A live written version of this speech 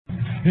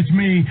It's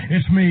me,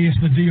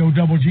 it's the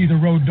D-O-double-G, the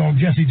road dog,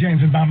 Jesse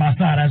James, and by my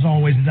side, as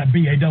always, is that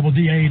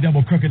B-A-double-D-A,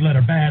 double crooked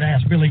letter,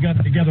 badass Billy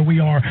Gunn. Together we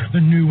are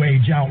the New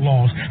Age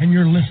Outlaws, and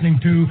you're listening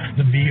to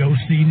the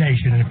VOC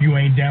Nation, and if you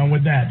ain't down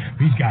with that,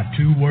 he's got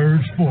 2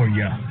 words for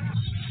you.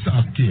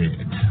 Suck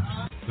it.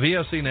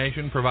 VOC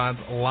Nation provides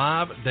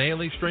live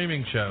daily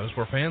streaming shows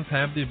where fans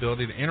have the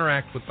ability to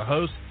interact with the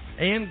hosts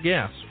and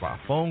guests by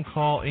phone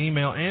call,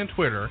 email, and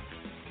Twitter.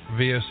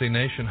 VOC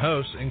Nation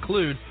hosts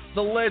include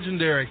the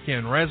legendary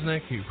Ken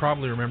Resnick, who you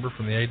probably remember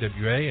from the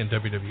AWA and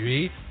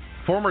WWE,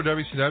 former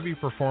WCW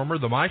performer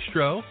The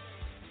Maestro,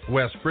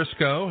 Wes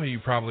Briscoe, who you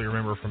probably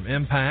remember from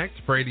Impact,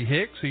 Brady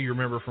Hicks, who you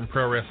remember from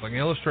Pro Wrestling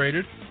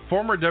Illustrated,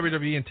 former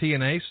WWE and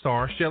TNA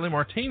star Shelly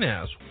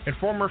Martinez, and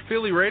former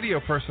Philly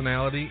radio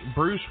personality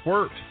Bruce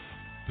Wirt.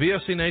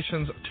 VOC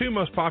Nation's 2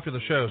 most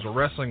popular shows are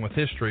Wrestling with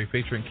History,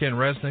 featuring Ken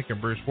Resnick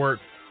and Bruce Wirt,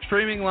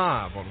 streaming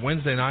live on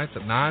Wednesday nights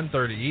at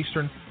 9:30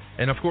 Eastern,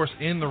 and of course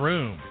In the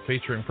Room,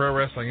 featuring Pro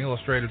Wrestling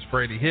Illustrated's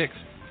Brady Hicks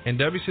and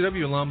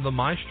WCW alum The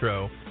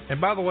Maestro. And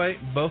by the way,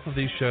 both of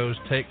these shows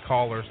take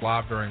callers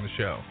live during the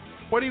show.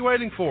 What are you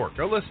waiting for?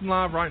 Go listen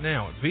live right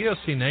now at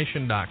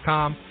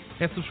VOCNation.com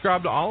and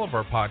subscribe to all of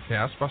our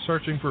podcasts by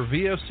searching for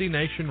VOC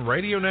Nation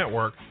Radio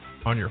Network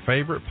on your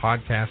favorite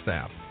podcast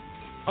app.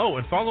 Oh,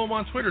 and follow them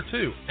on Twitter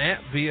too, at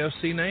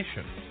VOC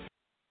Nation.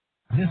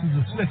 This is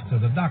the Slickster,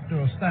 the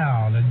Doctor of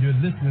Style, and you're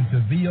listening to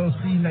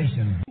VOC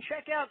Nation.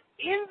 Check out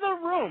In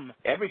the Room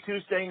every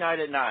Tuesday night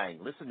at 9.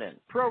 Listen in.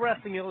 Pro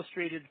Wrestling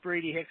Illustrated's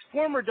Brady Hicks,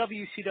 former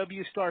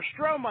WCW star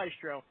Stro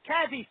Maestro,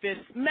 Kathy Fitz,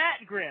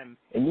 Matt Grimm.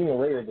 And you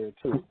and Ray are there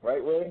too,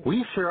 right, Ray?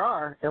 We sure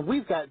are, and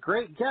we've got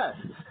great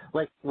guests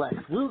like Lex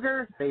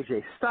Luger,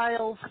 AJ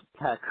Styles,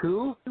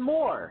 Taku, and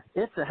more.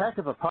 It's a heck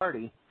of a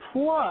party.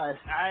 Plus,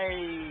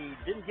 I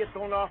didn't get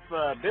thrown off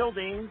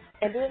buildings.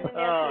 And didn't get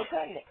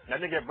pregnant. I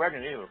didn't get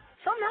pregnant either.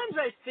 Sometimes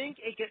I think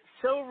it gets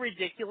so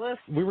ridiculous.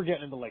 We were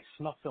getting into like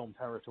snuff film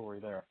territory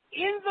there.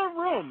 In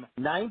the Room.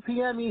 9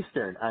 p.m.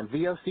 Eastern on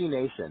VOC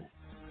Nation.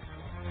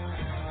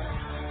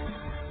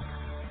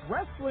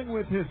 Wrestling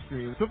with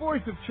History, the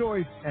voice of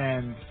choice,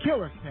 and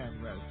Killer Ken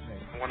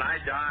Resnick. When I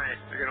die,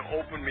 they're going to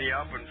open me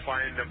up and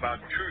find about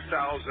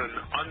 2,000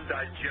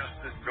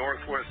 undigested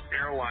Northwest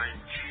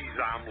Airlines cheese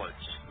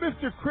omelets.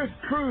 Mr. Chris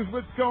Cruz,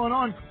 what's going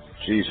on?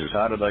 Jesus,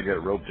 how did I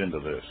get roped into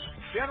this?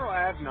 General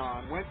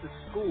Adnan went to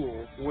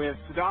school with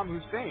Saddam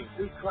Hussein.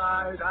 He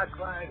cried, I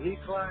cried, he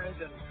cried,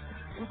 and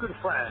we could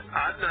friends.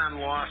 Adnan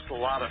lost a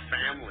lot of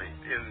family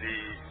in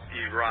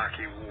the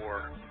Iraqi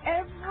war.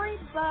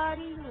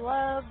 Everybody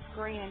loves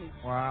Granny.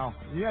 Wow.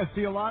 Yeah,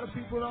 see, a lot of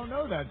people don't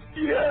know that.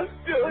 Yes,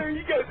 Diller,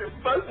 you guys are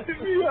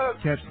busting me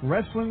up. Catch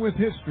Wrestling with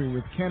History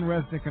with Ken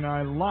Resnick and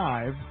I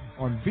live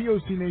on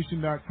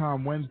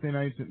VOCNation.com Wednesday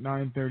nights at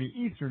 9:30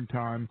 Eastern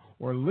Time,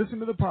 or listen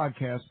to the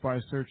podcast by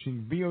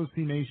searching VOC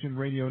Nation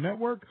Radio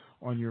Network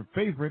on your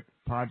favorite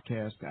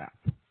podcast app.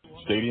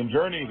 Stadium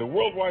Journey, the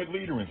worldwide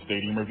leader in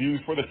stadium reviews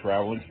for the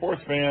traveling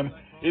sports fan,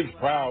 is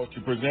proud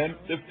to present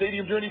the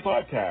Stadium Journey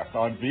podcast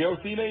on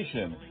VOC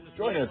Nation.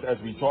 Join us as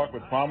we talk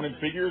with prominent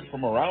figures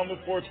from around the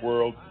sports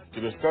world to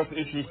discuss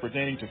issues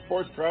pertaining to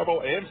sports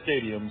travel and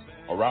stadiums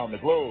around the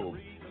globe.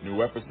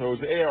 New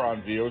episodes air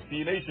on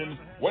VOC Nation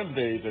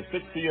Wednesdays at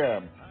 6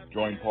 p.m.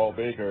 Join Paul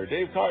Baker,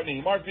 Dave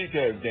Cotney, Mark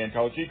Viquez, Dan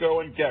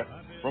Calachico, and guests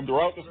from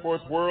throughout the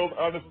sports world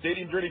on the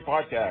Stadium Journey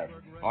podcast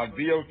on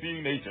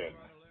VOC Nation.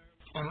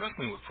 On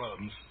Wrestling with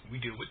Problems, we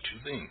deal with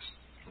 2 things,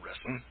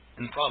 wrestling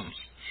and problems.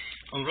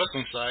 On the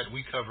wrestling side,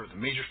 we cover the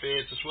major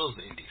feds as well as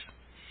the indies.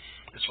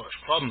 As far as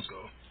problems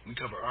go, we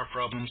cover our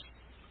problems,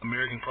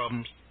 American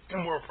problems,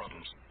 and world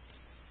problems.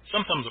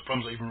 Sometimes the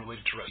problems are even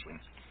related to wrestling.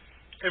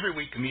 Every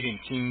week,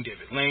 comedian King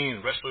David Lane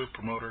and wrestler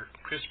promoter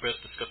Chris Best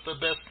discuss the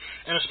best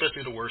and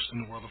especially the worst in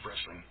the world of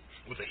wrestling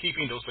with a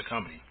heaping dose of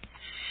comedy.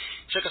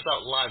 Check us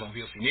out live on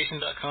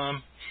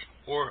VOCNation.com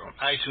or on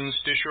iTunes,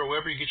 Stitcher, or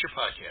wherever you get your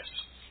podcasts.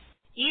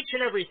 Each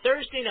and every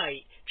Thursday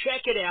night,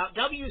 check it out.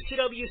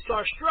 WCW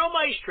star Stro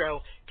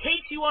Maestro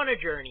takes you on a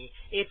journey.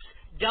 It's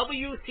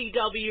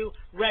WCW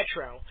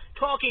Retro.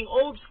 Talking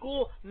old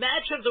school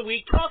match of the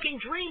week, talking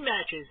dream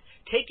matches,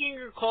 taking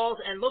your calls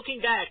and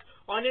looking back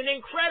on an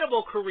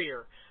incredible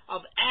career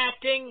of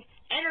acting,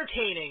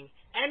 entertaining,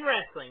 and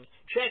wrestling.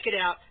 Check it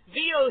out,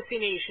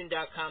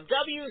 VOCNation.com,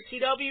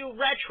 WCW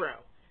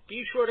Retro.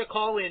 Be sure to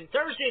call in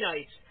Thursday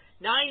nights,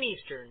 9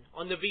 Eastern,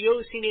 on the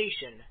VOC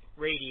Nation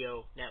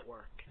Radio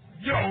Network.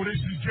 Yo, this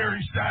is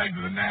Jerry Stein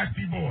of the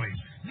Nasty Boys.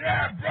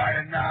 Yeah,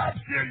 Brian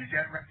Knobs here. You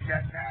getting ready to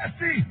get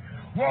nasty?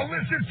 Well,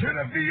 listen to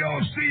the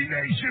VOC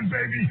Nation,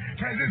 baby,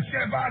 because it's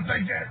about to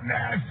get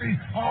nasty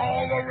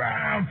all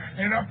around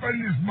and up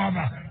in this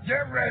mother.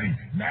 Get ready.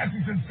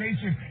 Nasty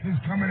Sensation is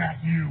coming at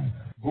you.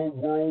 The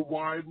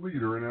worldwide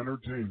leader in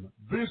entertainment.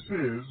 This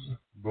is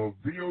the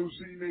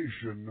VOC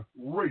Nation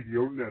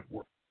Radio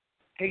Network.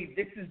 Hey,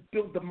 this is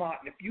Bill DeMott,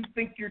 and if you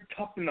think you're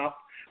tough enough,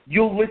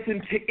 you'll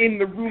listen to In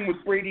the Room with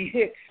Brady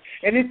Hicks.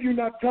 And if you're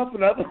not tough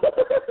enough,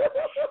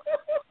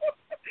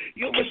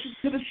 you'll listen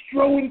to the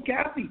Stro and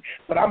Kathy.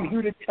 But I'm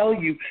here to tell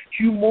you,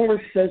 Hugh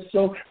Morris says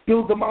so,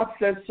 Bill DeMott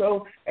says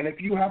so, and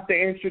if you have to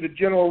answer to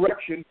General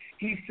Erection,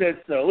 he says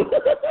so.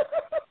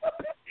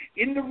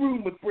 In the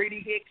room with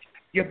Brady Hicks,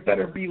 you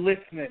better be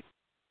listening.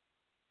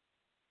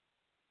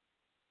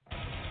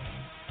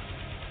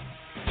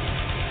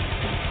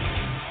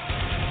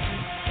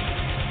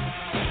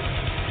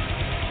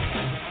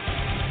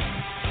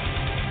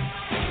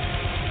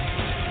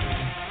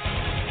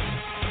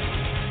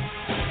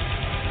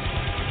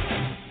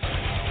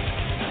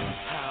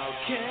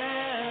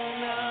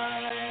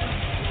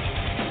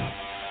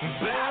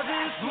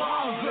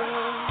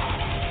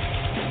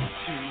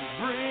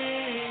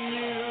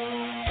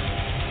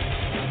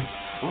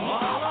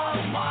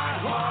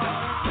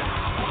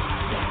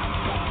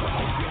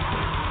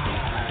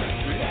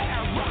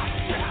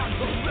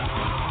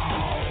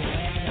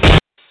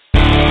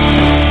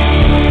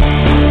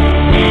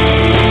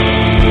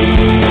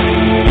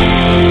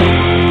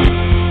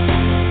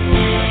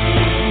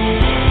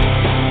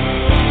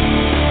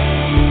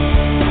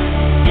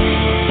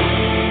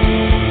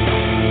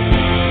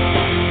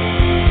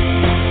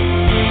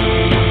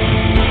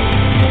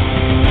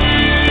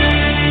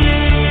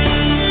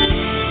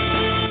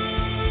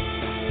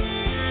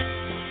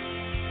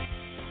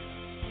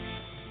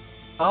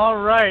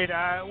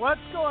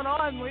 What's going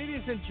on,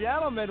 ladies and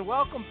gentlemen?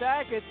 Welcome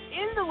back. It's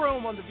In the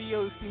Room on the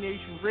VOC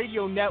Nation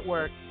Radio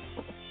Network,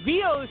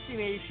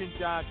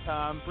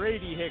 VOCNation.com.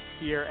 Brady Hicks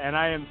here, and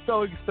I am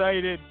so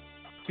excited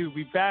to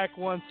be back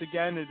once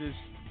again. It is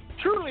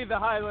truly the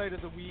highlight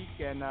of the week,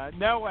 and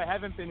no, I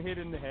haven't been hit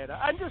in the head.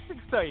 I'm just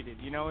excited.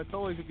 You know, it's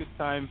always a good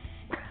time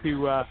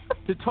to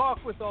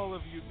talk with all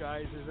of you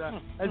guys.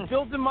 As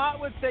Bill DeMott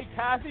would say,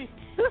 Kathy,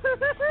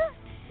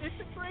 it's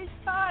a great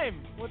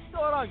time. What's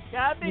going on,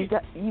 Kathy?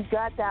 You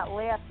got that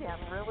laugh in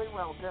really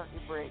well, don't you,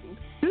 Brady?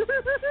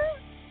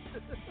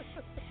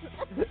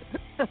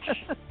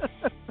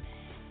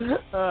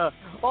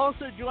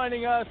 Also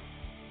joining us,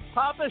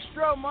 Papa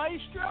Stro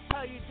Maestro.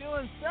 How you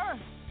doing, sir?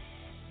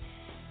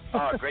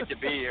 Oh, great to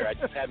be here. I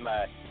just had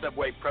my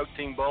Subway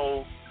protein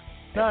bowl.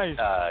 Nice.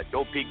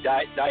 Gold Peak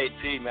Diet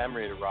Tea,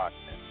 memory of the rock.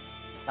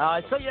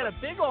 I saw you had a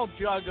big old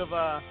jug of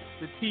the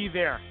tea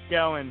there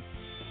going.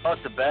 Oh,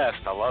 it's the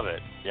best. I love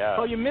it. Yeah.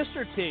 Oh, you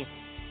Mr. T.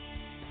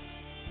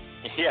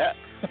 Yeah.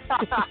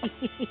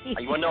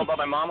 You want to know about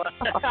my mama?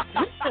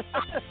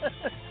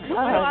 We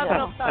don't have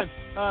enough time.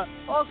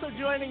 Also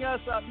joining us,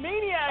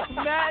 Maniac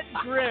Matt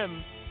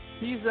Grimm.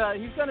 He's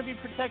going to be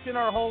protecting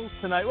our holes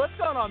tonight. What's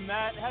going on,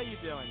 Matt? How you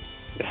doing?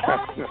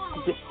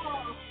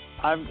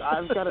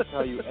 I've got to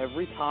tell you,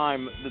 every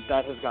time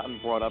that has gotten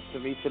brought up to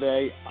me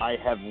today, I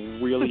have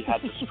really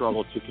had to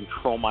struggle to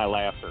control my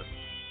laughter.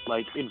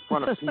 Like, in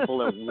front of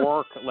people at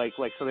work, like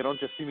so they don't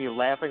just see me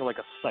laughing like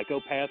a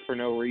psychopath for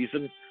no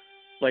reason.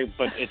 Like,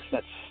 but it's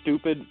that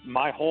stupid,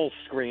 my whole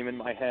scream in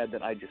my head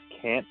that I just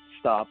can't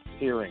stop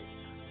hearing.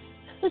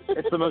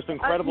 It's the most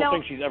incredible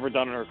thing she's ever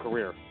done in her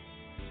career.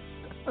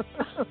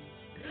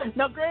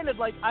 Now, granted,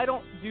 like, I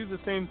don't do the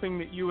same thing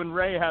that you and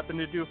Ray happen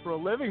to do for a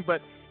living,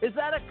 but is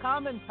that a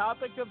common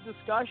topic of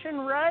discussion,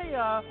 Ray?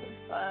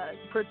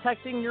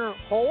 Protecting your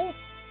hole?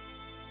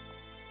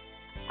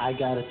 I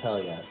gotta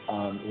tell you,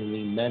 in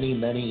the many,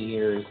 many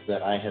years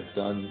that I have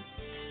done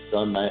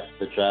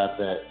the job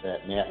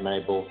that Matt and I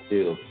both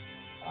do,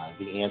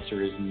 the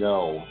answer is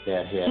no.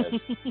 That has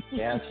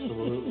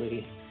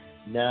absolutely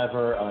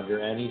never, under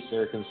any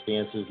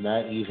circumstances,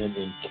 not even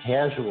in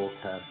casual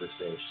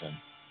conversation,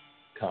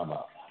 come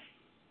up.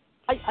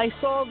 I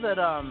saw that,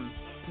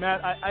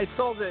 Matt, I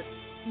saw that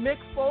Mick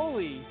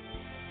Foley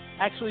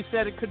actually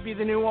said it could be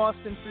the new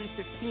Austin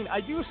 316.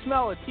 I do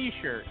smell a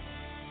T-shirt.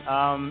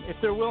 If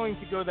they're willing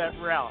to go that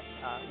route,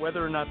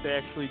 whether or not they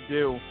actually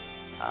do,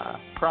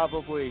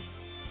 probably.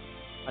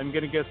 I'm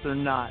gonna guess they're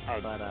not.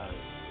 But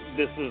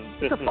this is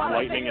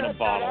lightning in a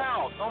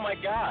bottle. Oh my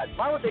God!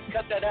 Why would they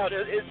cut that out?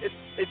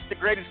 It's the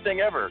greatest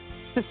thing ever.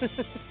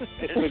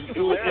 It's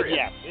hilarious.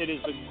 Yes, it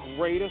is the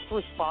greatest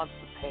response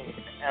to pain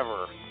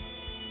ever.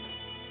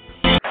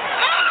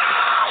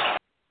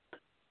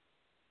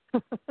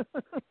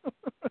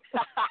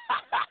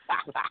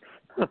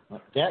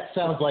 That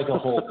sounds like a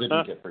hole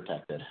didn't get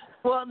protected.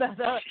 Well, that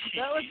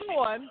was the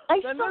one.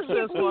 Then there's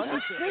this one.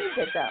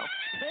 It, though.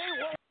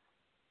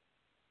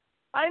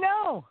 I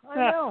know.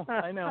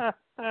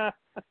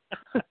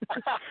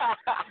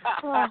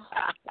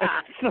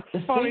 It's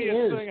the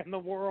funniest thing in the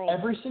world.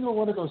 Every single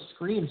one of those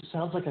screams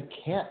sounds like a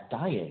cat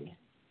dying.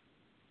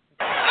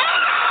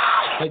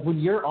 Like when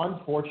you're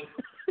unfortunate.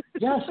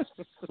 Yes.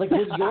 Like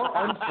when you're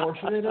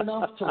unfortunate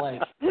enough to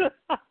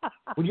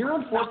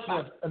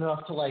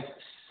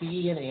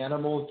see an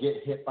animal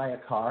get hit by a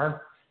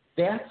car,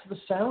 that's the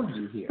sound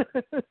you hear.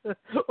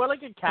 Or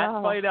like a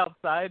cat fight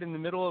outside in the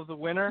middle of the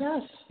winter.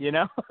 Yes. You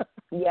know?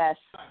 Yes.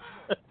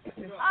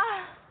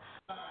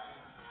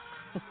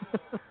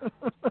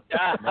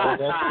 No,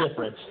 that's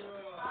different.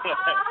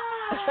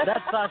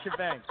 That's Sasha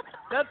Banks.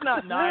 That's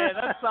not Naya.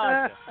 That's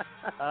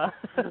Sasha.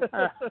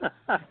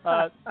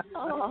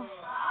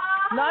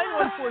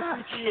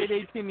 914-338-1272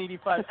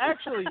 1885.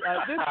 Actually,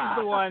 this is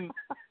the one.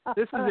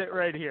 This is it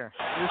right here.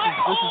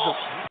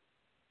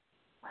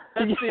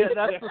 That's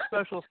the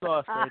special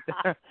sauce right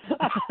there.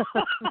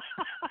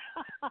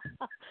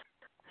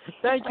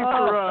 Thank you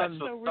for that's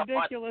so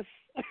ridiculous.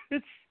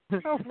 It's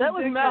so that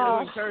was Matt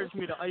who encouraged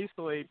me to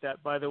isolate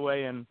that, by the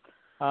way, and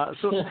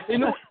so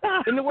in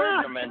the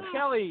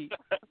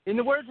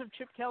words of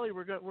Chip Kelly,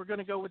 we're going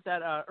to go with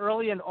that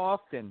early and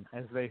often,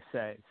 as they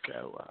say.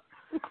 So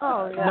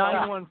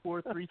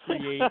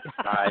 914-338.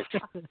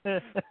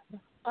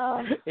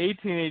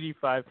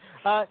 1885.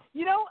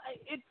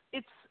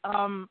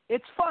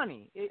 It's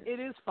funny. It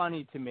is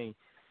funny to me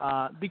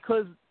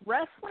because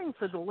wrestling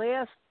for the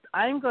last,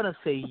 I'm going to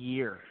say,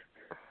 year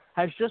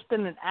has just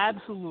been an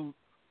absolute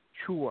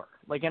chore,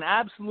 like an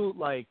absolute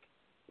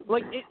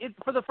it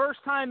for the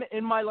first time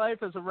in my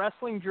life as a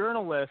wrestling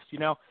journalist,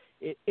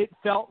 it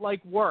felt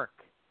like work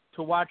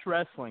to watch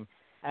wrestling.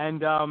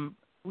 And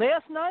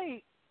last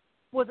night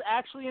was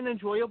actually an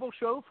enjoyable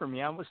show for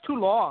me. It was too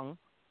long,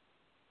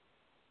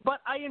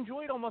 but I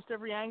enjoyed almost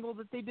every angle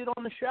that they did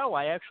on the show.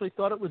 I actually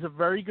thought it was a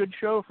very good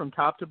show from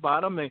top to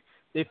bottom.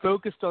 They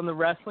focused on the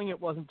wrestling.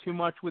 It wasn't too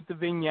much with the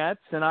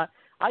vignettes, and I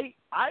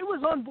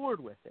was on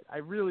board with it. I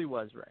really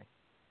was, Ray.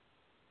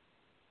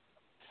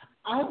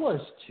 I was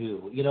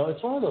too.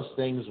 It's one of those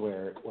things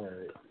where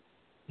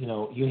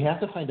you have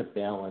to find a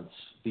balance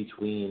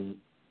between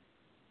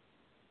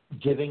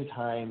giving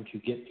time to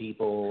get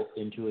people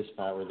into a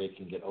spot where they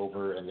can get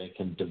over and they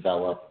can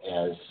develop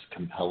as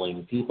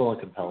compelling people and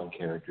compelling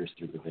characters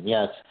through the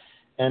vignettes,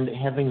 and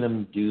having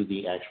them do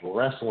the actual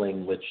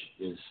wrestling, which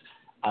is,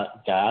 I'm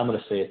going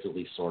to say it's at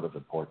least sort of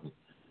important.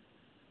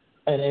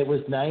 And it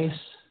was nice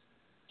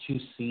to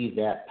see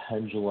that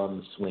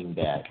pendulum swing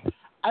back.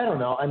 I don't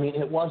know. I mean,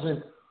 it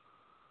wasn't.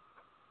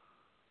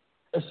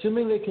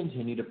 Assuming they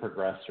continue to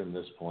progress from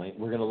this point,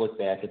 we're going to look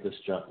back at this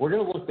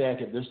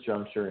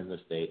juncture in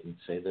this date and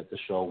say that the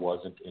show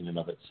wasn't in and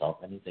of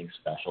itself anything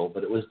special,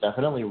 but it was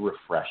definitely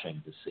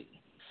refreshing to see.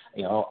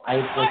 I wasn't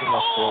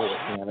a full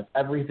fan of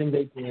everything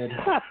they did.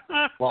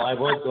 Well,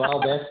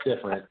 that's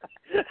different.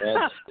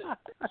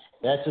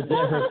 That's a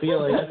different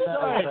feeling. That's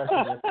not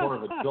refreshing. That's more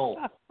of a jolt,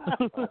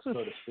 so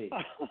to speak.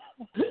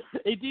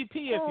 A DP,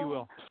 if you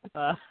will.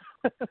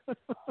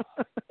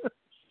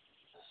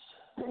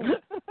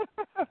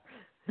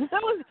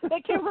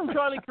 That came from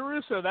Charlie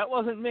Caruso. That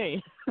wasn't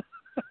me.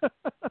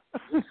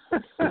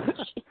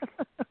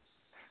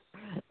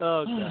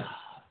 Oh, God.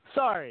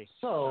 Sorry.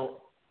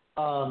 So,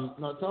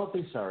 no, don't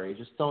be sorry.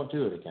 Just don't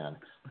do it again.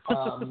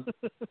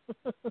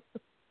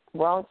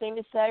 Wrong thing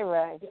to say,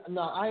 Ray.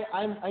 No,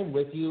 I'm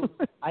with you.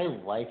 I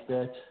liked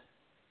it.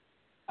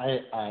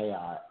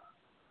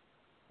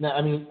 No,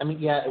 I mean,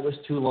 yeah, it was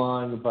too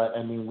long, but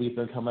I mean, we've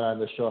been coming on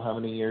the show how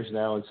many years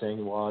now and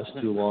saying Raw is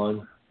too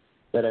long.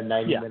 That a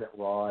 90-minute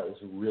Raw is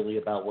really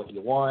about what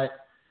you want,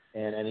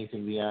 and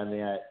anything beyond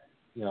that,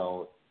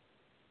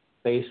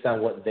 based on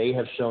what they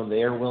have shown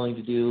they are willing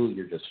to do,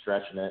 you're just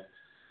stretching it.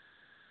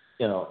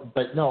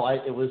 But no,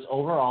 it was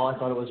overall, I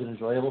thought it was an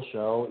enjoyable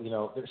show.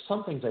 There's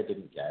some things I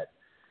didn't get.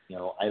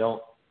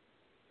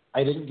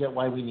 I didn't get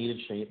why we needed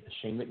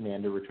Shane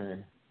McMahon to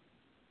return.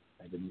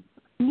 I didn't.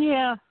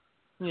 Yeah.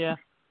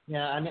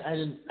 I mean,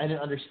 I didn't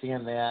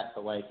understand that,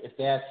 but if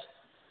that's,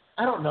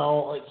 I don't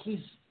know, he's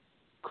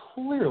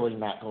clearly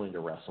not going to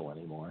wrestle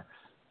anymore,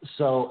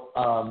 so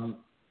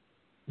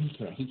he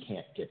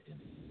can't get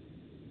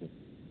in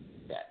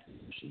that.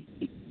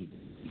 He's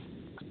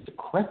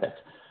decrepit.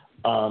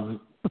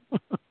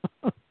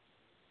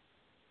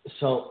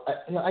 So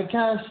I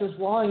guess as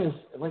long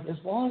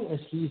as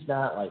he's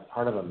not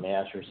part of a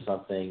match or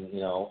something,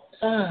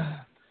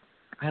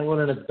 I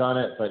wouldn't have done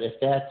it. But if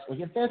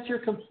that's your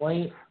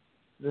complaint,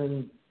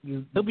 then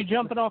he'll be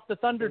jumping off the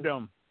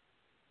Thunderdome.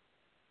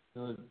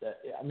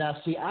 Now,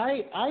 see,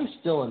 I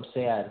still am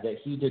sad that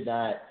he did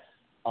not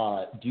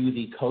do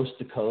the coast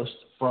to coast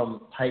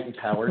from Titan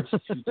Towers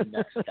to the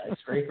next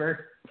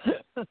skyscraper.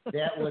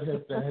 That would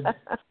have been.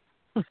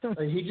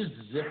 He just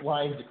zip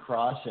lined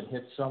across and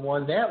hit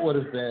someone. That would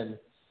have been.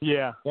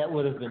 Yeah. That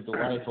would have been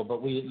delightful,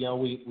 but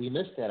we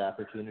missed that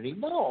opportunity.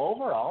 No,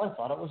 overall, I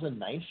thought it was a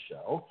nice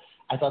show.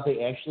 I thought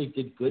they actually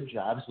did good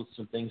jobs with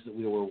some things that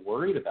we were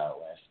worried about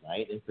last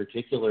night. In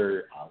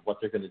particular, what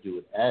they're going to do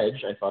with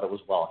Edge. I thought it was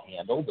well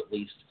handled, at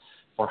least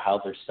for how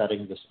they're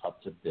setting this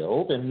up to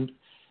build. And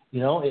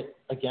you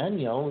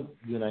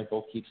and I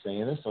both keep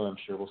saying this, so I'm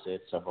sure we'll say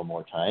it several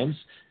more times.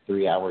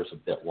 3 hours a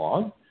bit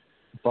long,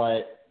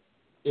 but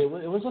it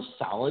was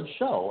a solid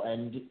show,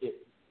 and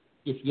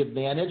if you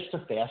managed to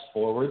fast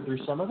forward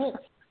through some of it,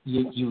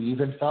 you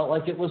even felt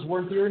like it was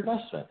worth your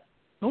investment.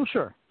 Oh,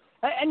 sure.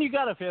 And you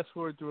got to fast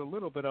forward through a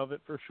little bit of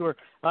it for sure.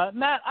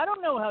 Matt, I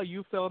don't know how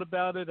you felt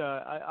about it.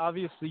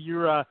 Obviously,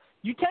 you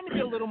tend to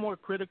be a little more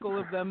critical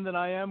of them than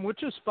I am,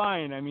 which is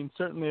fine. I mean,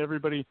 certainly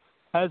everybody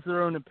has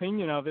their own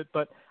opinion of it,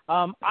 but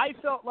I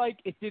felt like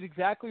it did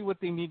exactly what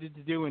they needed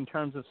to do in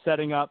terms of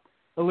setting up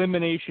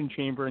Elimination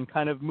Chamber and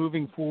kind of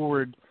moving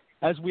forward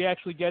as we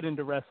actually get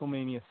into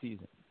WrestleMania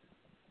season.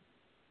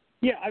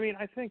 Yeah, I mean,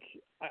 I think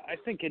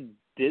it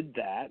did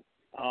that.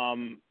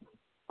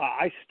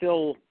 I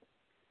still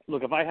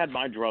look. If I had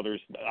my druthers,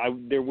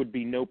 there would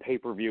be no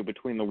pay-per-view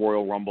between the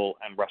Royal Rumble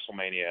and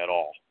WrestleMania at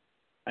all,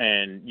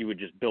 and you would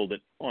just build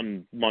it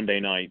on Monday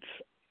nights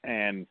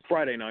and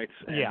Friday nights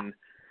and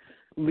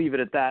leave it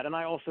at that. And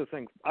I also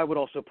think I would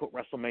also put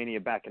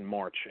WrestleMania back in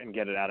March and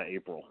get it out of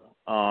April.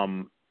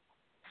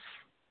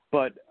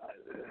 But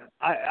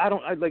I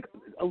don't like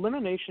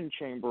Elimination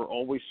Chamber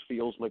always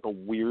feels like a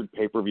weird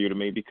pay-per-view to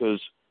me because,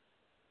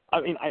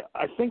 I mean,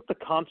 I think the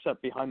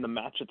concept behind the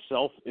match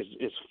itself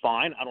is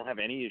fine. I don't have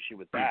any issue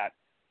with that.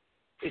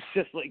 It's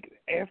just like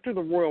after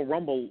the Royal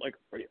Rumble, like,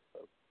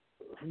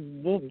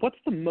 well, what's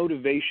the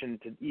motivation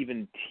to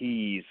even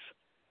tease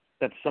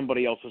that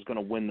somebody else is going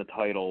to win the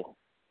title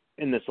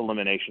in this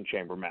Elimination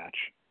Chamber match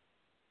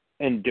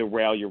and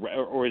derail your,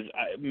 or is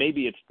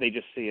maybe it's they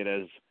just see it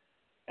as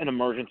an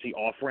emergency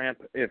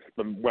off-ramp if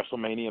the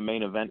WrestleMania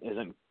main event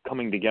isn't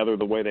coming together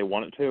the way they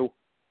want it to.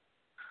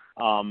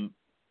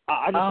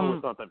 I just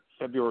always thought that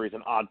February is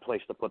an odd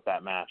place to put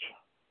that match.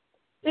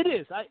 It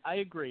is. I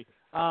agree.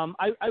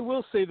 I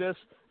will say this.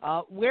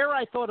 Where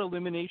I thought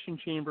Elimination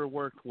Chamber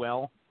worked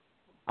well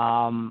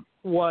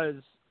was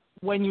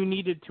when you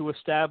needed to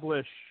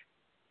establish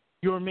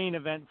your main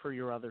event for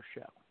your other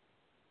show.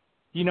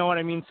 You know what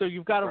I mean? So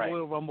you've got a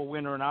Royal Rumble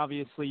winner, and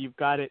obviously you've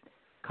got it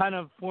kind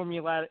of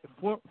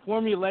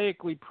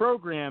formulaically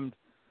programmed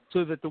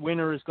so that the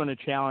winner is going to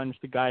challenge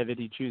the guy that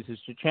he chooses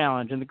to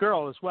challenge, and the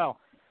girl as well.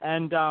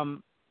 And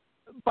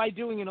by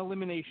doing an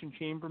Elimination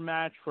Chamber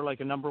match for like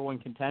a number one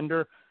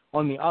contender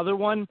on the other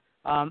one,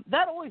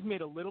 that always made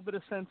a little bit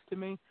of sense to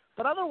me.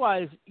 But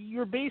otherwise,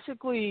 you're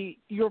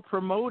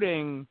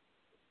promoting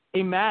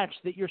a match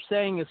that you're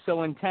saying is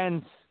so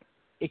intense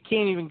it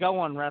can't even go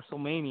on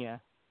WrestleMania.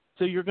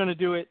 So you're going to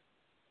do it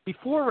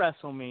before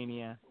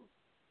WrestleMania.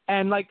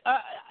 And like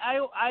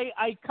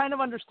I kind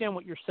of understand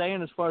what you're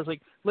saying as far as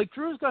like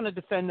Drew's going to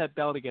defend that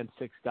belt against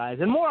 6 guys,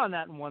 and more on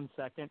that in 1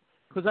 second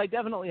because I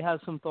definitely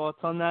have some thoughts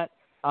on that.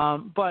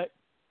 But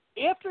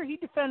after he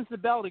defends the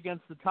belt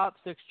against the top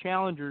 6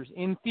 challengers,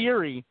 in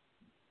theory,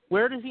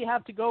 where does he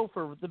have to go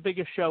for the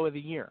biggest show of the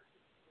year?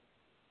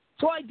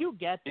 So I do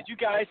get that. Did you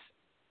guys?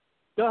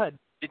 Go ahead.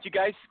 Did you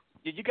guys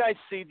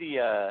see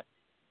the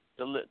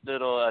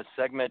little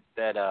segment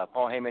that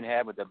Paul Heyman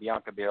had with the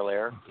Bianca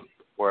Belair,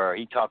 where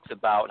he talks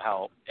about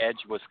how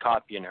Edge was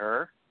copying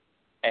her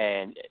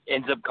and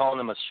ends up calling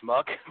him a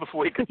schmuck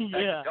before he could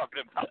start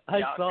talking about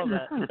Bianca? I saw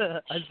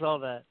that. I saw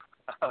that.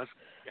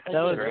 That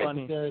was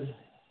funny.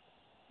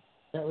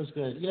 That was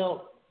good. You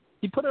know,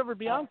 he put over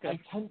Bianca.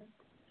 Who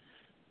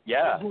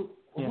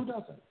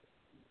doesn't?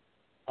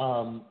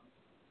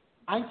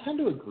 I tend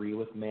to agree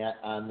with Matt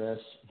on this,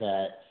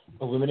 that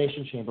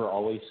Elimination Chamber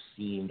always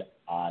seemed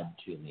odd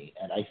to me.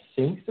 And I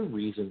think the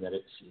reason that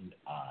it seemed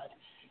odd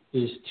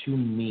is, to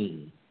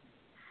me,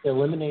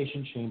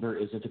 Elimination Chamber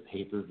isn't a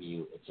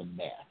pay-per-view, it's a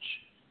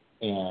match.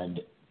 And,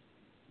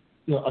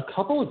 you know, a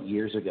couple of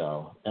years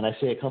ago, and I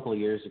say a couple of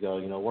years ago,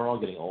 you know, we're all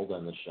getting old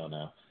on this show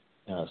now.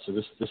 So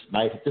this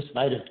might have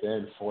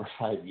been 4 or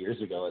 5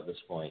 years ago at this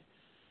point.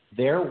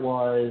 There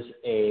was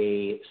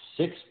a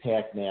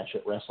 6-pack match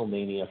at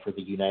WrestleMania for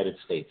the United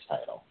States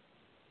title.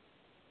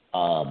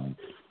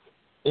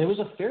 It was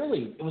a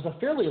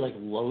fairly like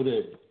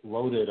loaded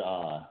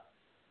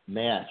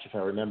match, if I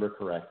remember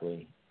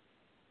correctly.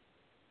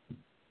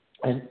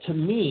 And to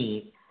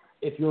me,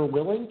 if you're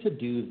willing to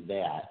do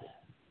that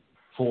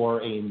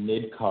for a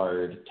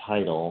mid-card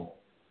title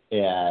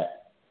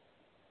at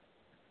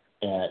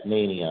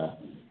Mania,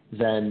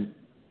 then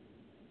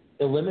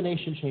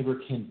Elimination Chamber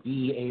can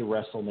be a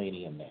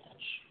WrestleMania match.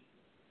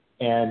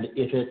 And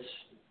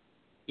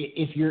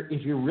if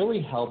you're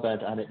really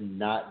hell-bent on it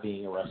not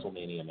being a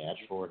WrestleMania match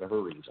for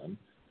whatever reason,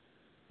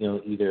 you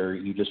know, either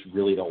you just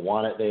really don't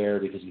want it there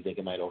because you think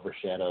it might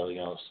overshadow, you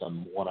know,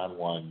 some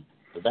one-on-one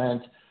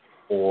event,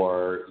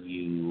 or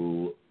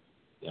you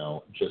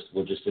know, just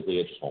logistically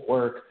it just won't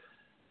work.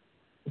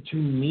 To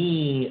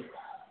me,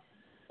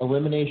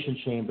 Elimination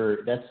Chamber,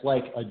 that's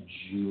like a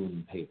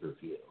June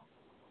pay-per-view,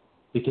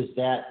 because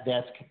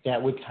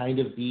that would kind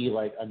of be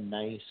like a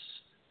nice,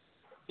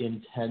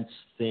 intense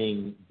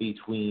thing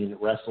between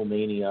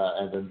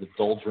WrestleMania and then the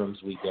doldrums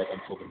we get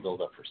until the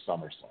build-up for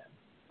SummerSlam.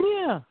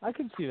 Yeah, I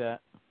could see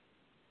that.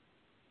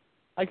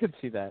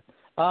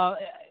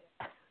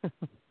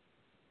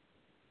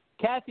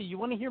 Kathy, you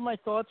want to hear my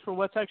thoughts for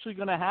what's actually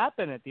going to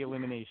happen at the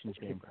Elimination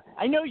Chamber?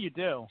 I know you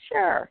do.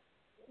 Sure.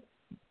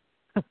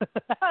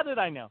 How did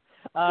I know?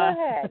 Go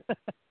ahead.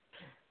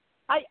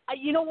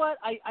 You know what?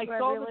 I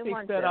saw really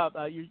that they set up.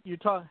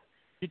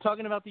 You're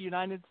talking about the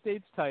United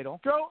States title.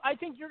 Joe, I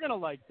think you're going to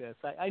like this.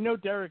 I know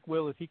Derek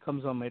will if he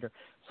comes on later.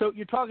 So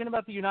you're talking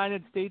about the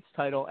United States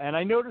title, and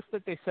I noticed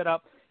that they set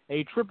up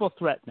a triple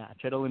threat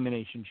match at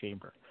Elimination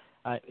Chamber.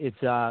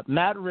 It's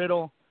Matt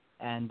Riddle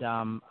and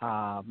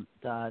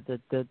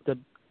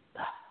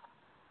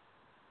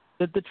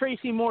the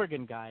Tracy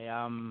Morgan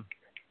guy.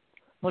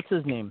 What's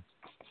his name?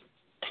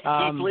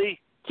 Keith Lee.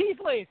 Keith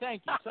Lee,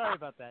 thank you. Sorry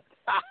about that.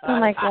 Oh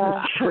my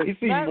God.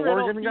 Tracy Matt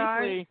Morgan Riddle, guy?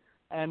 Keith Lee,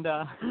 and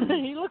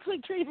he looks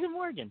like Tracy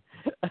Morgan.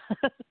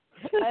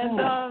 And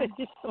oh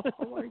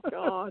my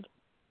God.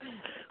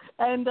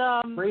 And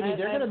Brady,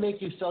 they're going to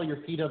make you sell your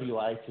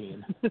PWI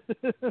team.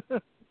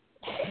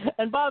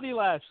 And Bobby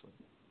Lashley.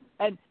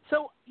 And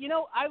so,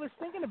 I was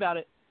thinking about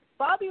it.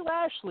 Bobby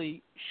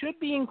Lashley should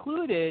be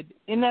included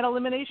in that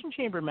Elimination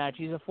Chamber match.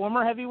 He's a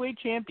former heavyweight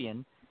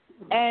champion.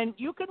 And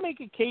you could make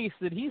a case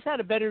that he's had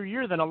a better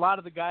year than a lot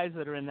of the guys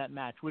that are in that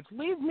match, which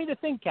leads me to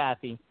think,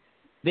 Kathy,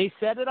 they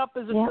set it up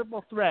as a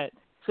triple threat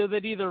so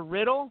that either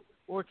Riddle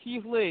or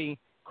Keith Lee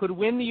could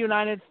win the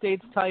United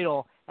States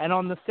title. And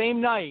on the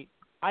same night,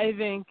 I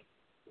think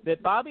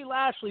that Bobby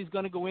Lashley's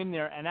going to go in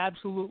there and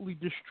absolutely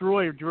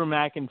destroy Drew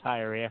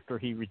McIntyre after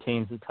he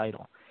retains the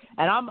title.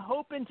 And I'm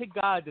hoping to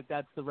God that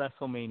that's the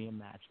WrestleMania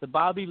match, the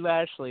Bobby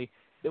Lashley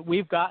that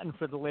we've gotten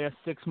for the last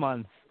 6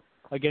 months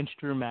against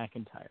Drew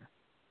McIntyre.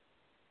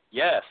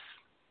 Yes.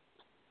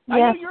 I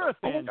know you're a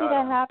fan. I can see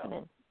that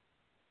happening.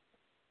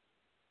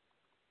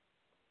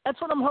 That's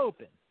what I'm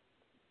hoping.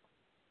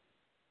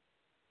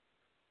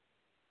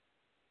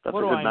 That's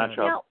what a do good I matchup.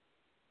 know? Now,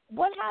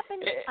 what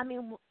happened? I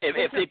mean,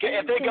 If they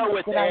go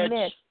with I Edge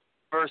missed?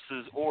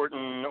 versus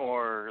Orton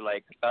or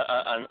like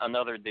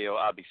another deal,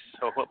 I'll be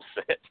so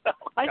upset.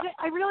 I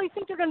really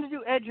think they're going to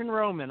do Edge and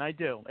Roman. I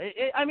do.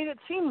 I mean, it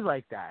seems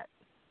like that.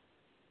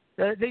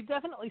 They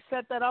definitely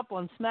set that up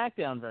on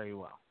SmackDown very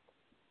well.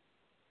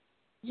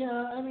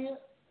 Yeah,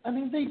 I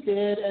mean they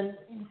did, and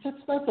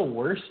that's not the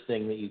worst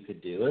thing that you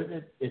could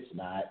do. It's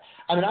not.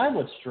 I mean, I'm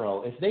with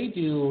Stro. If they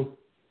do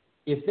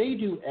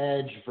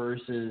Edge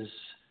versus,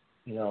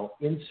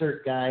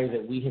 insert guy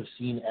that we have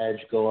seen Edge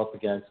go up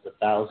against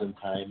 1,000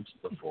 times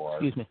before.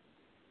 Excuse me.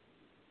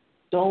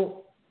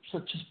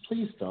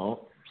 Please don't.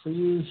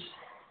 Please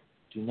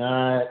do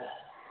not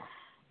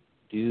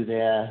do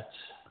that.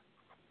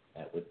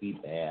 That would be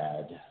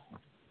bad.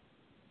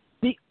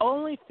 The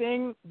only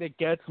thing that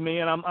gets me,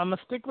 and I'm a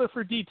stickler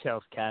for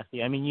details,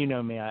 Kathy. I mean, you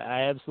know me.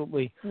 I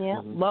absolutely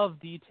love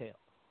detail.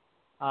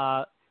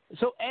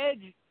 So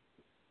Edge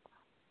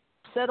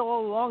said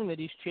all along that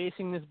he's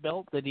chasing this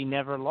belt that he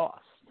never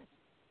lost,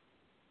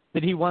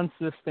 that he wants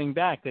this thing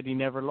back that he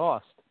never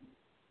lost.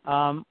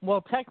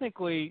 Well,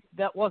 technically,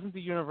 that wasn't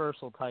the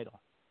Universal title.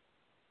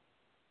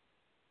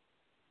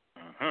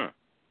 Mm-hmm.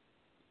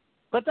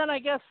 But then I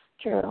guess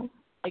True.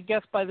 I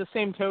guess by the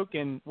same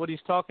token, what he's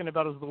talking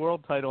about is the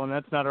world title, and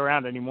that's not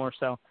around anymore.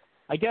 So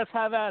I guess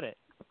have at it.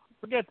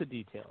 Forget the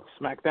details.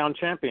 SmackDown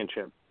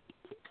Championship.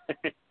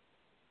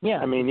 Yeah.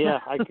 I mean, yeah.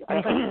 I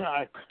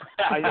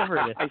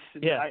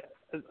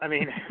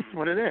mean, it's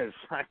what it is.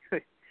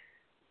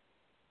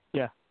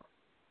 Yeah.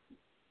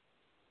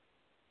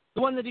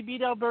 The one that he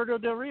beat Alberto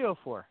Del Rio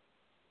for.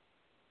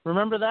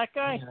 Remember that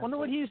guy? Yeah. Wonder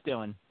what he's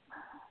doing.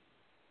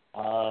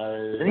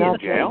 Is he in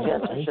jail? Yes,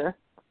 sure.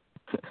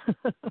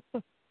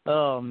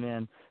 Oh,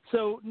 man.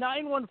 So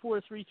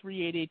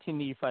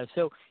 914-338-1885.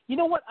 So you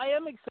know what? I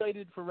am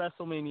excited for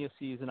WrestleMania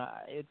season.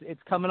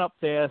 It's coming up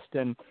fast,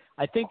 and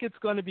I think it's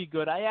going to be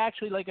good. I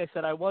actually, like I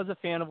said, I was a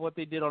fan of what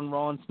they did on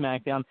Raw and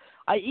SmackDown.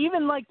 I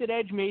even liked that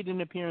Edge made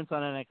an appearance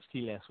on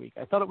NXT last week.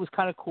 I thought it was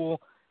kind of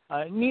cool.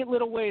 Neat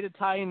little way to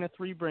tie in the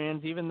three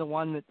brands, even the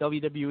one that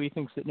WWE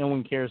thinks that no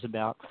one cares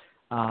about.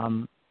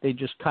 They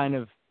just kind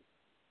of,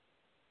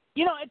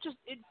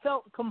 it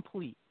felt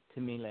complete to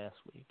me last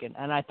week,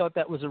 and I thought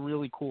that was a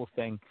really cool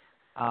thing.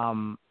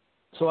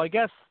 So I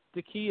guess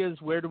the key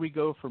is, where do we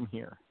go from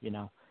here,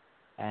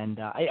 And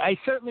I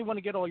certainly want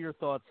to get all your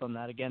thoughts on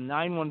that. Again,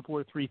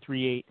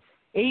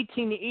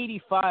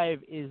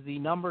 914-338-1885 is the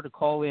number to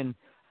call in.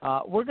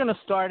 We're going to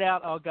start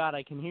out, oh, God,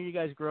 I can hear you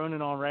guys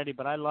groaning already,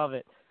 but I love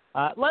it.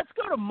 Let's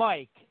go to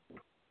Mike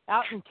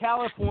out in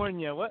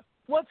California.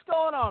 What's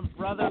going on,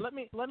 brother? Let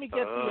me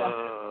get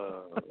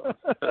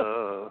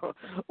the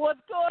what's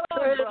going on,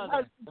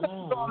 brother?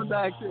 What's going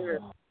back here?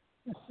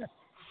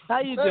 How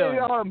you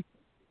doing?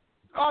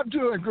 I'm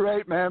doing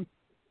great, man.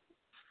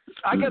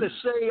 I got to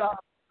say,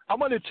 I'm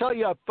going to tell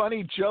you a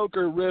funny joke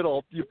or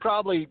riddle. You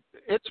probably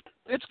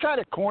it's kind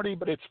of corny,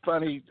 but it's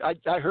funny. I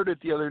heard it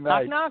the other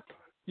night. Knock knock.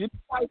 You know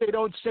why they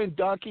don't send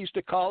donkeys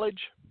to college?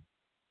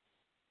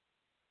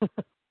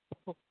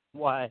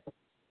 Why?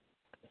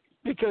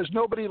 Because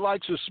nobody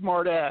likes a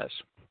smart ass.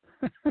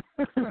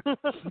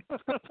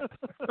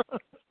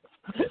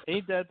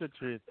 Ain't that the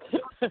truth?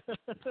 It's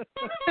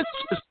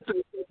just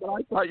stupid, but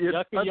I thought you'd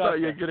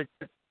get a.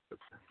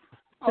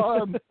 I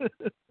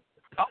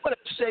want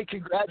to say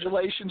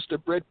congratulations to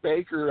Britt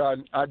Baker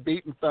on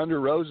beating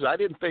Thunder Rosa. I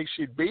didn't think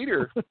she'd beat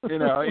her.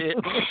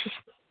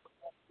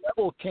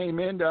 Rebel came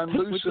in to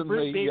unloosen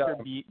Britt Baker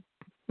beat.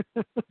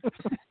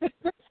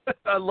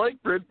 I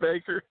like Britt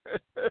Baker.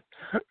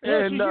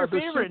 Yeah, she's your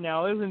favorite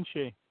now, isn't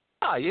she?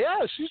 Yeah,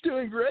 she's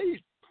doing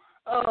great.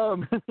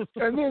 And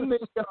then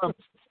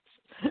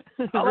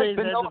I like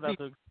Penelope.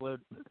 To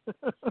explode.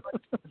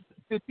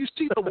 Did you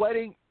see the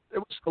wedding? It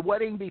was the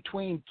wedding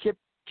between Kip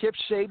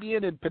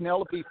Sabian and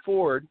Penelope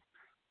Ford,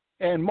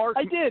 and Mark.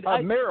 I did.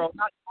 Merrill,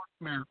 not Mark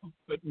Merrill,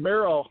 but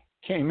Merrill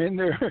came in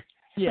there.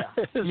 Yeah,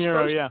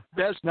 Merrill. Yeah,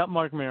 best, not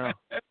Mark Merrill.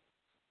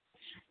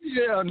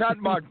 Yeah, not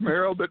Mark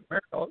Merrill, but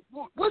Merrill.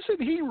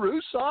 Wasn't he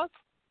Rusev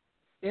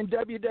in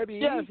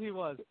WWE? Yes, he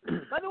was.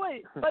 By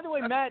the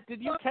way, Matt,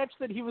 did you catch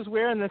that he was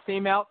wearing the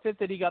same outfit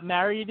that he got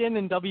married in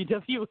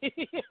WWE?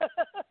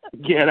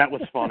 Yeah, that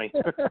was funny.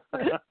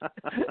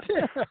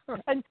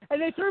 and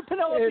they threw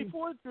Penelope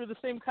Ford through the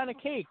same kind of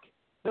cake.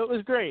 So it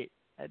was great.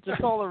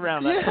 Just all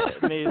around, that's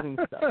amazing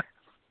stuff.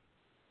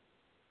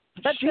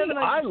 That's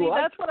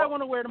that's what I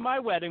want to wear to my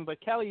wedding, but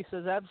Kelly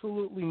says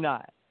absolutely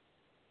not.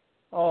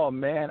 Oh,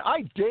 man,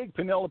 I dig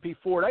Penelope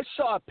Ford. I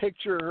saw a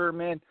picture of her,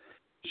 man.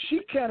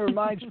 She kind of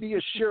reminds me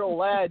of Cheryl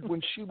Ladd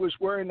when she was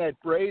wearing that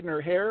braid in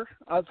her hair.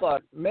 I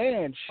thought,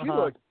 man, she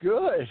looked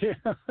good.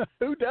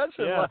 Who doesn't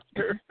like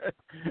her?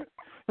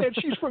 And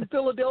she's from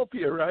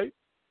Philadelphia, right?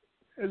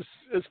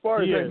 As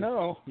far as I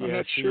know. I'm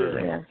not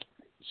sure.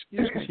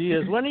 She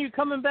is. When are you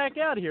coming back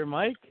out here,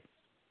 Mike?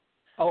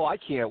 Oh, I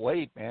can't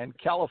wait, man.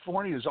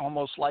 California is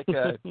almost like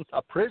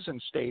a prison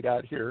state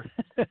out here.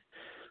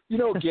 You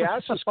know,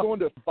 gas is going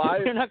to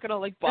You're not gonna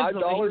like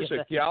 $5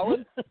 a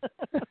gallon.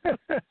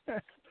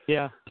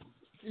 Yeah.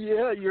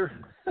 Yeah, you're.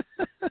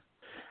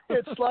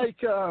 It's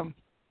like,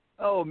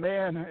 oh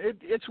man,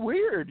 it's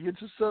weird. It's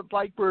just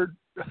like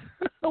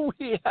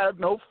we have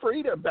no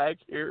freedom back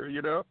here.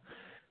 You know,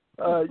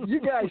 you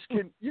guys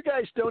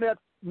don't have.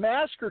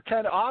 Masks are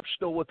kind of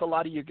optional with a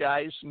lot of you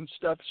guys and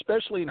stuff,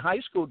 especially in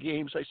high school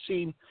games. I've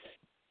seen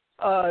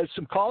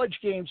some college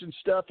games and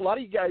stuff. A lot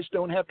of you guys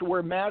don't have to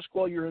wear masks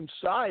while you're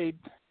inside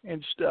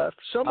and stuff.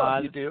 Some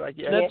of you do, I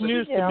guess. That's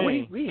news to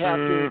me. We have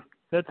to.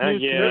 That's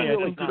news to me. It's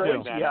really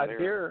crazy out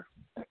here.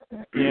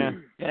 Yeah.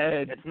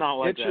 It's not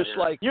like it's that just here.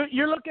 like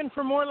you're looking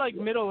for more like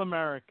Middle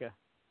America,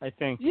 I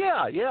think.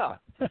 Yeah.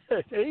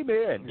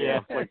 Amen. Yeah,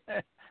 it's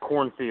like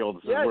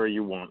cornfields is where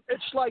you want.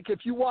 It's like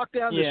if you walk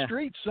down the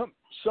street,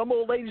 some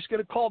old lady's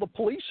going to call the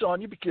police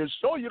on you because,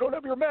 you don't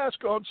have your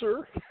mask on,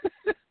 sir.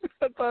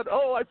 I thought,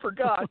 I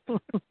forgot.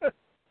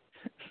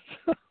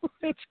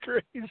 It's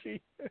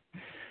crazy.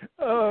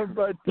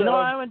 But you know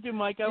what I want to do,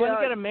 Mike? I want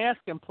to get a mask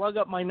and plug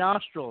up my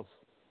nostrils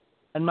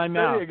and my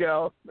mouth. There you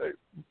go.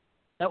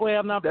 That way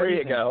I'm not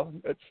breathing. There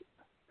you go.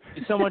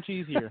 It's so much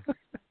easier.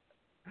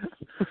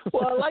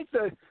 Well, I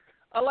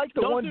like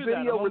the one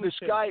video where this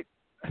guy.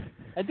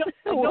 I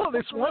don't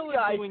this one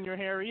guy doing your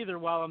hair either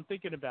while I'm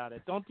thinking about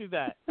it. Don't do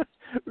that.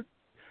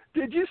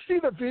 Did you see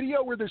the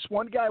video where this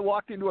one guy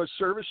walked into a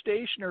service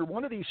station or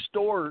one of these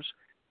stores,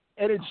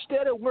 and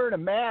instead of wearing a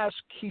mask,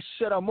 he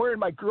said, "I'm wearing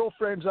my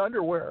girlfriend's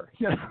underwear."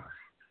 You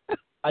know?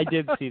 I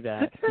did see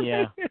that.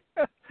 Yeah.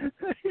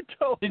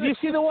 Did you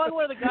see the one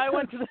where the guy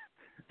went to the?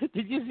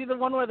 Did you see the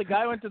one where the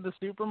guy went to the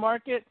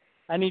supermarket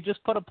and he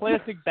just put a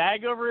plastic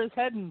bag over his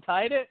head and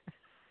tied it?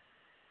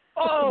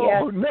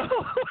 Oh no!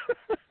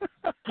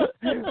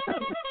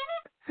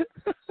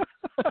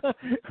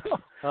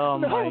 Oh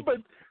no, Mike. But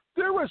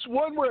there was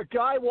one where a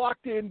guy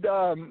walked in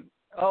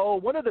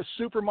one of the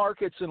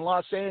supermarkets in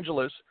Los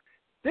Angeles.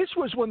 This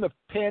was when the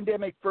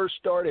pandemic first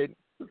started,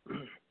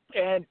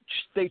 and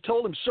they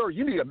told him, "Sir,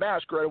 you need a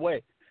mask right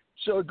away."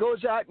 So he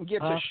goes out and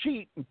gets a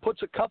sheet and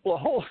puts a couple of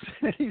holes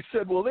in it. He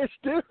said, "Well, this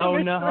dude." Oh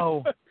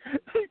no!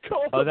 He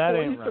called the that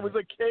police. Ain't right. It was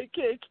a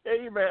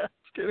KKK mask.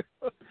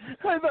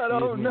 I thought,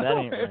 "Oh no, that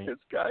ain't right. this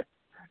guy."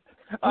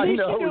 What I you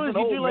know. should do is an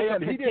you old do like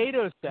man. a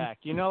potato sack,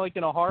 like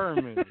in a horror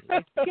movie.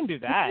 Like, you can do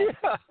that.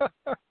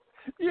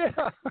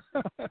 Yeah.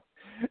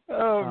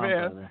 Oh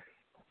man. Brother.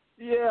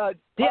 Yeah.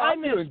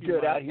 I'm doing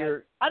good out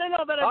here. I don't know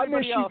about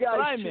everybody else, but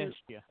I missed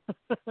you.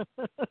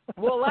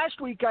 Well, last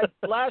week I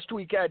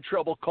had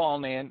trouble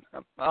calling in.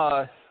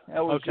 That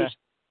was just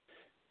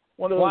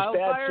one of those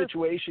bad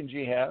situations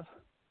you have.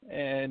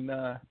 And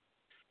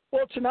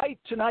well,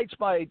 tonight's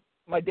my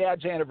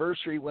dad's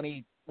anniversary when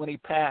he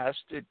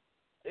passed.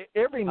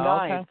 Every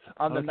night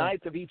on the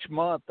 9th of each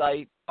month, I'll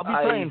be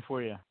praying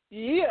for you.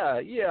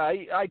 Yeah.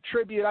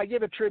 I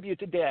give a tribute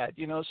to Dad.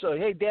 So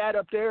hey, Dad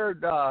up there,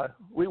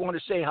 we want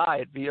to say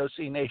hi at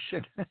VOC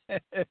Nation.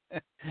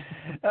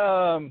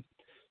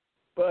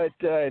 But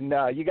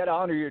no, you got to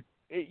honor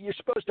you're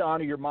supposed to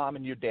honor your mom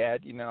and your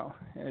dad,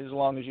 as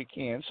long as you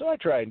can. So I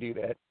try and do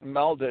that.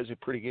 Mel does a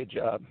pretty good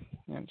job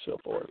and so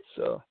forth.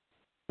 So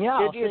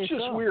yeah, it's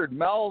just weird.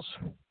 Mel's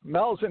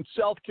in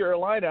South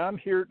Carolina. I'm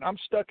here. I'm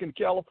stuck in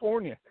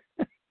California.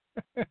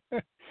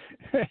 It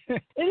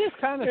is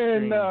kind of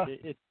strange.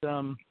 It's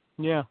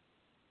yeah. I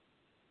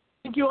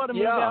think you ought to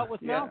move out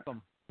with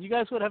Malcolm. You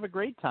guys would have a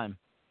great time.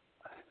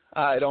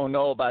 I don't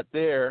know about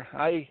there.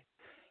 I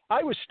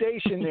was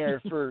stationed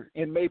there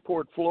in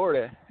Mayport,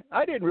 Florida.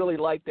 I didn't really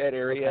like that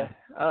area.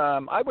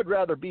 Okay. I would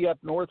rather be up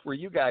north where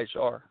you guys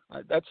are.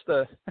 That's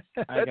a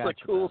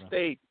cool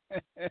state.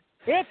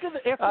 After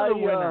the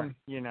winter,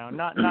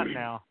 not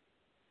now.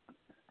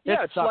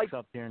 Yeah, it sucks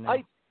up here now.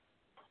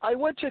 I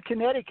went to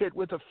Connecticut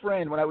with a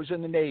friend when I was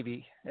in the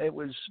Navy. It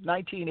was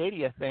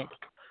 1980, I think.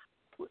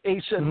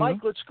 He said,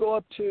 Mike, let's go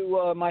up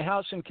to my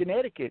house in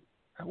Connecticut.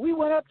 We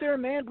went up there,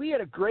 man. We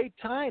had a great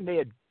time. They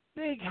had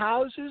big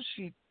houses.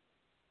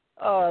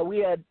 We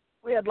had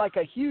like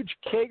a huge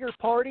kegger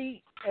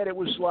party, and it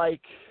was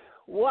like,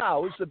 wow,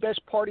 it was the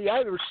best party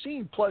I've ever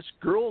seen. Plus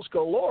girls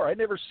galore. I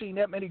never seen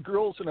that many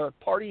girls in a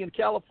party in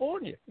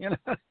California. You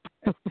know.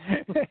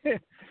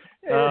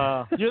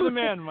 You're the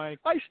man, Mike.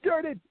 I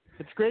started.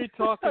 It's great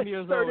talking to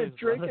you. I started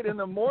drinking in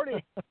the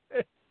morning.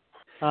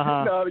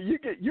 No,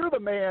 you're the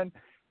man.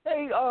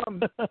 Hey,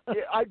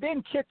 I've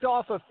been kicked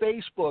off of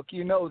Facebook.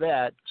 You know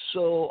that,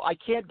 so I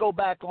can't go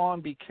back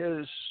on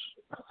because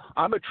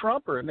I'm a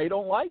Trumper and they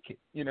don't like it.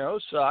 You know,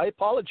 so I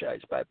apologize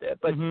about that.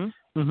 But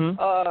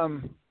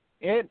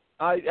and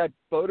I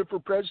voted for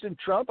President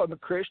Trump. I'm a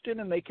Christian,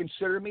 and they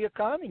consider me a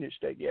communist,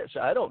 I guess.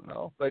 I don't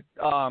know. But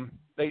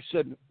they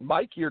said,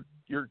 Mike, your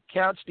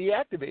account's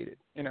deactivated,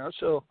 you know.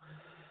 So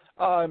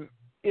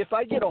if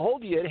I get a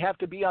hold of you, it'd have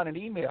to be on an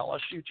email.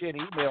 I'll shoot you an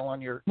email on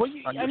your on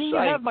your I mean,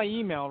 site. you have my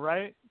email,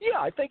 right? Yeah,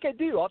 I think I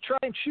do. I'll try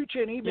and shoot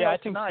you an email I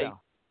think tonight.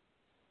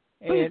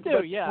 So. Please do,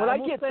 but yeah. When I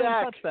we'll get stay in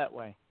back touch that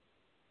way.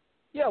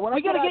 Yeah, when we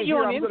I get got to out get of you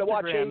here, on I'm going to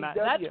watch Instagram. AEW.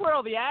 That's where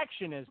all the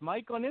action is,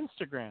 Mike, on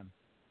Instagram.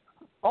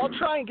 I'll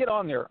try and get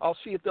on there. I'll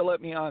see if they'll let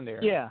me on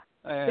there. Yeah.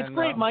 And, it's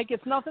great, Mike.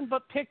 It's nothing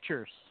but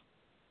pictures.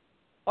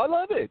 I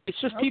love it. It's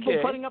just people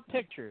putting up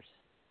pictures.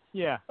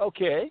 Yeah.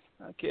 Okay.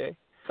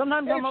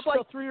 Sometimes Hey, I'm up it's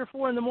till 3 or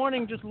 4 in the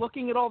morning just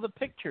looking at all the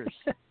pictures.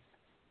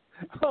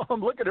 Oh,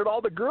 I'm looking at all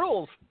the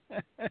girls.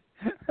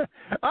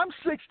 I'm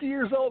 60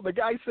 years old. The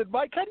guy said,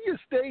 Mike, how do you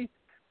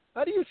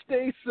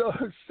stay so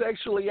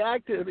sexually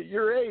active at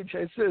your age?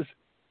 I says,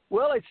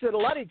 well, I said, a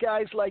lot of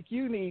guys like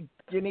you need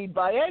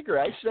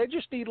Viagra. I said, I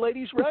just need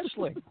ladies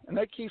wrestling, and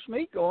that keeps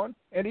me going.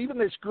 And even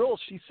this girl,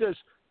 she says,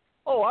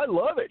 oh, I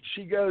love it.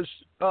 She goes,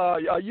 are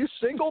you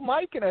single,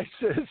 Mike? And I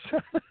says,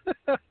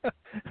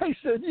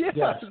 yeah.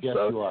 Yes, so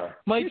you are.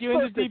 Mike, she's you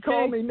into supposed to DP?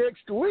 call me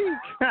next week.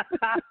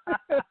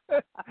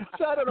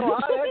 So I don't know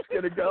how that's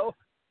going to go.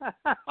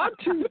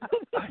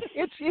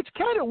 It's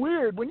kind of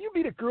weird. When you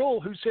meet a girl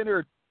who's in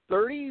her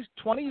 30s,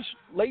 20s,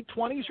 late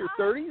 20s or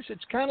 30s,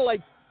 it's kind of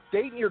like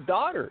dating your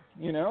daughter,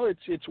 you know.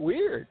 It's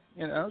weird,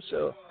 you know.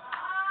 So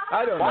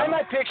I don't know. Why am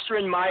I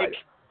picturing Mike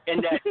in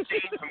that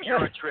scene from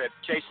Euro Trip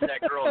chasing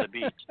that girl on the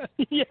beach?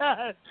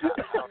 Yes.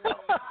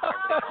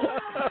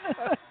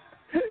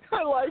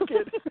 I like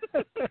it.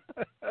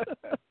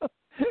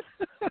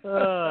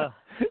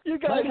 You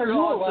guys Mike, are you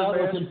awesome, allowed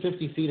man. within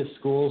 50 feet of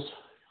schools?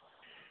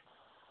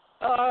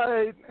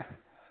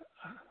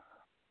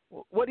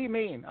 What do you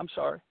mean? I'm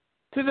sorry.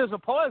 See, there's a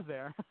pause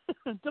there.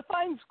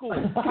 Define school.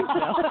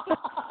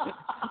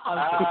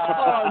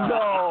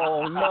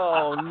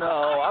 Oh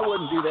no! I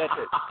wouldn't do that.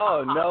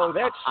 Oh no,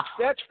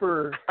 that's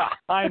for.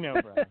 I know,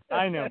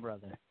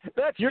 brother.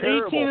 That's You're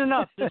terrible. 18 and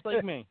up, just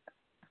like me.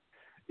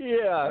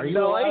 Yeah. Are you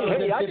no, allowed hey,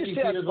 within I 50 just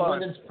feet have of the fun.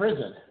 women's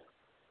prison?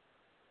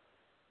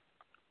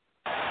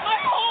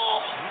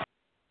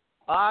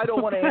 I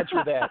don't want to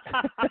answer that.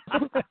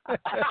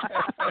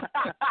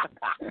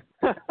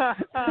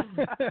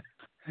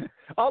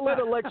 I'll let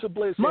Alexa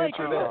Bliss Mike,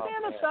 answer are you a that.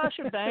 fan of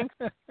Sasha Banks?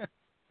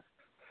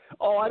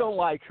 Oh, I don't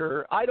like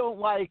her. I don't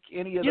like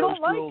any of You those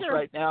don't like girls her?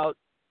 right now.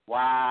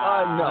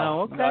 Wow.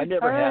 No, okay. no, I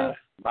never All right. have.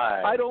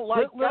 Bye. I don't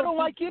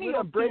like any of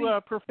them. Brady,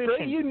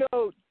 proficient. you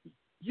know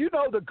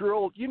the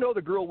girl. You know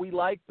the girl we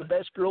like. The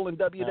best girl in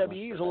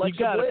WWE is Alexa You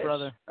got Bliss. it,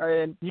 brother.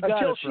 And You got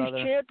until it, she's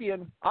brother.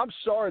 champion, I'm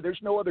sorry. There's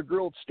no other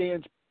girl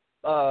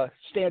that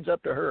stands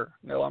up to her.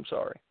 No, I'm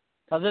sorry.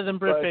 Other than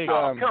Britt Baker.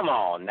 Oh, come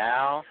on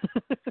now.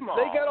 Come on.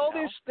 They got all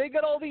now. this. They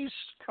got all these.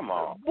 Come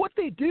on. What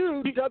they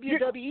do,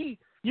 WWE.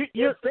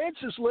 If Vince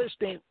is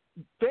listening,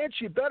 Vince,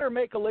 you better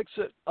make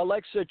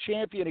Alexa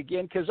champion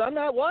again, because I'm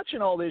not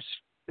watching all this.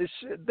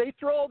 They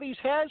throw all these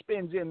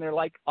has-beens in there,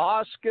 like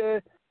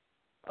Asuka,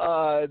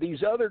 these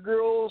other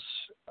girls.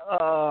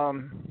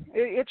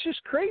 It's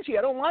just crazy.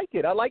 I don't like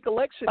it. I like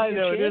Alexa I being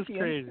know, champion. it is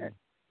crazy.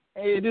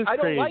 And It is I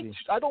don't crazy.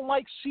 I don't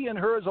like seeing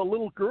her as a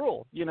little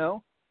girl. You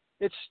know,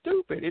 it's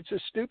stupid. It's a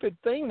stupid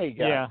thing they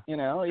got. Yeah. You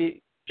know,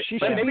 she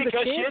But should be maybe the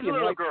because she is a champion.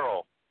 little Like,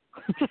 girl.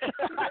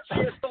 She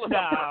is a little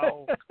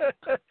girl.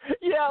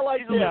 yeah,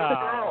 like She's a little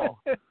girl.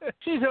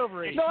 She's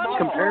over 8. No, I'm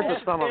Compared to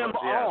not- some of Them us,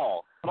 yeah.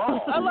 all.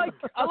 I like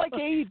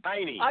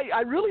Tiny.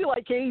 I really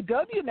like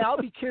AEW now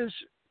because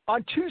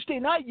on Tuesday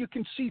night you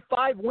can see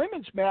 5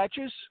 women's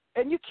matches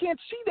and you can't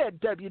see that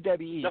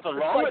WWE. Nothing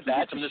It's wrong like with you that.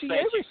 get to I'm just see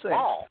saying she's everything.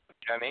 small.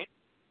 You know what I mean?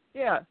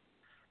 Yeah,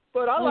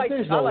 but I Well, like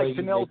there's no way you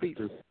Penelope. make it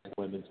through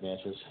women's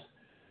matches.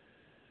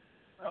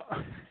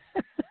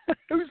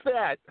 Who's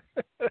that?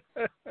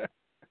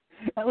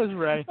 That was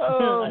Ray.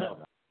 Oh,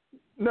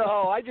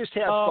 no, I just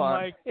have Oh,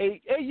 fun. Mike.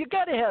 Hey, you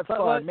got to have But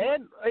fun, what-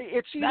 man.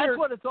 It's either That's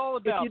what it's all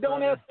about. if you don't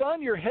brother. have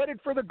fun, you're headed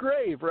for the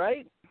grave,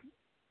 right?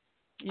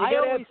 You I got to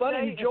always have fun say,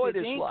 and enjoy if it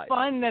this ain't life.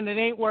 fun, then it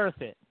ain't worth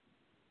it.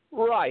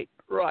 Right.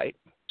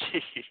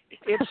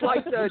 It's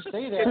like the You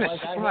say that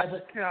like I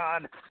haven't.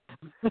 God.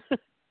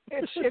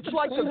 it's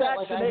like say the that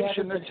like I vaccination.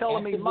 haven't They're been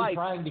telling me, actively Mike.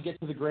 trying to get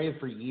to the grave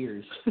for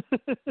years.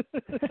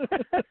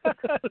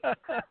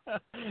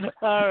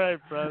 All right,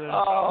 brother.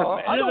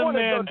 I You're don't the want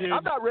man, to go. dude.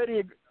 I'm not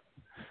ready.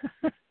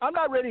 I'm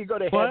not ready to go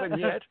to What? heaven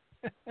yet.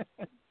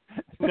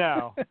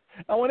 No.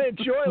 I want to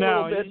enjoy a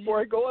little bit before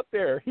I go up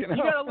there. You know?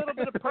 You got a little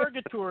bit of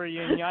purgatory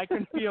in you. I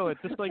can feel it,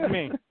 just like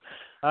me.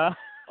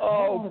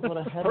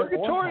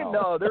 Purgatory?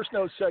 No, there's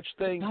no such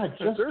thing.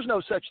 There's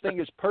no such thing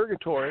as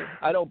purgatory.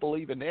 I don't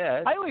believe in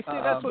that. I always say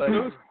that's what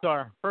ghosts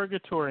are,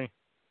 purgatory.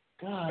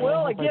 God,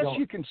 well, I guess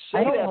you can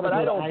say that, but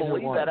I don't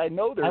believe that. I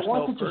know there's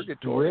no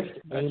purgatory.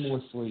 Just drift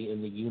aimlessly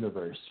in the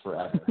universe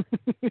forever.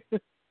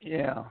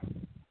 Yeah.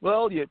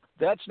 Well,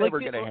 that's never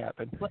going to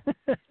happen.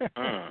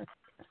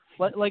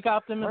 Like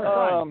Optimus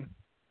Prime.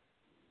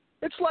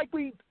 It's like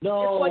it's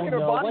like in our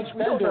bodies. Like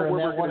We don't know Bender in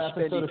where that we're one going to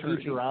spend episode of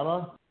eternity.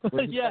 Futurama,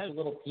 where he Yes. plays a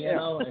little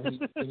piano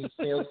and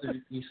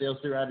he sails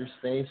through outer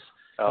space.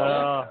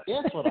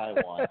 That's what I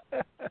want.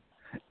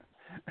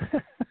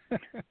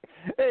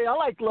 Hey, I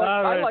like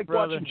brother.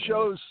 watching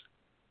shows.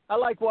 I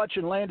like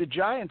watching Land of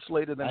Giants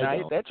late in the night.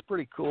 don't. That's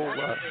pretty cool.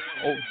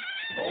 Old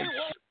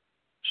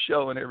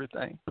show and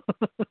everything.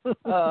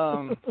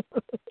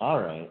 All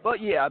right.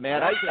 But yeah,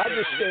 man, I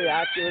just stay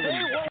active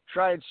and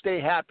try and stay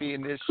happy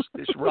in this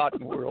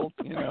rotten world.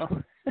 You know.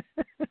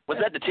 Was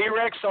that the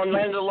T-Rex on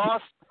Land of the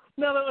Lost?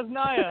 No, that was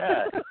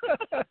Naya.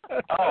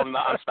 Oh, no,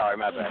 I'm sorry,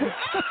 my bad.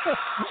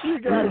 You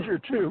guys are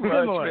too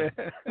much, man.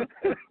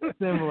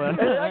 Similar.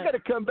 Hey, I got to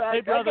come back.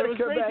 Hey, brother, I it was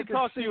come great back to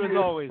talk to you as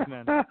always,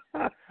 man.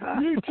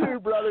 You too,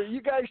 brother.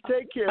 You guys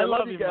take care. I I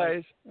love you you,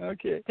 guys.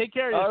 Okay. Take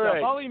care of All yourself.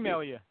 right. I'll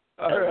email you.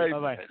 All right.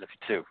 Bye-bye. I love you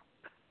too.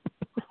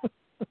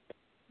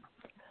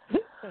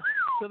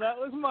 So that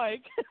was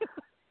Mike.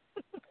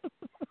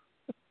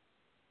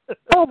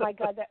 Oh my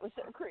God, that was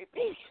so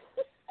creepy.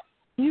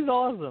 He's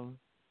awesome.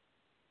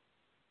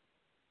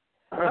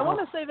 I want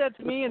to say that's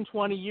me in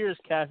 20 years,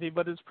 Kathy,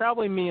 but it's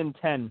probably me in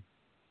 10.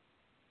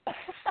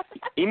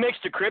 He makes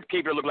the Crypt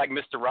Keeper look like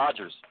Mr.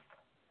 Rogers.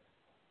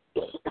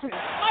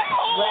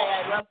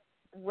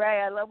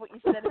 Ray, I love what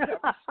you said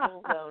about the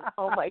school zone.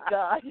 Oh my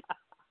God.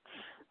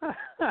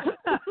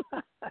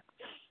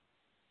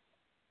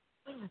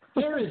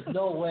 There is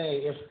no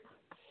way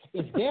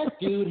if that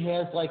dude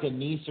has like a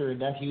niece or a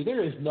nephew,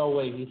 there is no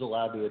way he's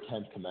allowed to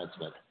attend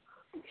commencement.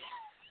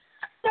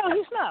 No,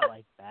 he's not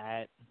like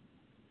that.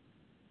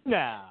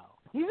 No,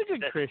 he's a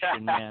good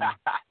Christian man.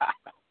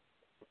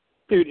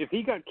 Dude, if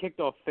he got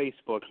kicked off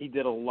Facebook, he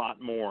did a lot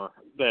more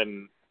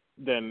than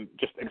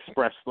just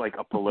express like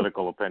a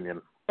political opinion.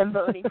 And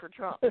voting for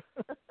Trump.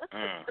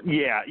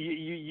 Yeah,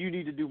 you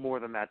need to do more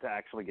than that to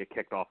actually get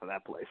kicked off of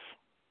that place.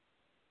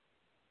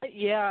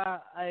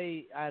 Yeah,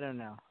 I don't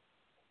know.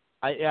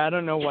 I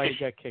don't know why he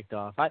got kicked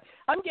off.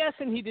 I'm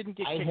guessing he didn't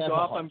get kicked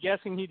off. I'm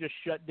guessing he just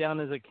shut down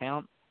his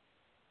account.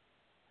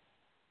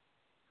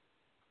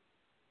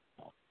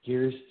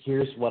 Here's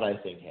what I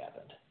think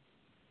happened.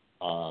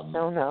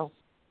 No.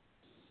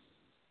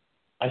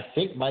 I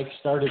think Mike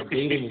started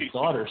dating his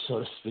daughter, so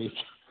to speak.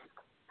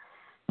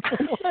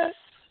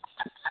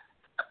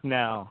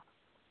 No.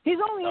 He's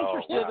only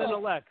interested in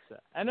Alexa.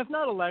 And if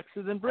not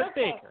Alexa, then Britt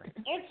Baker.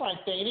 It's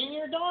like dating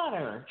your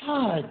daughter.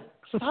 God,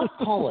 stop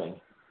calling.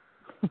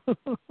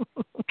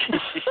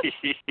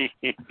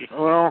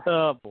 Well,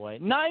 oh boy,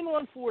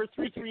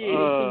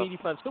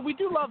 914-338-1885. So we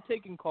do love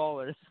taking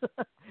callers,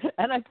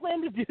 and I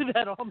plan to do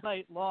that all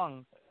night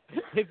long.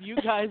 If you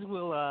guys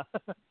will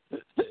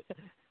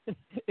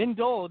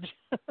indulge.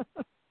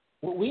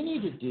 What we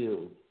need to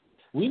do,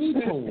 we need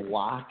to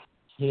lock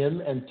him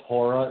and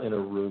Tora in a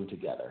room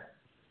together.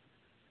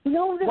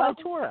 No, why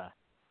Tora?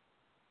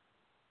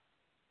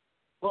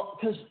 Well,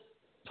 because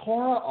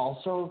Tora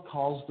also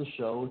calls the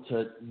show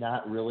to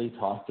not really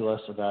talk to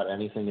us about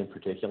anything in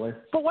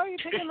particular. But why are you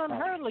picking on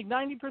her? Like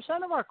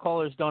 90% of our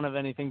callers don't have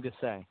anything to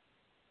say.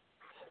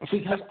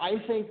 Because I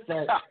think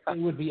that it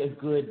would be a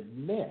good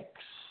mix.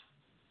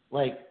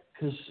 Like,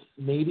 because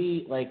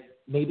maybe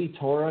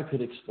Tora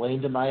could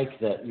explain to Mike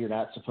that you're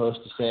not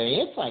supposed to say,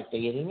 it's like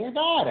dating your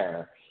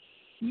daughter.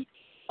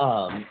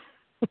 And,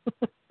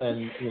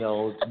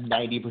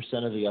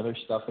 90% of the other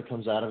stuff that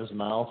comes out of his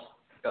mouth.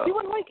 See,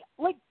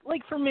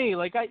 like for me,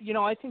 I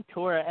think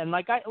Tora, and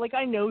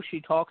I know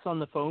she talks on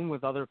the phone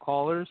with other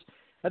callers.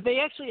 They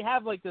actually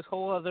have like this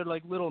whole other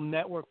like little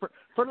network,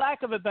 for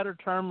lack of a better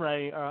term,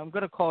 Ray. I'm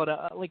going to call it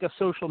a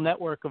social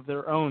network of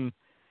their own,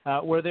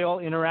 where they all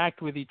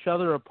interact with each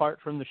other apart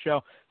from the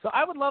show. So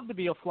I would love to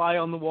be a fly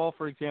on the wall,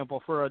 for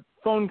example, for a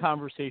phone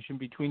conversation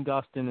between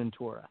Dustin and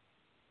Tora,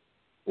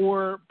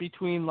 or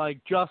between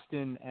like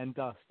Justin and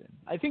Dustin.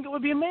 I think it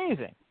would be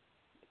amazing.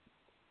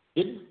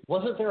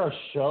 Wasn't there a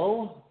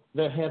show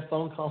that had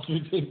phone calls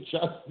between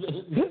Justin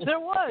and There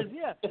was,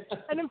 yeah.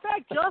 And in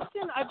fact,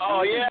 Justin,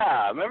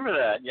 I remember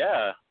that,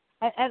 yeah.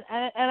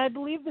 And I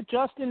believe that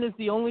Justin is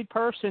the only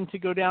person to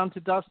go down to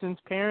Dustin's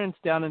parents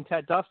down in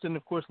Dustin,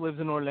 of course,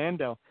 lives in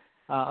Orlando.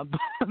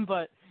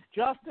 But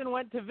Justin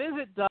went to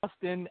visit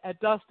Dustin at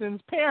Dustin's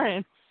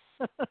parents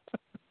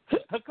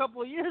a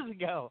couple of years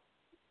ago,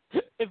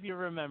 if you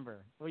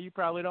remember. Well, you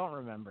probably don't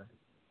remember.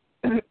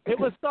 It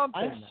was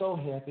something.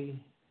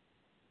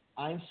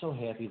 I'm so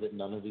happy that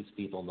none of these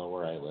people know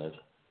where I live.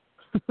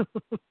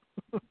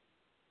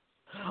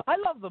 I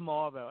love them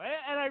all, though,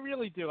 and I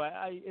really do.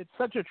 It's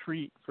such a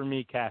treat for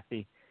me,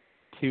 Kathy,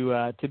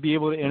 to be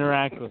able to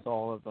interact with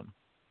all of them.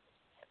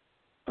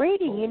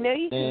 Brady, you know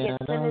you can Man,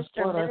 get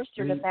Sinister what a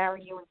Minister to treat.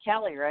 marry you and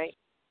Kelly, right?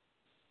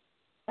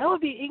 That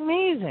would be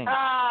amazing.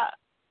 I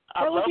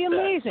That would love be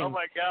amazing. Oh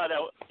my God,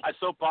 I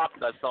so popped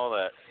when I saw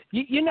that.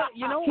 You know,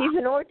 He's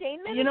an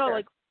ordained minister. You know,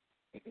 like,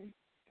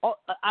 oh,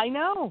 I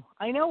know,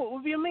 it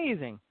would be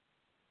amazing.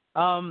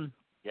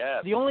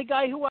 Yeah. The only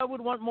guy who I would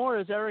want more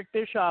is Eric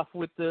Bischoff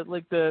with the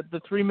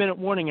 3-minute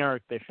warning.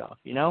 Eric Bischoff,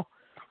 you know.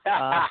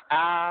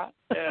 Yeah.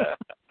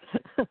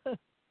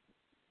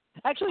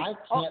 Actually, I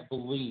can't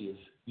believe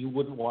you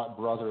wouldn't want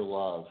Brother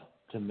Love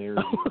to marry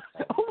you.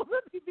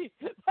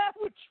 That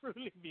would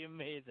truly be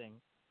amazing.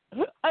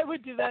 I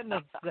would do that in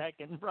a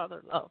second,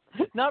 Brother Love.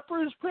 Not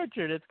Bruce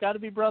Pritchard. It's got to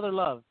be Brother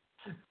Love.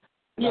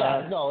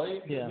 Yeah,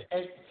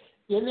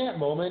 in that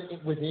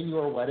moment within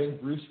your wedding,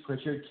 Bruce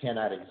Pritchard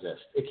cannot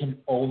exist. It can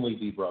only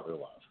be Brother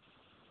Love.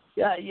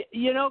 Yeah,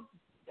 you know,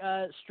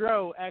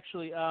 Stro,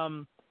 actually,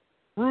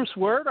 Bruce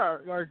Word,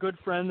 our good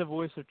friend, the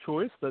voice of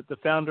choice, the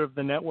founder of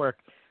the network,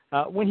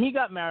 when he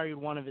got married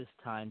one of his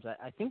times,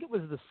 I think it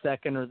was the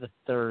second or the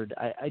third.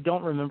 I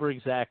don't remember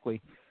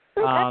exactly.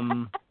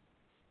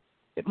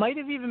 It might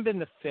have even been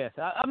the fifth.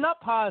 I'm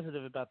not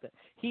positive about that.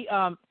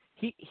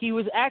 He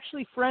was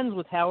actually friends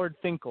with Howard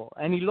Finkel,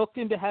 and he looked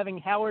into having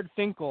Howard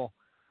Finkel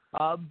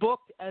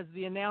booked as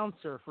the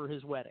announcer for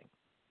his wedding.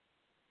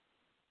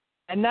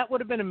 And that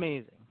would have been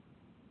amazing.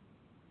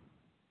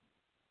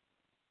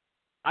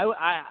 I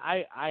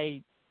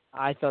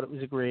thought it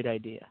was a great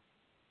idea.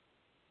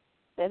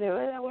 That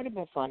would have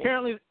been funny.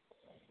 Apparently,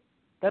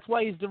 that's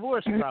why he's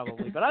divorced,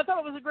 probably. But I thought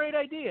it was a great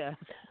idea.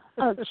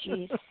 Oh,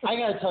 jeez. I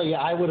gotta tell you,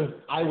 I would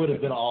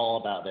have been all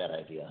about that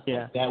idea.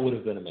 Yeah, that would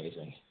have been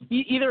amazing.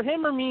 Either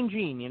him or Mean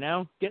Gene, you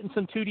know, getting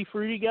some tutti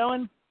frutti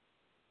going.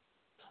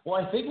 Well,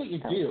 I think what you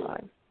do,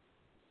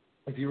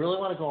 if you really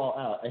want to go all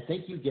out, I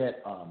think you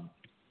get so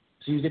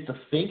you get the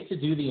Fink to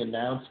do the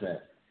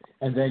announcement,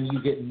 and then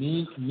you get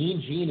Mean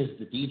Gene as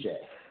the DJ.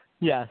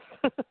 Yes.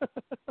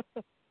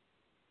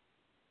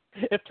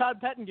 If Todd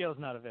Pettingale's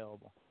not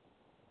available.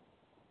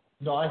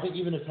 No, I think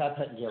even if Todd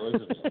Pettingale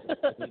is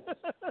available,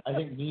 I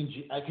think Mean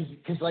Gene,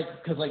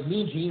 because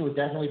Mean Gene would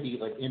definitely be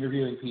like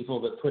interviewing people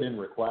that put in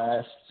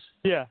requests.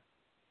 Yeah.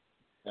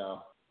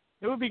 No.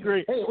 It would be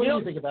great. Hey, what do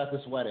you think about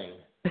this wedding?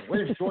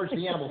 Where's George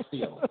the Animal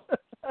Steel?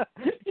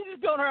 He's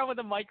just going around with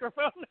a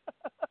microphone.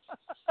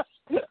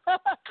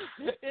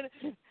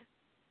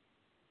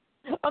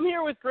 I'm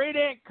here with Great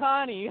Aunt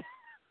Connie.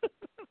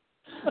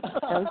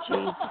 Oh,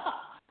 jeez.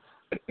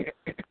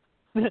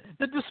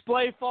 The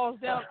display falls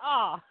down.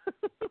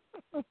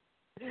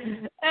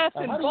 F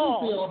and how do ball.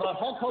 you feel about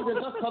Hulk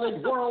Hogan's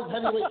upcoming World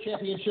Heavyweight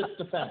Championship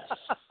defense?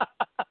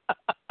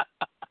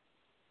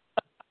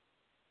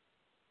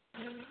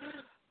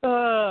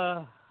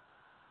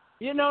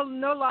 You know,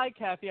 no lie,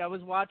 Kathy. I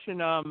was watching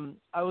some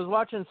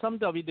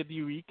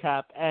WWE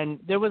recap, and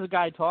there was a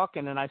guy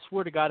talking, and I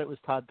swear to God, it was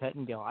Todd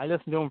Pettingill. I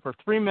listened to him for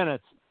 3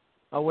 minutes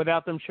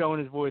without them showing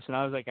his voice, and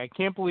I was like, I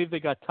can't believe they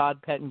got Todd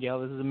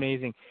Pettingill. This is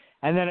amazing.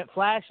 And then it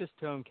flashes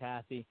to him,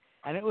 Kathy,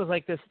 and it was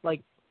like this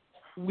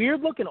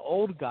weird-looking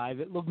old guy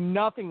that looked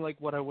nothing like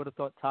what I would have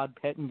thought Todd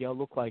Pettingill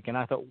looked like. And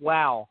I thought,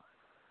 wow,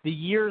 the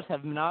years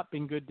have not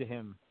been good to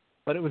him.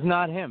 But it was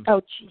not him. Oh,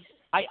 jeez.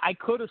 I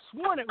could have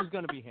sworn it was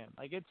going to be him.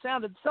 Like, it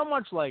sounded so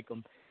much like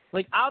him.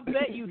 Like, I'll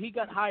bet you he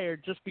got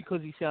hired just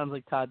because he sounds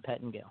like Todd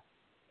Pettingill.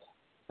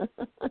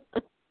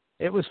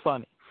 It was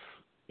funny.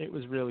 It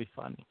was really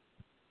funny.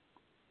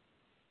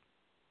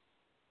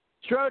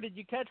 Stro, did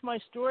you catch my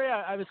story?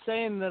 I was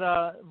saying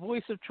that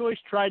Voice of Choice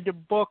tried to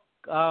book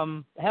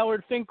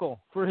Howard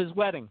Finkel for his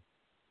wedding.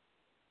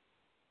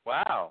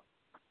 Wow.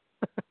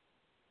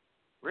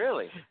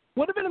 Really?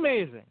 Would have been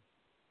amazing.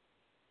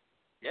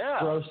 Yeah.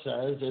 Stro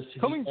says as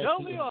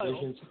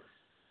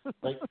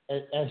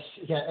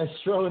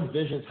Stro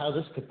envisions how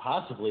this could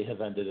possibly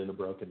have ended in a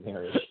broken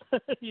marriage.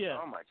 Yeah.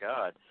 Oh my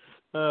God.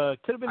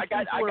 Could have been. I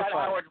got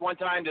Howard one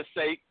time to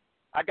say.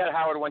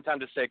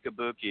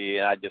 Kabuki,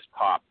 and I just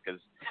popped because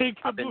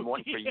I've been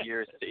wanting for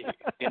years to hear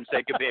him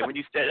say Kabuki. When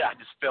you said it, I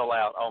just fell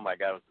out. Oh my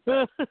God.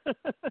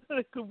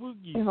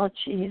 Kabuki. Oh,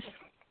 jeez.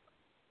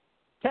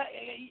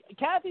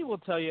 Kathy will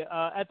tell you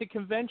at the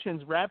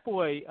conventions, Rat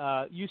Boy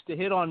used to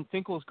hit on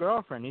Finkel's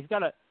girlfriend.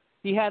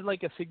 He had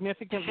like a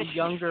significantly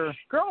younger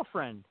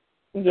girlfriend.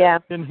 Yeah.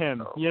 Than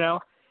him, you know,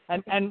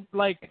 and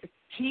like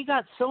she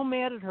got so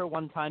mad at her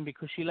one time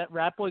because she let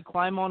Rat Boy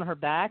climb on her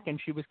back and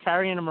she was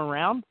carrying him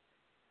around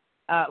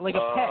like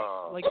a pet,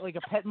 like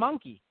a pet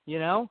monkey, you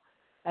know.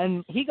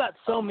 And he got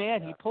so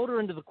mad he pulled her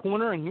into the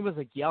corner and he was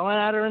like yelling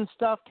at her and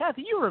stuff.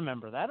 Kathy, you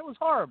remember that? It was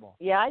horrible.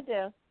 Yeah, I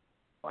do.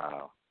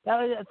 Wow.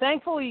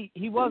 Thankfully,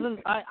 he wasn't.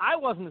 I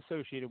wasn't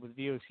associated with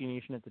VOC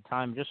Nation at the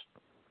time. Just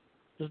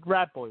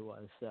Rat Boy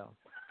was. So.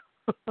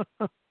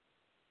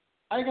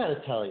 I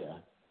gotta tell you,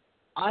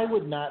 I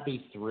would not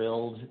be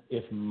thrilled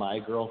if my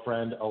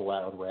girlfriend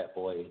allowed Rat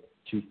Boy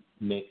to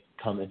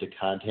come into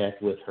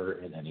contact with her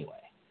in any way.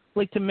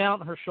 Like to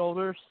mount her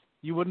shoulders,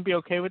 you wouldn't be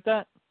okay with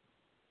that?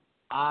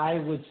 I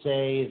would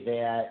say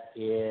that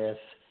if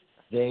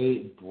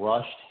they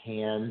brushed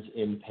hands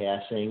in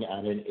passing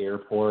on an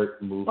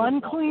airport moving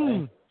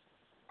unclean.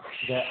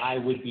 that I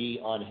would be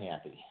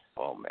unhappy.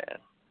 Oh man.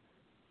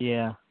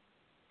 Yeah.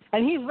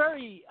 And he's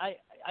very.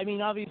 I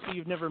mean, obviously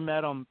you've never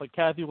met him, but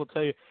Kathy will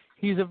tell you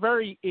he's a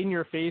very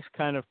in-your-face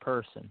kind of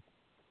person.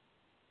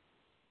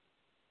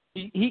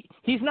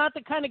 He's not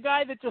the kind of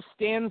guy that just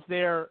stands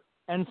there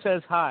and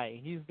says hi.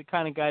 He's the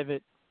kind of guy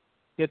that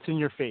gets in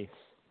your face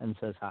and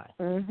says hi.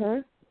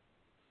 Mhm.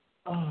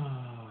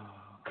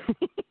 Oh.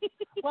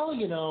 Well,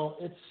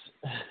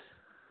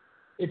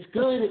 it's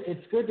good.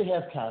 It's good to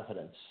have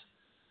confidence.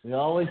 We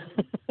always,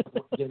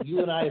 you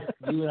and I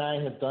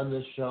have done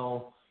this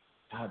show,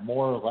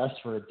 more or less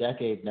for a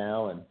decade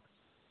now, and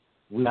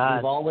we've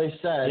always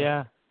said,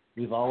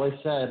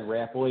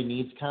 Rat Boy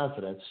needs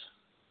confidence.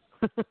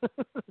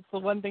 It's the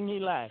one thing he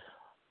lacks.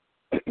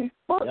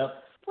 Well,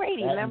 Yep.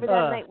 Brady, remember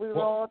that night we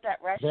were all at that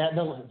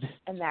restaurant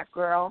and that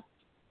girl,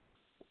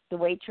 the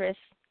waitress?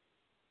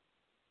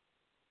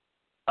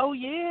 Oh,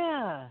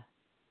 yeah.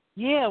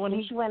 Yeah,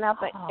 when she went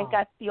up and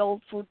got the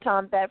old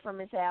futon bed from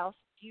his house.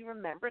 Do you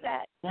remember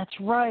that? That's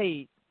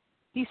right.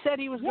 He said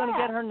he was going to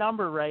get her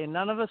number, Ray, and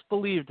none of us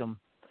believed him.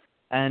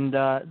 And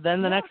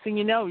then the next thing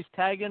you know, he's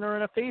tagging her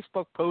in a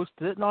Facebook post,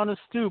 sitting on his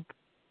stoop.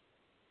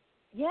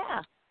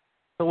 Yeah.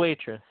 The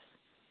waitress.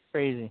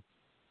 Crazy.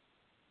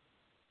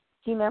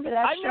 Do you remember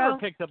that I've never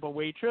picked up a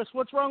waitress.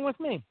 What's wrong with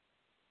me?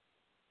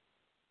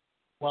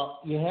 Well,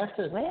 you have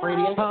to, well,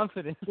 Brady.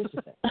 Confidence.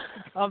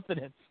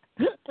 Confidence.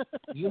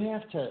 You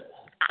have to.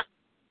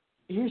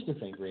 Here's the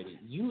thing, Brady.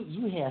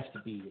 You have to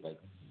be like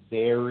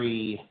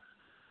very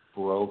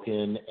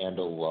broken and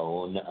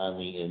alone on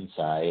the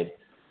inside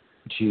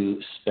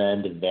to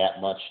spend that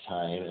much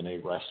time in a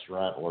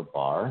restaurant or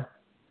bar.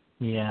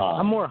 Yeah,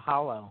 I'm more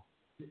hollow.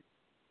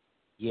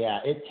 Yeah,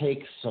 it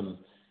takes some.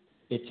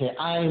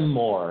 I'm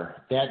more.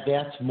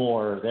 That's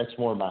more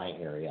my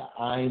area.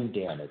 I'm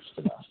damaged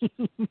enough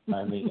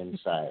on the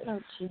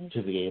inside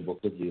to be able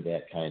to do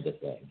that kind of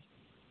thing.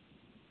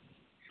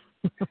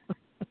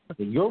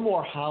 You're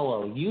more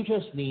hollow. You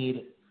just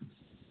need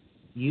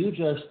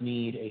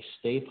a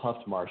Stay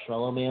Puft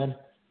Marshmallow Man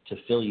to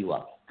fill you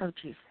up. Oh,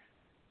 jeez.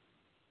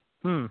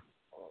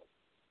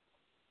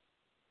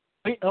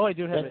 Wait, I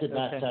do have that it. Did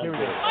not sound here we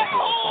good.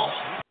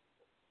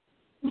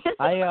 go.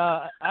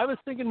 I was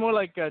thinking more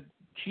like a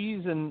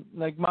cheese and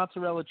like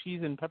mozzarella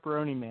cheese and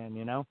pepperoni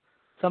man,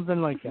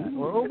 something like that,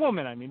 or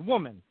woman. I mean,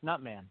 woman,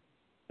 not man.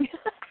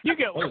 You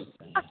get one.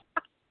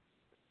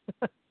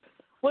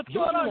 What's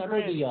going on,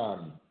 Granny?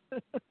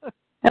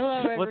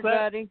 Hello, What's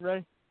everybody. That,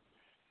 Ray?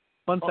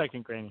 One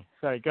second, Granny.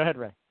 Sorry, go ahead,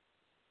 Ray.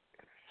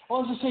 Well,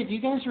 I was just saying, do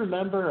you guys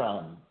remember?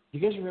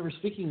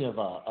 Speaking of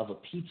a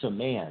pizza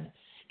man,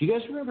 do you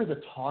guys remember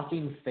the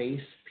talking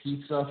face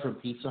pizza from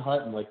Pizza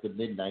Hut in like the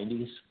mid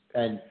 '90s?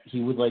 And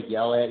he would like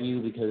yell at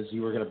you because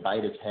you were going to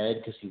bite his head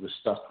because he was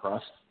stuffed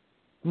crust.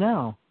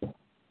 No,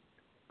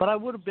 but I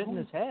would have bitten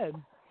his head.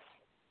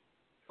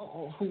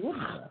 Oh, who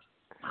wouldn't have?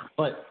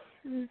 But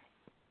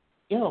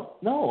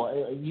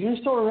no, you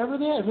just don't remember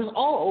that? It was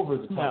all over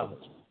the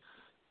television.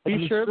 Are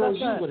you sure about that?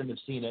 You wouldn't have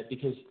seen it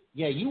because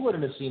you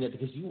wouldn't have seen it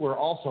because you were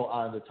also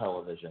on the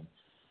television,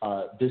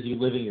 busy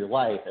living your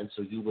life, and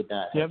so you would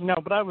not.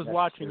 But I was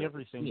watching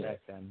everything back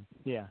then.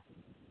 Yeah.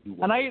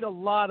 And I ate a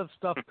lot of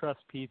stuffed crust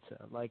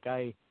pizza. Like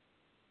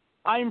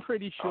I'm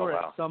pretty sure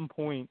at some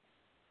point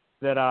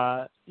that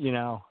I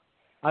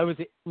was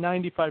at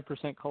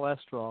 95%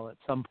 cholesterol at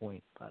some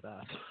point. But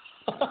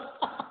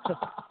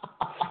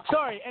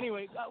sorry.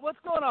 Anyway, what's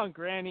going on,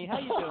 Granny? How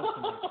you doing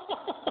tonight?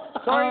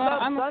 Sorry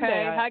about I'm Sunday.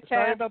 Okay. Hi,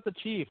 sorry Kat. about the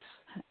Chiefs.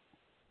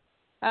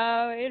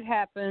 It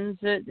happens.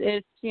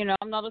 It's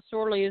I'm not a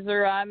sore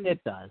loser.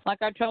 It does.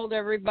 Like I told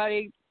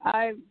everybody,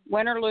 I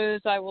win or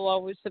lose, I will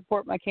always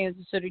support my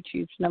Kansas City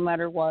Chiefs no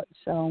matter what.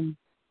 So,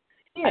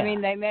 yeah. I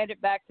mean, they made it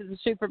back to the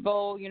Super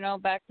Bowl,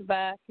 back to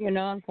back.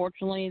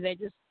 Unfortunately,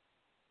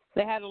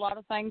 they had a lot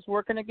of things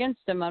working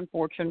against them,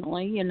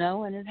 unfortunately, and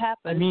it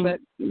happens. I mean, but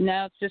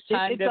now it's just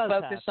time to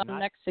focus happen. on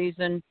next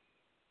season.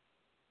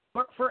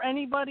 For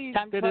anybody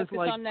Time to that is focus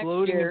like on next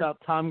gloating year. about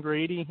Tom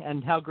Brady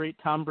and how great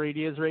Tom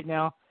Brady is right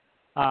now,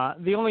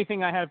 the only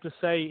thing I have to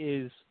say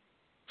is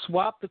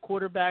swap the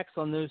quarterbacks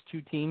on those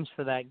two teams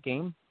for that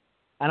game,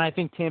 and I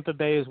think Tampa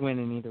Bay is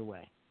winning either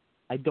way.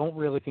 I don't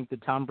really think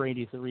that Tom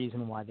Brady is the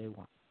reason why they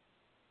won.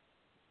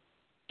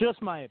 Just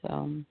my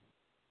opinion.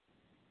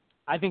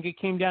 I think it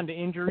came down to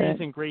injuries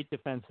and great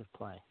defensive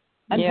play.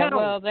 And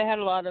well, they had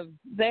a lot of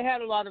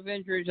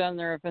injuries on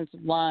their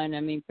offensive line.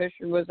 I mean,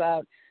 Fisher was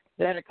out.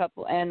 They had a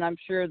couple, and I'm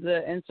sure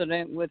the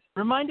incident with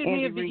reminded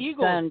Andy me of the Reid's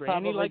Eagles, son Brandy.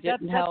 probably Like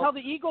that's help. how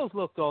the Eagles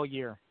looked all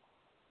year.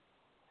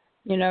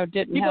 Didn't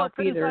People help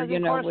are either.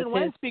 criticizing Carson with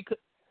Wentz because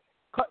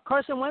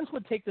Carson Wentz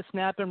would take the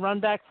snap and run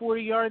back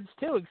 40 yards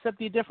too. Except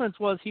the difference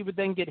was he would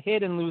then get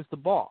hit and lose the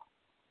ball.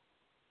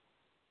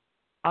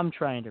 I'm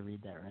trying to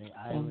read that right.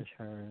 I wish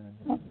her.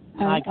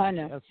 I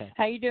know. Okay.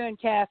 How you doing,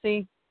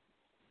 Kathy?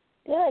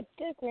 Good,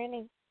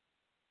 Granny.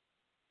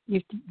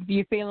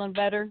 You feeling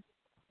better?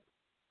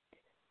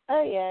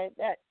 Oh yeah,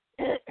 that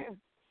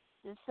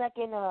the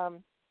second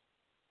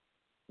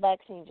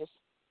vaccine just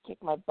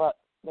kicked my butt,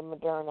 the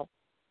Moderna.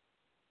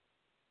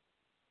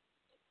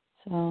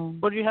 So,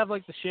 what do you have,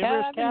 like the shivers?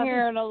 Yeah, I've been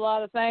hearing a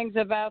lot of things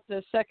about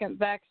the second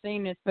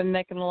vaccine. It's been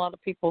making a lot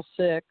of people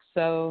sick.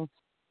 So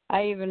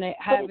I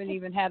haven't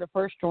even had a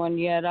first one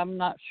yet. I'm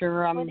not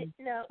sure. I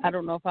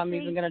don't know if I'm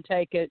even going to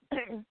take it.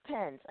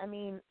 Depends. I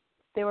mean,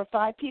 there were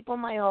 5 people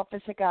in my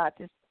office that got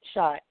this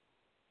shot.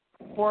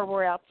 4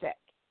 were out sick.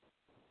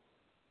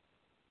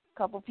 A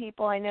couple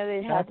people I know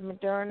that had the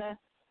Moderna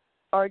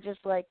are just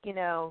like,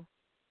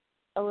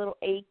 a little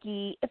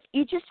achy. If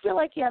you just feel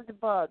like you have the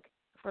bug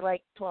for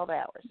like 12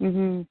 hours.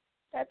 Mhm.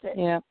 That's it.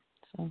 Yeah.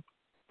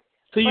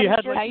 So you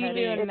had like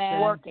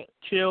headaches, working.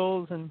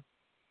 chills, and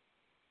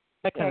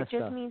that kind of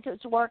stuff. It just means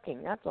it's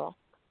working. That's all.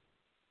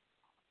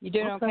 You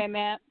doing okay,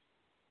 Matt?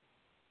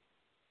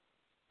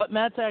 But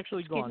Matt's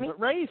actually gone. But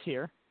Ray's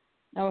here.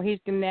 Oh, he's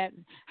Matt.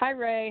 Hi,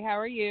 Ray. How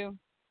are you?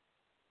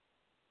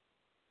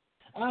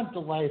 I'm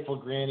delightful,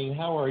 Granny.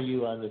 How are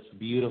you on this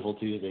beautiful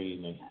Tuesday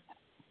evening?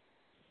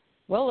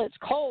 Well, it's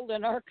cold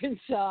in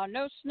Arkansas.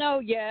 No snow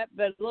yet,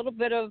 but a little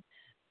bit of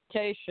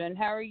vegetation.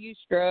 How are you,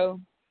 Stro?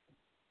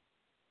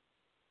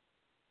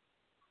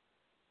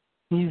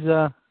 He's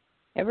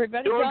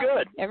Everybody's doing gone.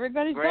 good.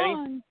 Everybody's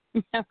Granny?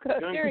 gone.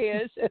 There he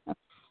is.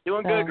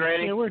 Doing good,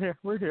 Granny. Yeah,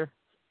 we're here.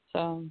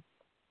 So.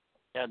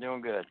 Yeah,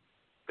 doing good.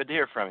 Good to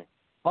hear from you.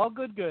 All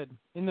good.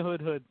 In the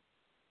hood.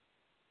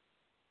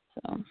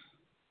 So.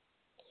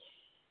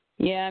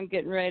 Yeah, I'm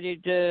getting ready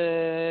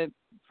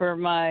for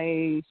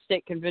my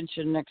state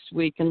convention next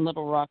week in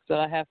Little Rock that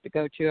I have to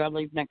go to. I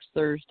leave next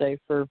Thursday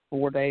for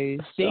 4 days.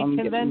 State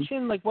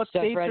convention? Like what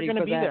states are going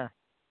to be there?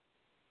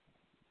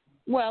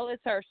 Well,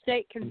 it's our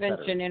state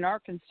convention in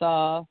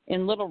Arkansas,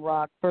 in Little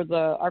Rock, for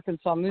the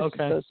Arkansas Moose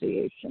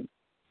Association.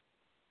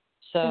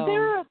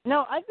 So,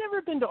 No, I've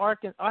never been to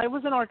Arkansas. I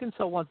was in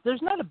Arkansas once.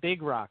 There's not a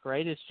big rock,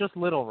 right? It's just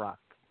Little Rock.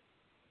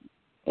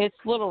 It's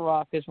Little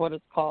Rock is what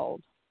it's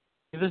called.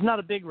 There's not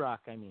a big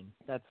rock, I mean.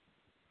 That's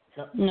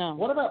No.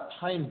 What about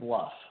Pine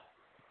Bluff?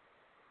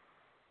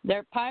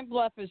 Pine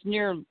Bluff is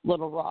near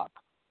Little Rock.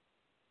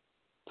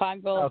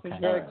 Pine Bluff is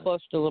very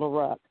close to Little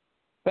Rock.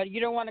 But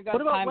you don't want to go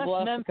to Pine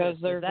Bluff because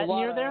there's a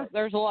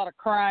lot of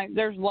crime.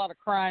 There's a lot of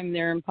crime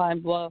there in Pine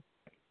Bluff.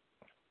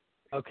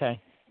 Okay.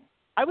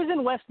 I was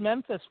in West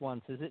Memphis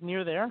once. Is it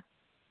near there?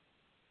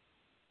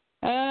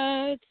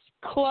 It's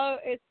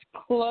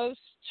close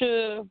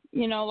to,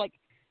 like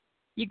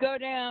you go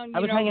down,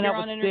 you're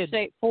on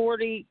Interstate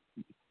 40.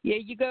 Yeah,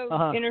 you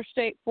go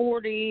Interstate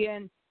 40,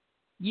 and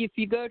if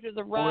you go to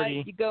the right,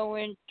 40. you go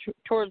in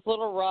towards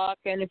Little Rock,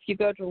 and if you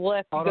go to the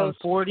left, you go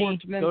 40,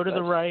 towards Memphis. go to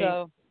the right.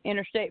 So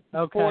Interstate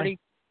 40.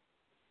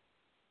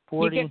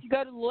 40. If you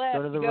go to the left,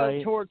 go to the you go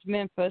right. towards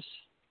Memphis.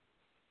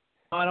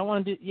 Oh, I don't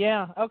want to do.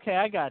 Yeah, okay,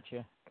 I got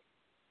you.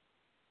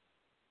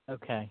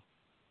 Okay.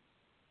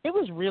 It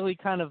was really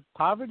kind of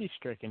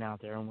poverty-stricken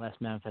out there in West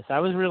Memphis. I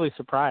was really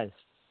surprised.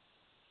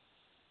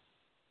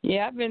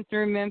 Yeah, I've been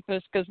through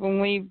Memphis because when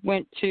we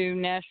went to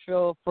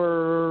Nashville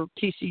for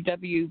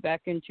TCW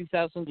back in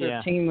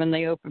 2013 when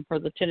they opened for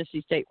the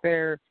Tennessee State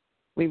Fair,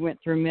 we went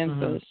through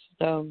Memphis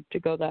so to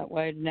go that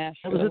way to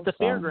Nashville. It was at the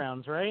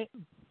fairgrounds, right?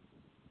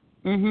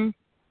 Mhm.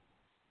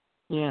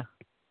 Yeah.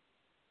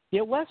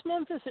 Yeah, West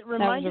Memphis, it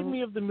reminded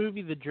me of the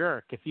movie The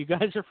Jerk. If you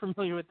guys are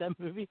familiar with that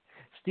movie,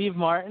 Steve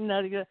Martin,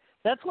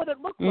 that's what it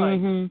looked like.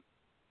 Mhm.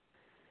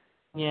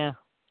 Yeah.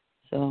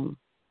 So.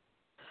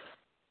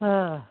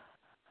 I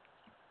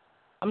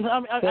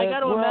got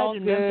to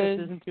imagine Memphis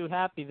isn't too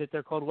happy that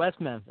they're called West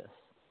Memphis.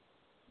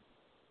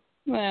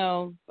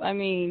 Well, I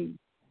mean,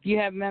 you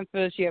have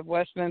Memphis, you have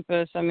West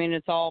Memphis. I mean,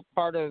 it's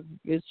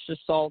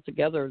just all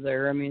together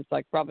there. I mean, it's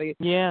like probably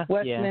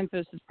West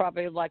Memphis is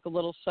probably like a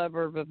little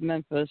suburb of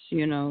Memphis,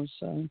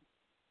 so.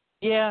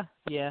 Yeah.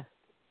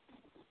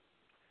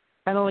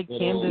 Kind of like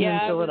Camden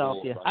and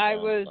Philadelphia. I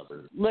was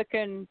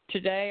looking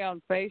today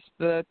on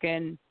Facebook,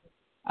 and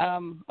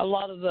a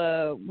lot of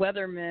the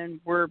weathermen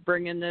were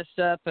bringing this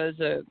up as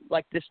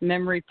this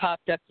memory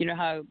popped up. You know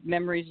how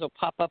memories will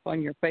pop up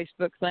on your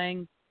Facebook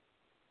thing?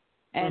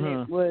 And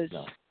it was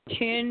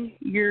 10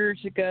 years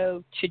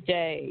ago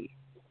today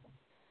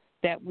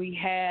that we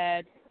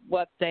had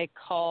what they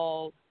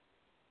called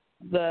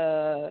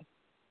the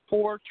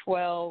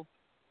 412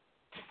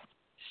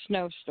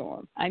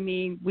 snowstorm. I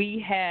mean, we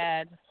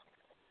had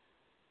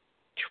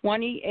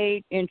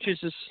 28 inches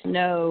of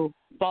snow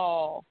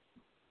fall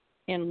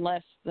in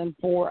less than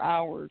 4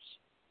 hours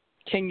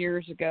 10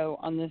 years ago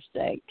on this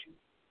date.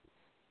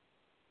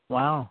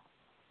 Wow.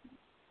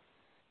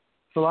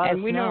 It's a lot of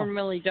and we snow.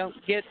 normally don't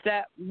get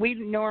that. We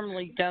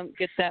normally don't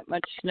get that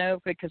much snow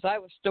because I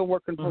was still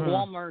working for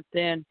Walmart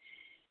then,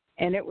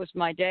 and it was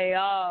my day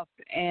off,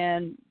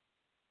 and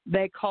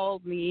they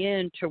called me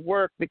in to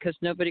work because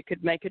nobody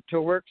could make it to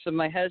work, so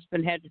my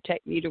husband had to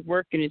take me to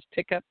work in his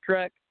pickup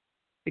truck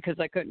because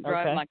I couldn't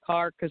drive my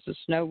car because the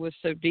snow was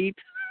so deep.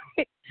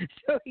 And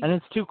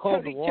it's too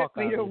cold to walk.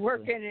 He took me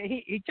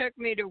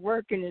to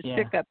work in his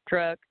pickup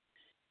truck,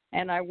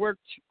 and I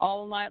worked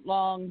all night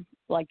long,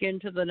 like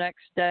into the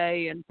next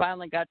day, and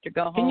finally got to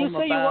go home. Can you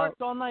say you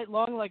worked all night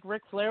long like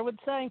Ric Flair would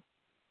say?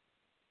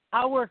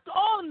 I worked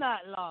all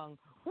night long.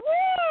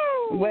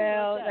 Woo!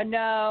 Well,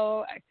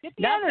 no,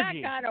 not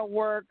energy. that kind of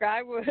work.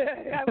 I was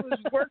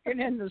working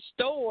in the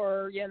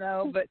store,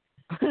 but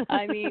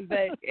I mean,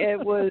 but it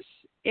was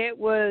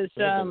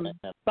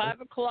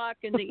 5:00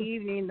 in the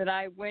evening that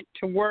I went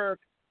to work,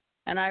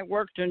 and I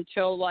worked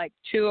until like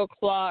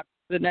 2:00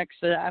 the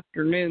next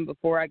afternoon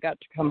before I got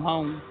to come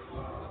home.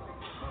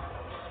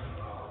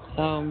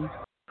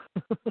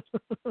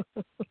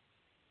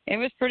 It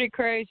was pretty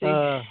crazy.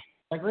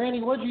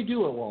 Granny, what'd you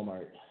do at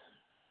Walmart?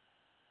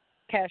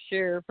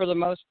 Cashier for the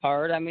most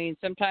part. I mean,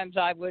 sometimes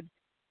I would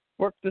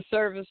work the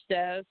service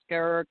desk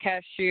or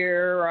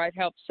cashier, or I'd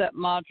help set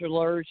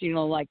modulars,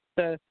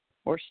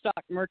 or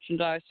stock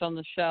merchandise on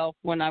the shelf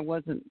when I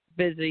wasn't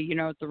busy,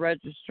 at the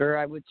register.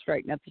 I would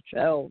straighten up the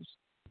shelves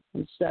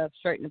and stuff,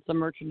 straighten up the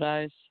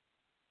merchandise.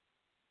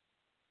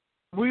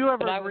 Were you ever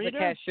but a I was greeter? a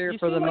cashier you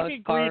for the seem like most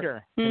a part.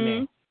 Greeter to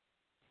me.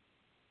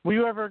 Were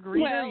you ever a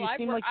greeter? Well, you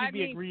seem like you'd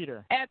be a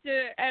greeter. At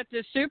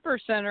the super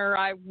center,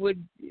 I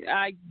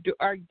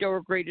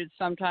door greeted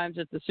sometimes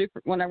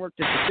when I worked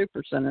at the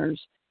super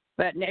centers.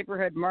 But at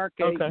Neighborhood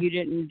Market, you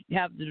didn't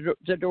have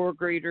the door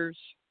greeters.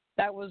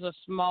 That was a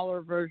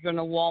smaller version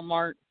of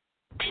Walmart.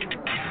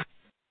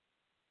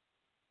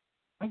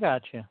 I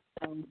got you.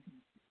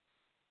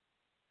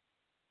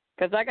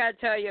 Because I got to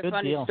tell you a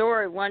funny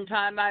story. One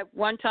time I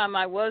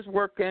was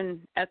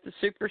working at the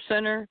super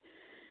center,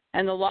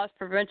 and the loss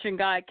prevention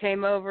guy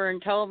came over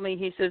and told me,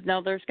 he says,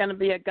 "No, there's going to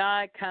be a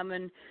guy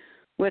coming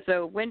with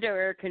a window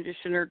air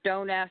conditioner.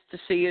 Don't ask to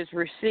see his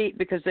receipt,"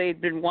 because they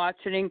had been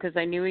watching him because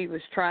they knew he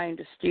was trying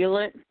to steal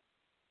it.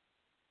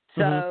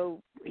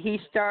 So he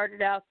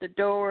started out the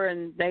door,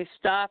 and they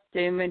stopped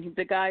him, and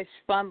the guy's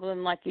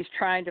fumbling like he's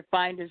trying to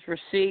find his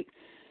receipt,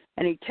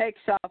 and he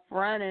takes off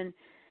running.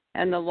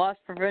 And the loss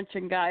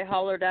prevention guy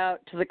hollered out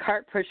to the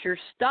cart pusher,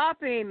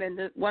 "Stop him!"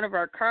 And one of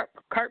our cart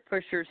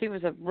pushers, he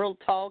was a real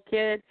tall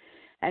kid,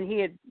 and he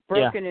had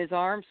broken his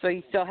arm, so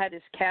he still had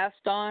his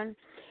cast on.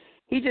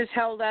 He just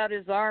held out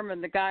his arm,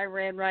 and the guy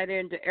ran right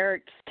into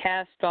Eric's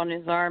cast on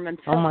his arm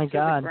and fell to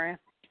the ground.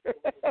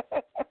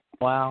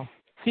 Wow.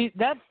 See,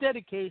 that's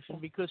dedication,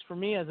 because for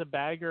me as a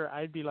bagger,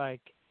 I'd be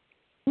like,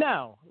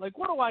 no, like,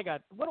 what do I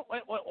got?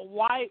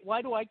 Why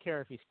do I care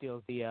if he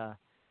steals the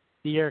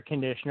air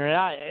conditioner?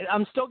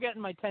 I'm still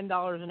getting my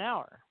 $10 an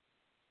hour.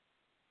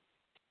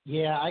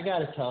 Yeah, I got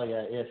to tell you,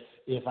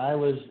 if I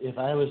was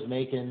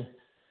making,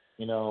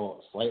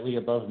 slightly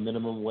above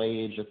minimum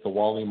wage at the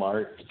Wally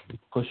Mart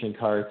pushing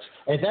carts,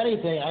 if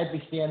anything, I'd be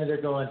standing there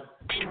going,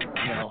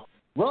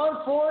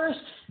 "Run,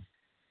 Forrest,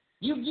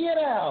 you get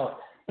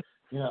out."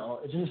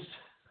 If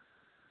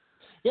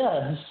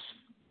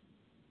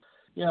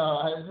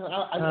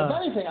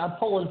anything, I'm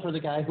pulling for the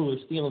guy who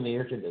was stealing the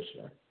air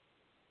conditioner.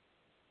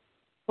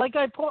 Like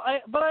but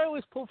I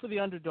always pull for the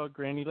underdog,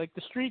 Granny. Like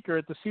the streaker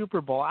at the Super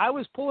Bowl, I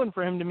was pulling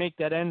for him to make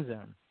that end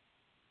zone.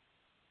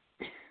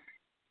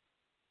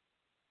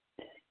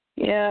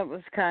 Yeah, it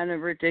was kind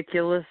of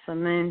ridiculous. I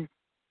mean,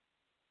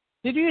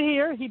 did you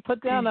hear he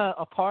put down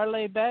a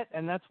parlay bet,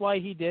 and that's why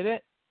he did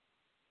it?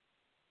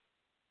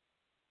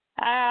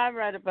 I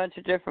read a bunch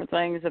of different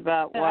things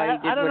about why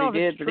he did what he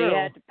did, but he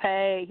had to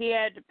pay. He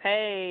had to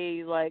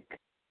pay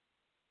like,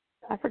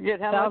 I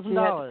forget how much he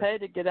had to pay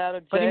to get out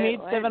of jail. But he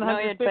made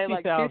 $750,000. He had to pay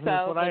like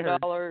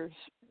 $2,000.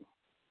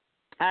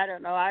 I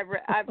don't know.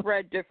 I've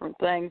read different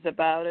things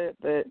about it,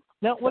 but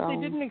now what they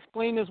didn't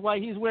explain is why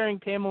he's wearing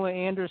Pamela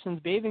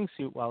Anderson's bathing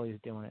suit while he's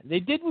doing it. They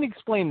didn't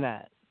explain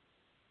that.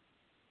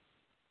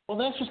 Well,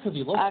 that's just because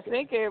he looks. I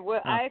think it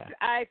was. Okay.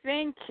 I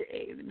think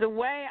the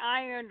way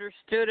I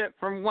understood it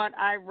from what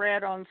I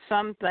read on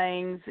some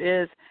things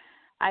is,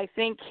 I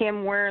think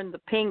him wearing the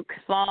pink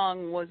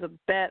thong was a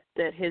bet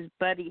that his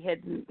buddy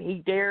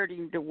he dared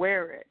him to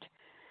wear it.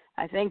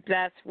 I think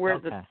that's where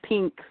the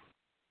pink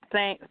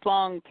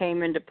thong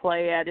came into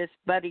play at. His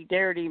buddy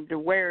dared him to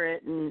wear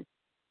it, and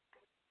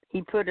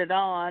he put it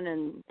on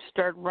and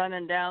started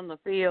running down the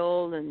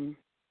field, and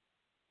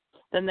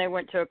then they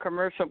went to a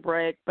commercial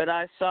break. But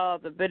I saw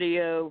the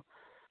video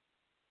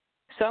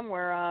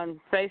somewhere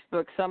on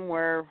Facebook,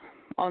 somewhere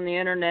on the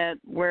internet,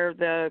 where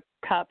the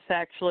cops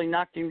actually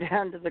knocked him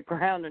down to the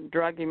ground and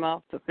drug him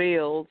off the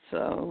field.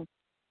 So,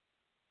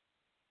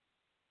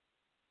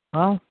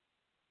 well,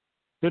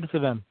 good for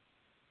them.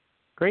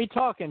 Great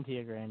talking to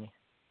you, Granny.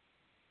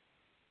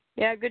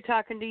 Yeah, good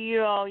talking to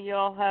you all. You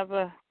all have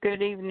a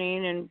good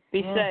evening and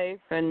be safe.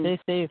 And stay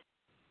safe.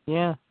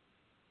 Yeah.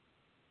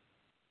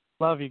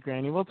 Love you,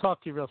 Granny. We'll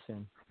talk to you real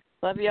soon.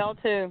 Love you all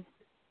too.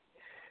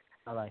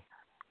 Bye-bye.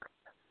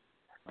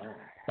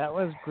 That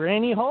was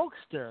Granny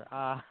Hulkster.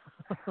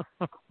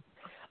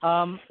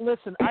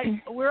 Listen,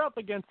 we're up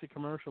against a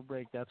commercial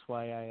break. That's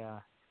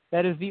why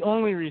that is the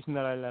only reason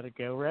that I let it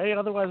go, right?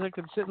 Otherwise, I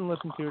could sit and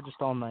listen to it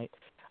just all night.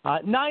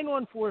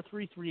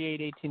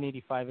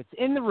 914-338-1885. It's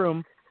in the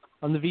room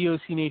on the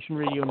VOC Nation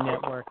Radio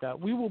Network.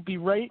 We will be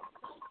right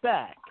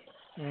back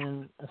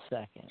in a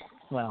second.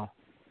 Well,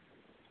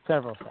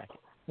 several seconds.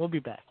 We'll be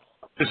back.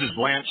 This is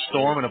Lance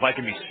Storm, and if I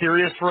can be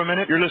serious for a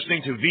minute, you're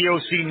listening to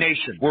VOC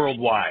Nation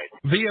Worldwide.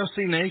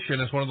 VOC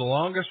Nation is one of the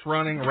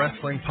longest-running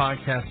wrestling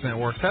podcast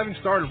networks, having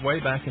started way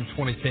back in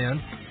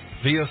 2010.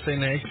 VOC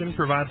Nation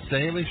provides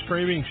daily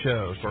streaming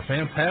shows where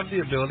fans have the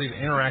ability to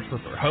interact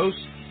with their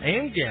hosts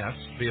and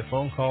guests via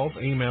phone calls,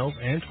 emails,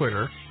 and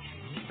Twitter.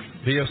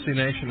 VOC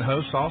Nation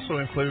hosts also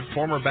include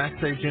former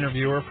backstage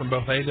interviewer from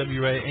both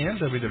AWA and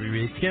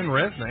WWE, Ken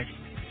Resnick,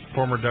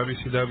 former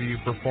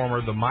WCW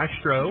performer The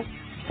Maestro,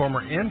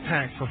 former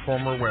Impact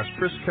performer Wes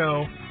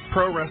Briscoe,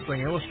 Pro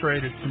Wrestling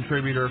Illustrated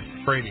contributor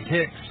Brady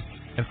Hicks,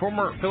 and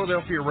former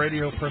Philadelphia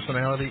radio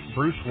personality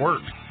Bruce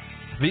Wirt.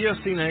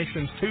 VOC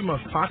Nation's two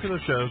most popular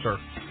shows are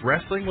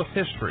Wrestling with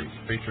History,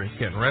 featuring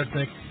Ken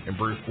Resnick and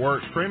Bruce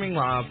Wirt, streaming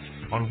live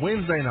on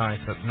Wednesday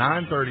nights at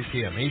 9:30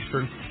 p.m.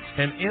 Eastern,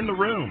 and In the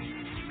Room,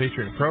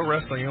 featuring Pro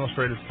Wrestling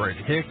Illustrated's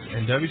Brady Hicks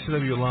and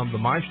WCW alum The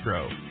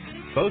Maestro.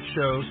 Both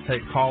shows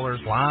take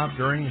callers live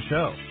during the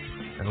show,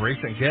 and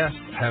recent guests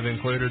have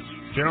included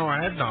General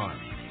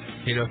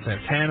Adnan, Tito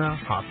Santana,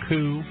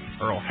 Haku,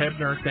 Earl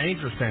Hebner,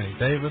 Dangerous Danny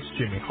Davis,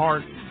 Jimmy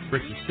Hart,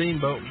 Ricky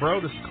Steamboat,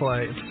 Brodus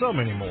Clay, and so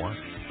many more.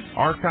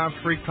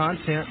 Archive-free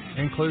content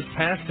includes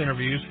past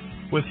interviews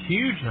with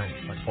huge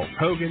names like Hulk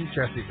Hogan,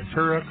 Jesse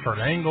Ventura, Kurt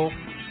Angle,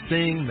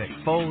 Sting,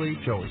 Mick Foley,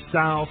 Joey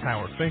Styles,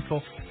 Howard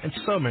Finkel, and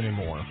so many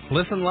more.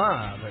 Listen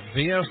live at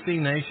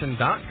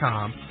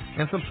VOCNation.com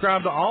and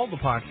subscribe to all the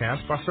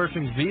podcasts by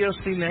searching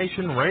VOC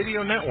Nation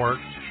Radio Network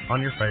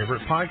on your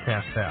favorite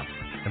podcast app.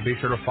 And be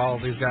sure to follow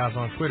these guys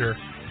on Twitter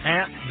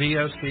at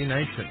VOC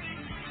Nation.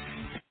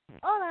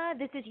 Hola,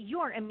 this is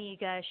your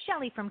amiga,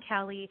 Shelly from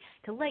Cali,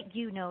 to let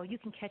you know you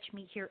can catch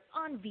me here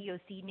on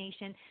VOC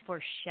Nation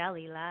for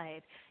Shelly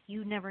Live.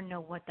 You never know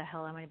what the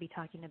hell I'm going to be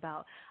talking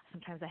about.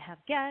 Sometimes I have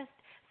guests.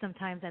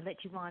 Sometimes I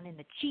let you on in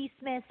the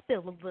cheese-mess,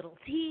 spill a little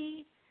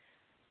tea.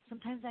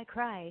 Sometimes I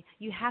cry.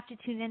 You have to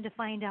tune in to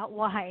find out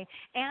why.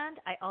 And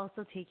I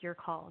also take your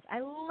calls. I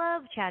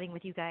love chatting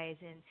with you guys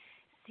and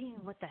seeing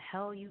what the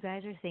hell you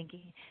guys are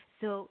thinking.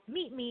 So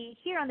meet me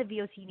here on the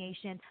VOC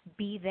Nation.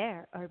 Be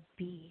there or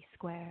be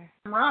square.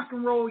 Rock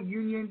and Roll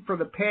Union for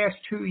the past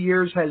 2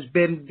 years has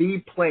been the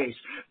place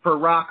for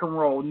rock and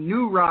roll,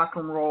 new rock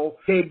and roll,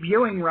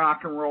 debuting rock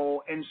and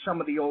roll, and some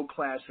of the old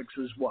classics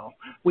as well.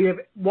 We have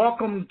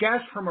welcomed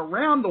guests from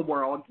around the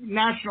world,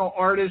 national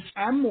artists,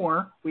 and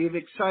more. We have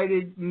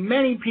excited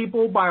many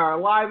people by our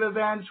live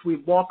events.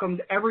 We've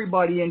welcomed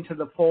everybody into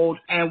the fold,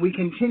 and we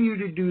continue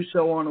to do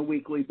so on a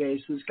weekly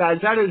basis. Guys,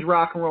 that is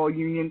Rock and Roll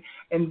Union,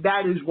 and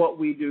that is what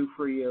we do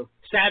for you.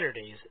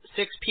 Saturdays,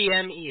 6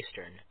 p.m.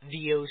 Eastern,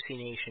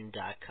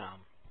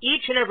 VOCNation.com.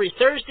 Each and every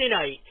Thursday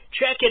night,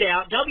 check it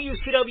out,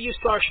 WCW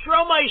star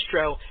Stro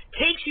Maestro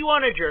takes you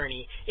on a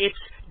journey. It's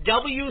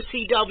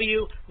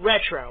WCW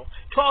Retro,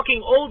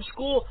 talking old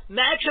school,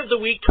 match of the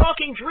week,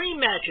 talking dream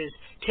matches,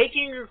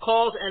 taking your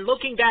calls and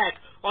looking back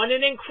on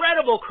an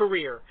incredible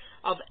career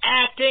of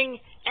acting,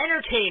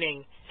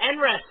 entertaining, and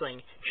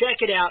wrestling.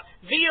 Check it out,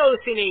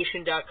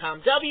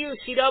 VOCNation.com,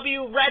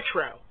 WCW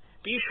Retro.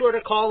 Be sure to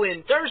call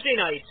in Thursday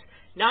nights,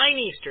 9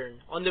 Eastern,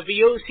 on the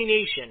VOC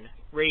Nation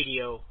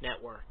Radio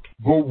Network.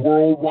 The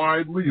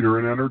worldwide leader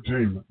in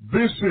entertainment.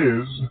 This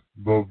is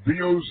the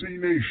VOC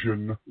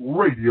Nation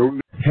Radio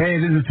Network. Hey,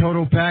 this is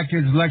Total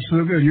Package, Lex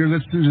Luger, and you're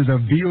listening to the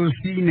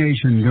VOC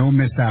Nation. Don't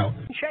miss out.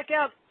 Check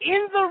out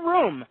In the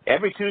Room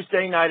every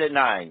Tuesday night at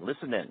 9.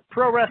 Listen in.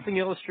 Pro Wrestling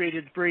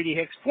Illustrated's Brady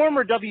Hicks,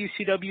 former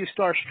WCW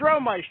star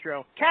Stro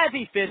Maestro,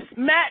 Kathy Fitz,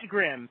 Matt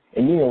Grimm.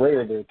 And you and Ray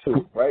are there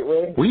too, right,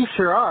 Ray? We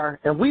sure are,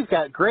 and we've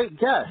got great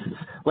guests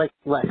like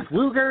Lex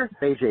Luger,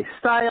 AJ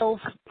Styles,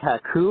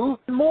 Haku,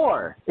 and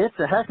more. It's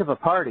a heck of a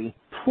party.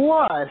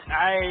 Plus,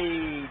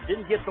 I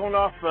didn't get thrown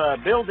off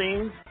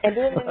buildings. And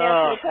then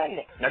I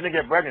didn't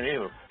get pregnant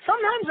either.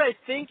 Sometimes I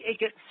think it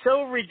gets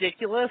so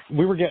ridiculous.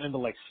 We were getting into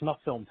like snuff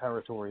film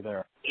territory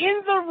there.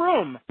 In the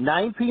Room.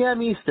 9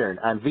 p.m. Eastern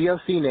on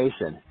VOC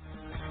Nation.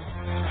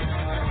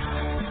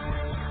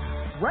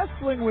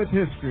 Wrestling with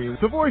History,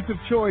 the voice of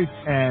choice,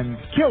 and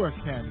Killer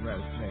Ken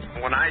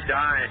Resnick. When I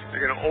die,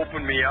 they're going to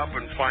open me up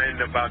and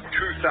find about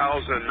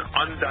 2,000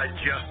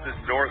 undigested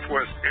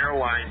Northwest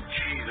Airlines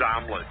cheese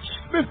omelets.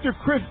 Mr.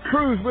 Chris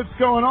Cruz, what's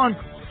going on?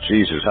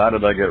 Jesus, how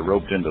did I get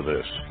roped into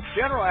this?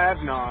 General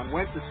Adnan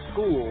went to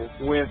school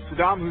with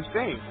Saddam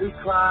Hussein. He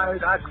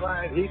cried, I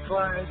cried, he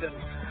cried, and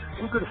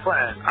we're good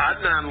friends.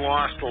 Adnan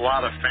lost a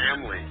lot of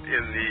family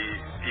in the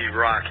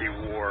Iraqi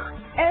war.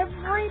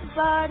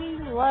 Everybody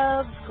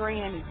loves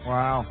Granny.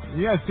 Wow.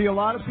 Yeah, see, a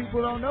lot of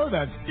people don't know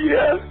that.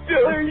 Yes,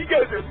 Diller, you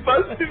guys are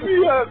busting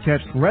me up.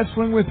 Catch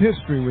Wrestling with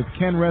History with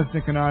Ken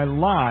Resnick and I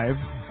live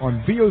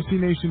on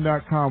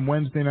VOCNation.com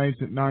Wednesday nights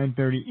at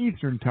 9:30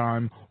 Eastern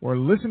Time, or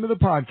listen to the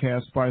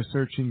podcast by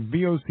searching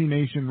VOC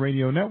Nation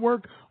Radio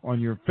Network on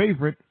your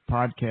favorite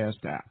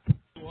podcast app.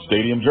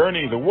 Stadium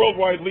Journey, the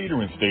worldwide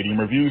leader in stadium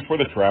reviews for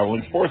the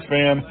traveling sports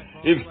fan,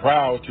 is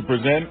proud to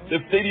present the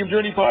Stadium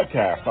Journey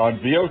podcast on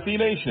VOC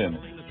Nation.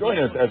 Join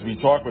us as we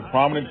talk with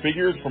prominent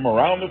figures from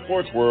around the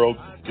sports world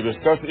to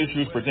discuss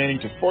issues pertaining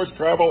to sports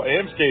travel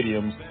and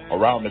stadiums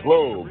around the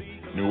globe.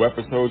 New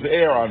episodes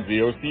air on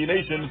VOC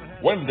Nation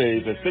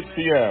Wednesdays at 6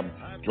 p.m.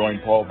 Join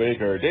Paul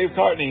Baker, Dave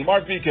Cotney,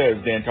 Mark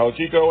Viquez, Dan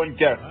Calachico, and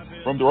guests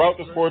from throughout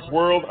the sports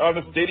world on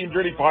the Stadium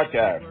Journey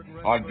podcast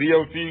on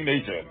VOC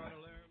Nation.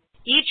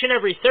 Each and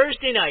every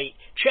Thursday night,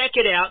 check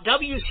it out.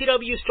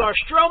 WCW star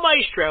Stro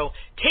Maestro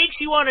takes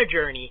you on a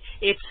journey.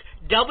 It's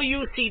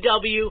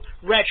WCW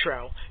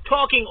Retro.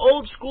 Talking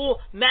old school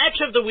match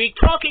of the week,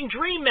 talking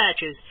dream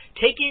matches,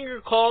 taking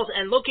your calls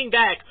and looking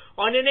back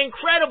on an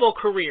incredible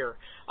career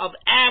of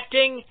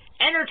acting,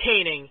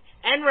 entertaining,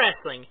 and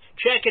wrestling.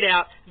 Check it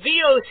out,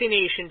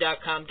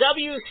 VOCNation.com,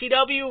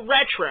 WCW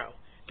Retro.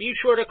 Be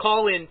sure to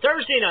call in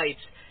Thursday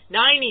nights,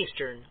 9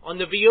 Eastern, on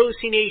the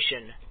VOC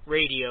Nation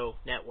Radio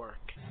Network.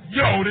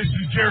 Yo, this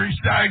is Jerry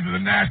Stein of the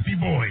Nasty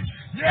Boys.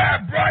 Yeah,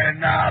 Brian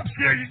Knobs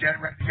here. You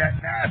getting ready to get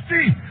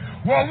nasty?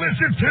 Well,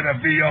 listen to the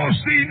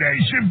VOC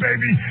Nation,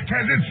 baby,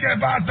 because it's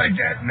about to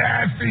get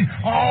nasty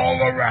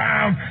all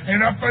around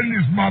and up in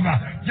this mother.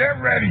 Get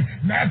ready.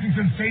 Nasty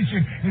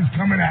Sensation is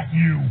coming at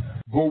you.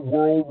 The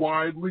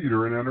worldwide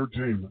leader in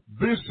entertainment.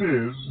 This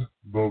is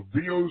the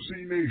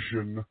VOC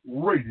Nation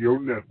Radio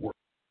Network.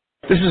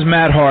 This is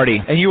Matt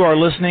Hardy, and you are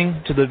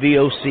listening to the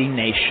VOC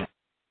Nation.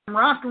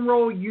 Rock and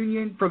Roll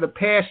Union for the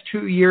past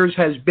 2 years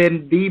has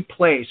been the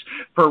place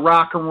for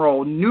rock and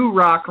roll, new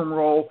rock and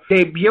roll,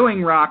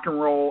 debuting rock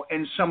and roll,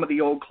 and some of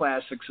the old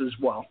classics as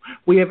well.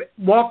 We have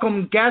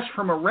welcomed guests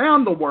from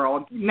around the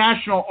world,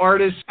 national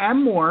artists,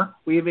 and more.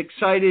 We have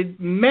excited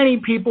many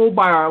people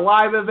by our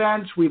live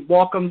events. We've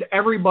welcomed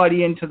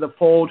everybody into the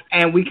fold,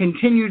 and we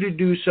continue to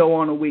do so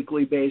on a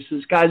weekly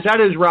basis. Guys,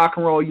 that is Rock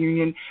and Roll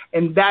Union,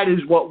 and that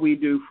is what we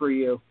do for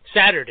you.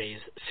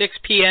 Saturdays, 6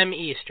 p.m.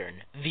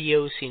 Eastern,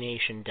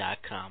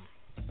 VOCNation.com.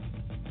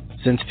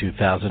 Since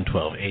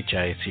 2012,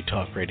 HIAC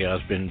Talk Radio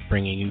has been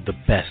bringing you the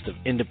best of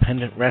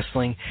independent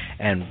wrestling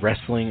and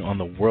wrestling on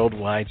the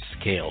worldwide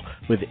scale,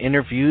 with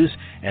interviews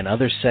and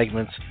other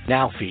segments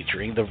now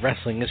featuring the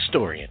Wrestling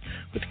Historian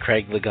with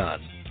Craig Ligon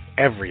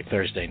every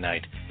Thursday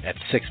night at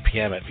 6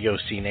 p.m. at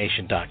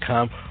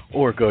VOCNation.com,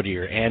 or go to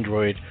your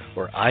Android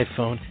or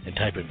iPhone and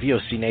type in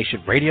VOC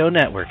Nation Radio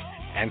Network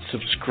and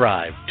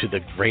subscribe to the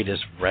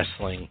greatest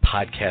wrestling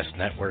podcast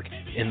network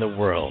in the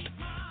world.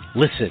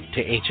 Listen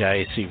to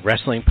HIAC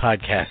Wrestling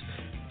Podcast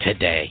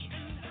today.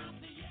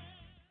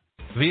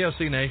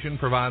 VOC Nation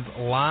provides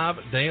live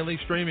daily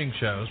streaming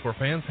shows where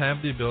fans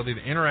have the ability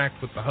to interact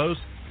with the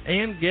hosts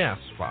and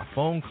guests by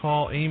phone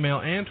call, email,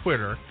 and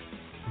Twitter.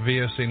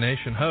 VOC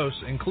Nation hosts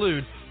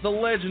include the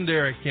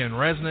legendary Ken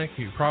Resnick,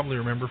 who you probably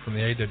remember from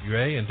the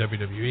AWA and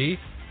WWE,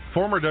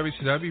 former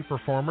WCW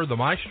performer The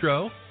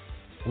Maestro,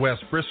 Wes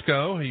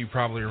Briscoe, who you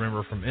probably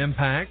remember from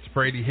Impact,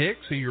 Brady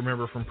Hicks, who you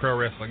remember from Pro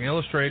Wrestling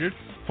Illustrated,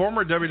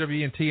 former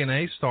WWE and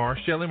TNA star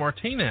Shelly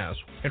Martinez,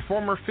 and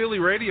former Philly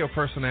radio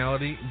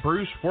personality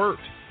Bruce Wirt.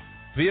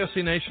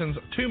 VOC Nation's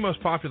two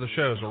most popular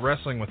shows are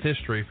Wrestling with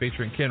History,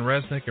 featuring Ken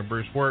Resnick and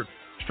Bruce Wirt,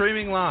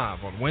 streaming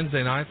live on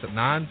Wednesday nights at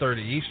 9:30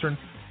 Eastern,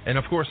 and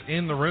of course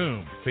In the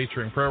Room,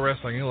 featuring Pro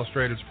Wrestling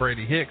Illustrated's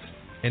Brady Hicks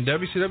and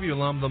WCW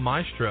alum The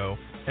Maestro.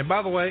 And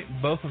by the way,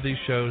 both of these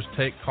shows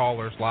take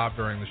callers live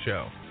during the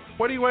show.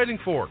 What are you waiting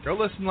for? Go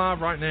listen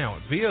live right now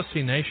at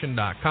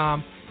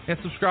VOCNation.com and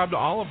subscribe to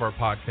all of our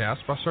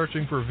podcasts by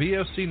searching for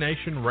VOC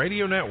Nation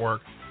Radio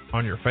Network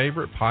on your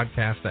favorite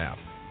podcast app.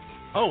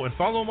 Oh, and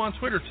follow them on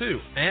Twitter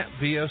too, at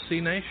VOC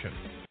Nation.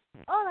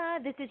 Hola,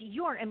 this is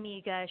your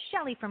amiga,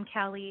 Shelly from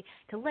Cali,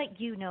 to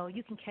let you know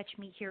you can catch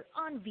me here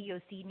on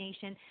VOC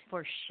Nation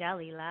for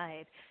Shelly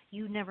Live.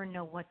 You never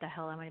know what the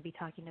hell I'm going to be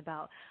talking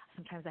about.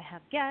 Sometimes I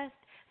have guests,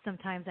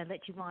 sometimes I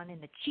let you on in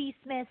the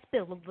cheese-mess,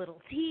 spill a little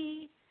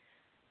tea.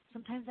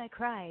 Sometimes I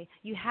cry.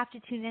 You have to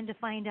tune in to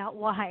find out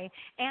why.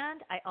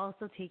 And I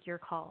also take your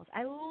calls.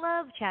 I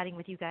love chatting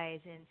with you guys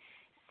and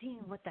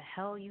seeing what the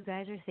hell you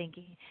guys are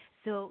thinking.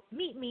 So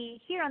meet me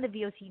here on the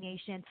VOC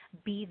Nation.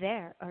 Be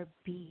there or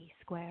be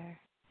square.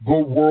 The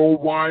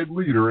worldwide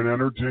leader in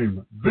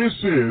entertainment. This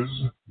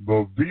is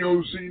the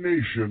VOC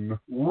Nation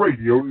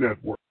Radio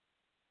Network.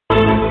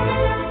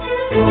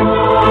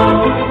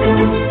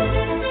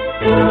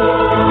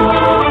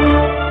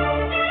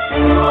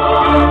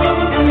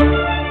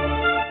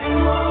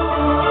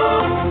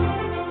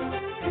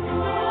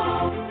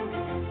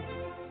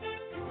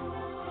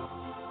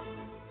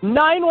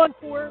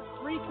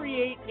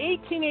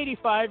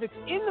 914-338-1885. It's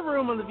In the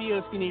Room on the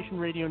VOC Nation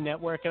Radio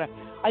Network. And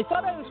I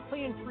thought I was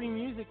playing free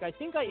music. I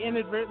think I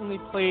inadvertently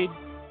played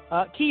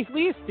Keith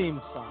Lee's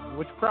theme song,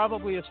 which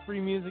probably is free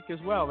music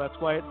as well. That's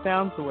why it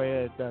sounds the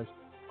way it does.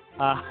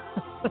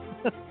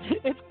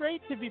 It's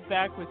great to be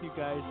back with you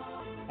guys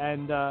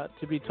and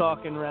to be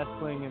talking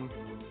wrestling and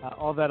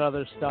all that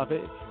other stuff.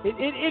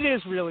 It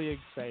is really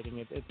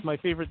exciting. It's my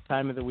favorite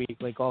time of the week,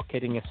 like all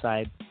kidding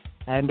aside.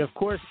 And, of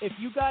course, if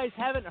you guys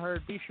haven't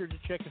heard, be sure to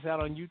check us out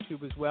on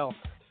YouTube as well.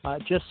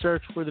 Just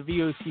search for the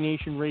VOC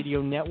Nation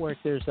Radio Network.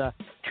 There's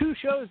 2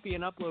 shows being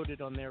uploaded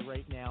on there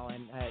right now,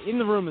 and In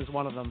the Room is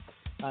one of them.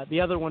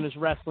 The other one is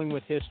Wrestling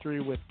with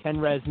History with Ken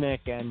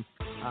Resnick and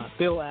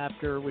Bill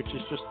Apter, which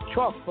is just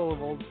chock full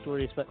of old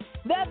stories. But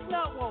that's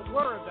not what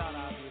we're about,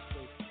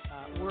 obviously.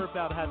 We're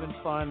about having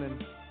fun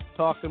and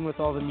talking with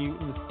all the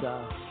mutants.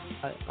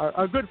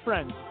 Our good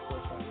friends, of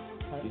course.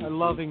 Our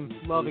loving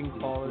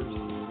callers.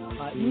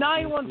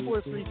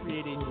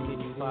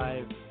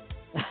 914-338-1885.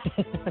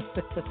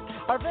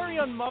 Our very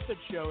own Muppet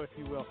Show, if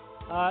you will.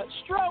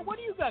 Stro, what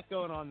do you got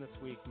going on this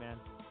week, man?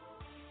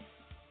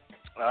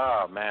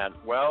 Oh, man.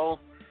 Well,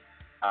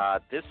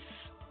 this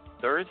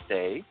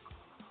Thursday,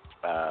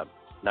 9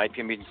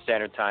 p.m. Eastern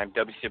Standard Time,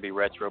 WCW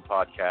Retro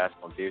Podcast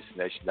on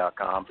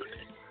VOCNation.com.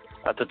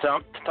 The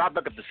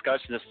topic of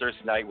discussion this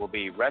Thursday night will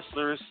be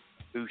wrestlers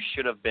who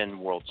should have been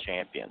world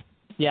champion.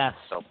 Yes.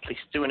 So please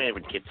tune in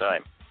with Kid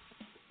Time.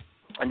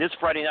 And this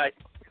Friday night,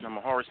 I'm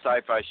a horror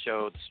sci-fi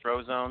show, The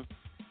Stro Zone,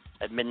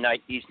 at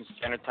midnight Eastern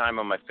Standard Time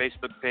on my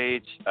Facebook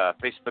page,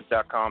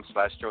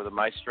 facebook.com/Stro the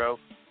Maestro.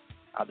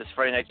 This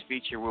Friday night's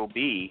feature will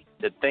be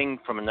The Thing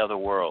from Another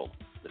World,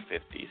 the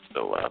 50s.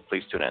 So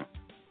please tune in.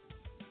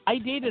 I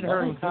dated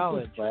her in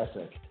college.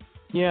 Classic.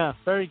 Yeah,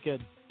 very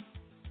good.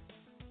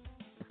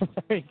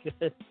 Very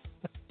good.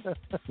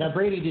 Now,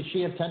 Brady, did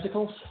she have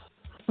tentacles?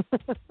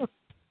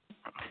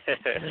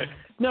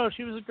 No,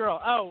 she was a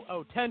girl.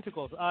 Oh,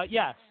 tentacles.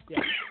 Yes.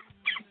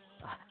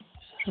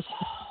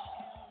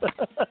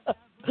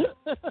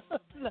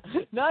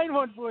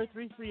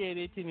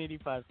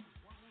 914-338-1885.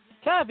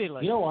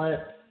 Fabulous. You know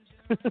what?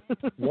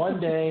 One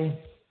day,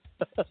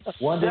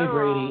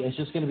 Brady, it's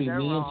just going to be me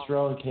and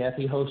Stro and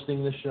Kathy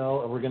hosting the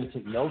show, and we're going to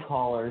take no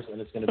callers, and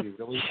it's going to be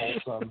really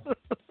wholesome.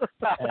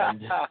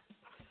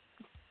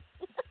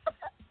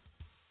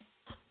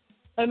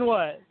 And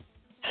what?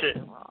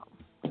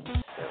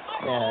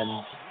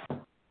 And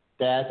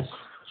that's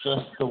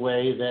just the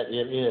way that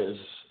it is,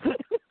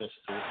 Mr.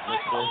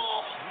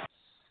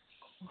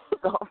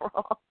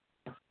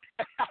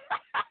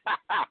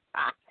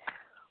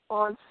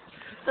 On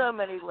so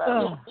many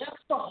levels.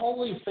 That's the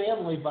Holy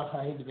Family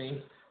behind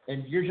me,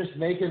 and you're just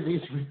making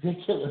these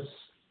ridiculous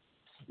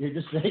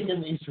jokes.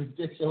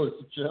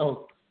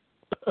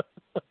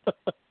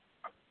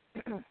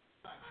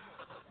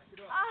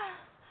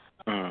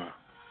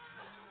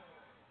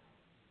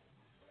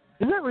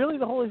 Is that really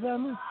the Holy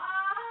Family?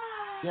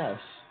 Yes.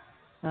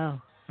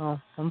 Oh,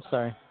 I'm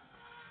sorry.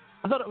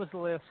 I thought it was the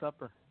Last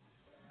Supper.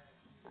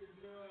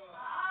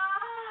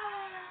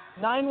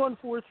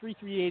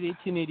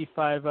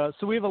 914-338-1885.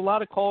 So we have a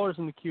lot of callers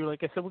in the queue.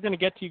 Like I said, we're going to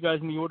get to you guys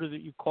in the order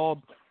that you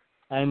called.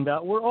 And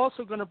we're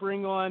also going to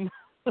bring on,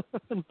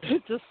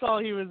 just saw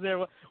he was there.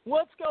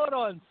 What's going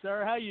on,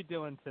 sir? How you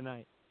doing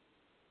tonight?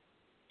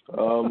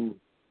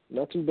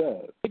 Not too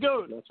bad.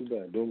 Go. Not too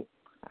bad. Doing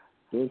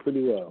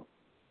pretty well.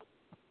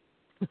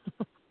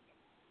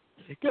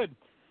 Good.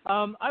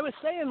 I was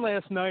saying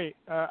last night,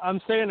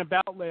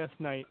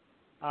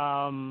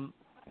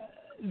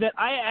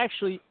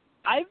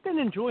 I've been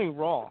enjoying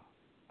Raw.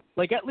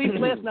 Like, at least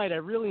last night, I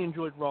really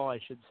enjoyed Raw, I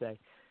should say.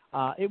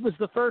 It was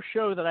the first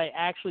show that I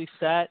actually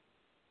sat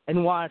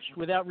and watched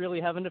without really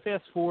having to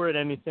fast forward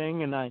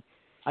anything, and I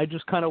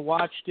just kind of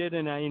watched it,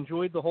 and I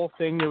enjoyed the whole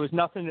thing. There was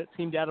nothing that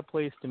seemed out of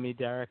place to me,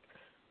 Derek.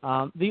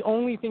 The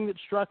only thing that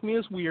struck me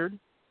as weird,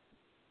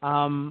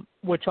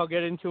 which I'll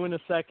get into in a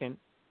second,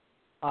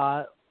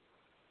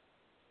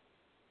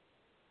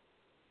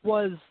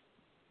 was,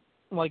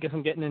 well, I guess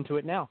I'm getting into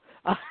it now.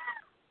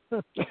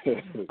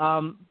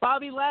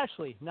 Bobby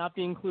Lashley not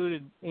being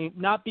included in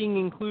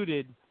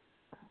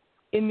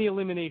the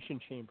Elimination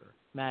Chamber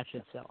match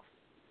itself.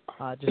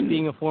 Just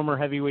being a former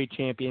heavyweight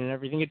champion and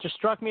everything. It just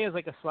struck me as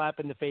like a slap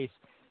in the face.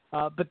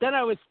 But then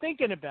I was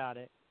thinking about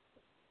it,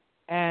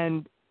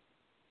 and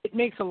it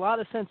makes a lot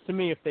of sense to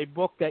me if they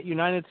book that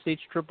United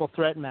States triple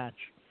threat match,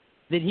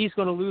 that he's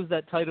going to lose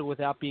that title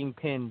without being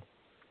pinned.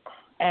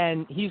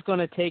 And he's going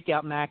to take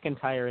out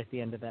McIntyre at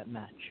the end of that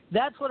match.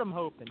 That's what I'm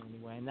hoping,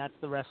 anyway, and that's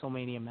the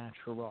WrestleMania match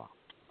for Raw.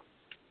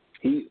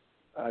 I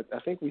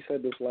think we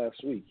said this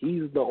last week.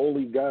 He's the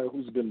only guy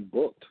who's been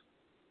booked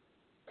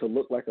to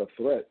look like a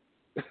threat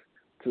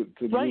to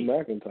Drew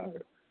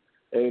McIntyre.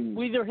 And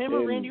either him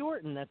or Randy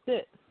Orton. That's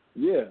it.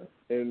 Yeah,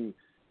 and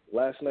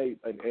last night,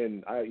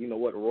 and I, you know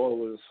what, Raw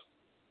was.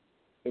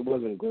 It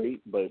wasn't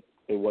great, but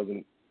it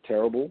wasn't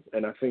terrible,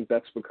 and I think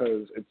that's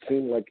because it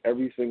seemed like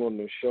everything on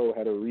the show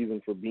had a reason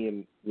for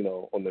being,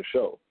 on the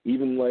show.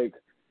 Even like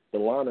the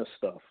Lana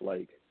stuff,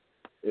 like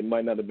it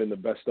might not have been the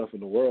best stuff in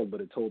the world,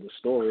 but it told a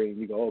story, and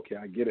you go, okay,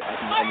 I get it. I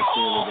can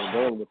understand where they're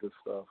going with this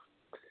stuff.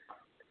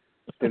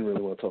 Didn't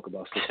really want to talk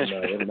about stuff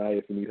tonight.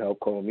 If you need help,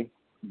 call me.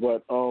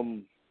 But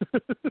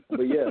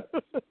yeah.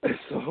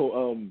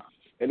 So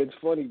and it's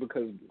funny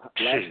because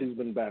Lashley's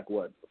been back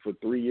for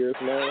 3 years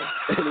now,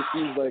 and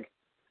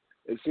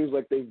it seems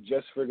like they've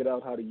just figured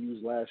out how to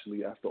use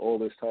Lashley after all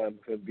this time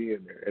of him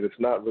being there. And it's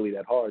not really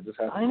that hard. Just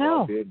have to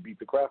go out there and beat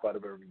the crap out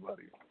of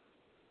everybody.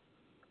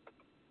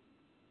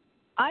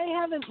 I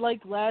haven't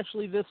liked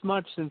Lashley this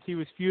much since he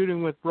was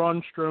feuding with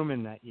Braun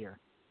Strowman that year.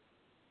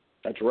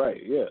 That's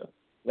right, yeah.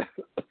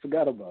 I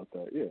forgot about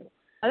that, yeah.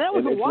 And that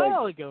was a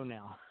while ago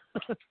now.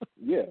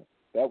 Yeah,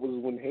 that was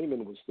when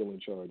Heyman was still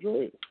in charge,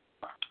 right?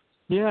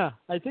 Yeah,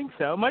 I think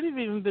so. It might have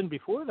even been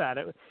before that.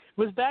 It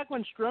was back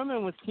when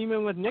Strowman was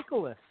teaming with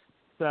Nicholas.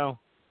 So,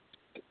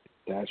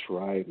 That's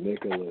right,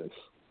 Nicholas.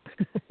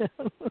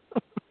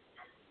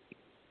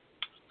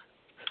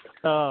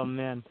 Oh,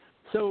 man.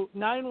 So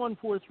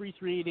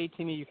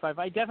 914-338-1885.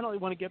 I definitely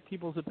want to get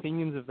people's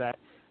opinions of that.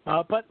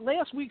 But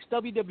last week's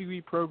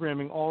WWE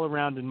programming all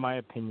around, in my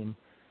opinion,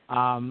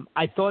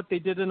 I thought they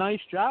did a nice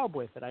job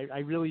with it. I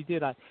really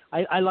did.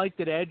 I liked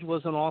that Edge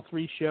was on all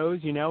three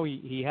shows. You know,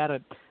 he had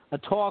a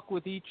talk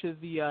with each of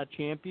the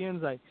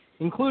champions,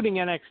 including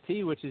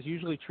NXT, which is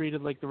usually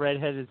treated like the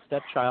redheaded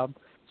stepchild.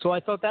 So I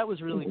thought that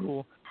was really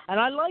cool. And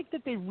I like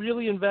that they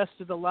really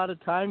invested a lot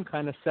of time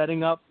kind of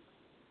setting up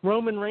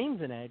Roman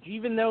Reigns and Edge,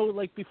 even though,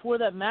 like, before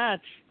that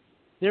match,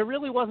 there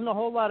really wasn't a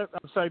whole lot of,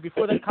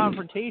 before that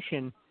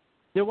confrontation,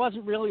 there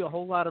wasn't really a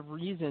whole lot of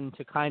reason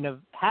to kind of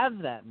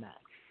have that match.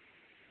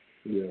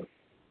 Yeah.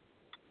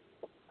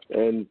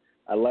 And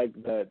I like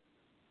that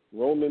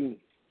Roman,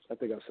 I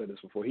think I've said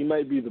this before, he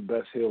might be the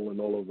best heel in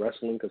all of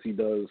wrestling because he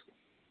does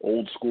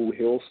old school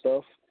heel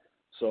stuff.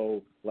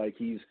 So, like,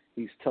 he's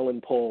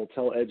telling Paul,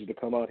 tell Edge to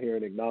come out here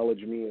and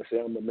acknowledge me and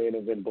say I'm the main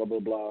event, blah, blah,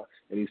 blah.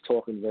 And he's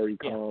talking very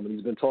calm. And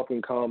he's been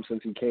talking calm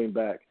since he came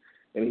back.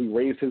 And he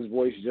raised his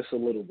voice just a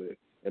little bit.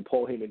 And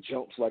Paul Heyman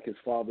jumps like his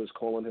father's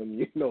calling him,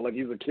 you know, like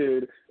he's a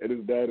kid and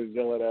his dad is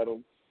yelling at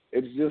him.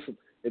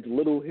 It's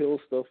little heel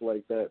stuff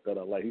like that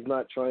I like. He's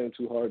not trying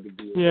too hard to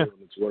be a heel, and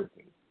it's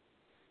working.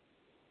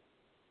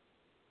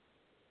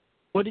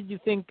 What did you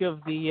think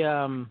of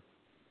the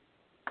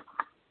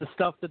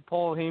stuff that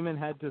Paul Heyman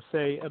had to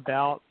say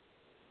about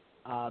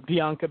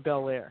Bianca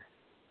Belair,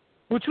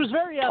 which was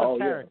very out of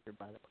character,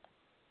 by the way?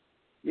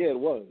 Yeah, it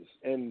was.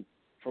 And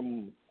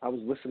I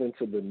was listening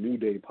to the New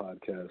Day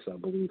podcast, I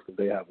believe, because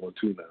they have one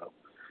too now.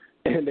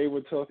 And they were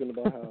talking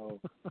about how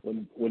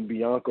when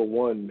Bianca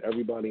won,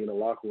 everybody in the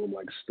locker room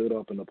like stood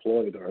up and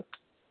applauded her.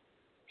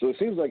 So it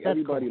seems like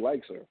everybody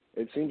likes her.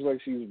 It seems like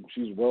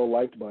she's well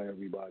liked by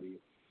everybody.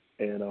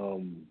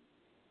 And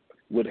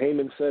what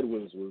Heyman said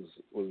was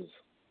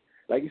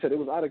like you said, it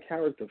was out of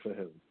character for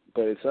him.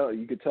 But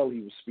you could tell he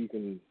was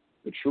speaking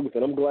the truth.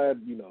 And I'm glad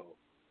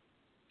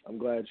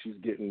she's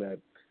getting that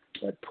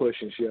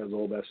push and she has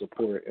all that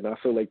support. And I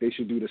feel like they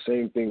should do the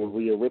same thing with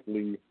Rhea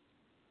Ripley,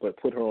 but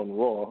put her on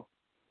Raw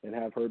and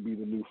have her be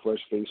the new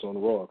fresh face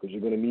on Raw, because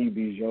you're going to need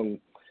these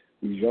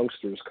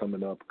youngsters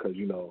coming up, because,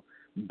 you know,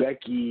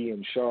 Becky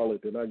and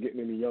Charlotte, they're not getting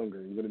any younger.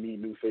 You're going to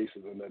need new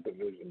faces in that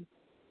division.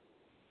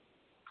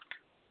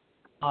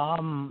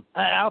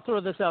 I'll throw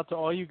this out to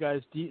all you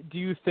guys. Do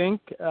you think,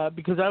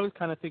 because I was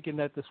kind of thinking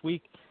that this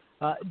week,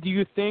 do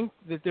you think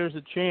that there's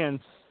a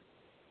chance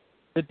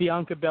that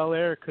Bianca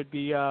Belair could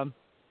be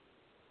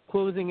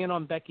closing in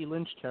on Becky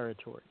Lynch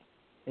territory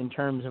in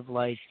terms of,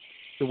 like,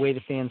 the way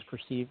the fans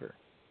perceive her?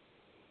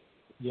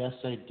 Yes,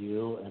 I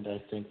do, and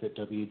I think that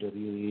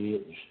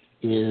WWE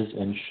is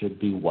and should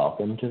be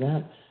welcome to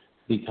that,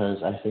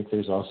 because I think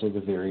there's also the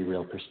very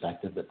real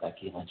perspective that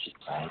Becky Lynch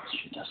decides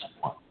she doesn't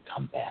want to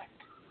come back.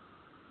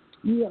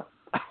 Yeah,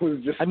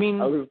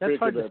 that's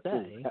hard to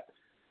say.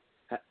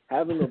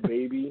 Having a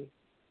baby,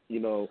 you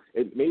know,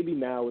 maybe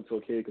now it's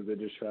okay because they're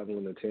just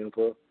traveling to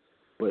Tampa,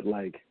 but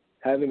like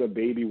having a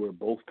baby where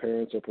both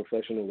parents are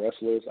professional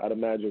wrestlers, I'd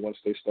imagine once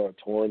they start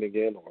touring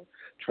again or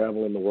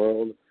traveling the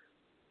world,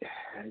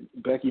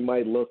 Becky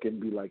might look and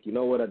be like, you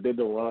know what, I did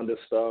the Ronda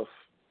stuff,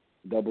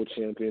 double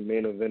champion,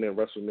 main event at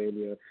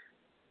WrestleMania.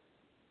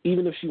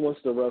 Even if she wants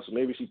to wrestle,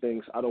 maybe she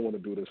thinks, I don't want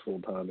to do this full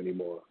time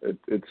anymore. It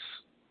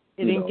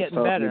ain't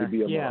getting better. To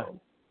be a mom.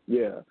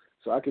 Yeah.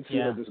 So I could see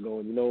her just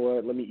going, you know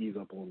what, let me ease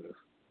up on this.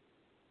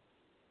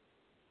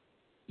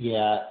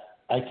 Yeah,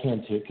 I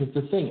can too. Because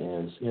the thing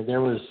is, you know,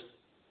 there was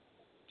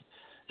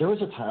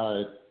a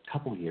time, a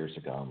couple years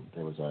ago.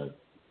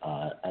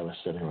 I was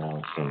sitting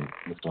around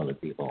with some other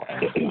people,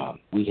 and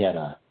we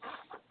had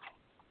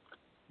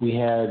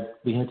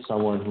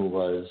someone who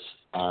was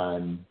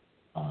on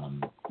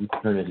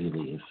maternity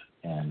leave,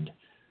 and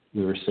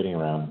we were sitting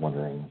around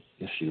wondering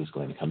if she was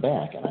going to come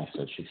back. And I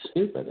said, she's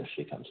stupid if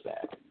she comes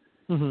back,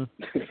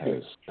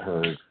 because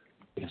her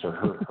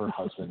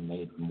husband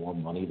made more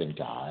money than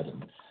God,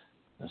 and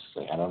I was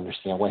like, I don't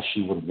understand why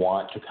she would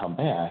want to come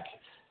back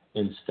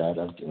instead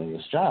of doing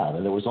this job.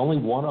 And there was only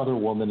one other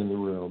woman in the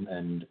room,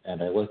 and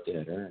I looked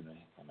at her and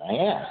I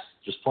asked,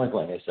 just point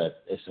blank, I said,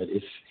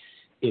 if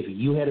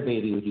you had a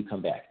baby, would you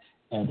come back?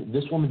 And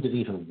this woman didn't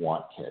even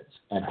want kids,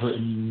 and her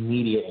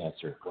immediate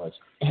answer was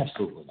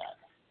absolutely not.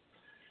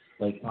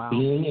 Like, wow.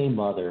 Being a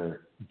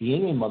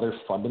mother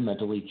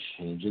fundamentally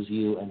changes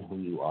you and who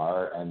you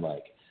are, and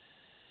like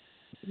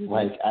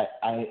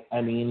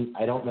I mean,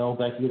 I don't know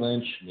Becky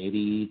Lynch.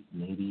 Maybe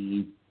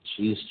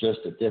she's just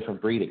a different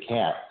breed of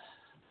cat.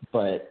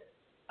 But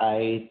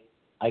I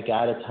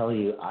gotta tell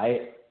you,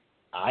 I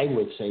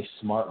would say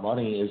smart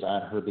money is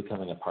on her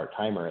becoming a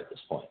part-timer at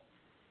this point.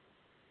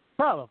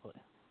 Probably.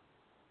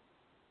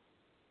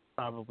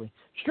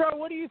 Stro,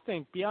 what do you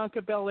think?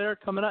 Bianca Belair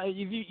coming out?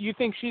 You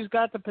think she's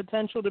got the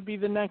potential to be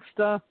the next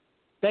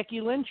Becky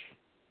Lynch?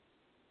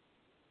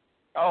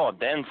 Oh,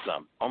 then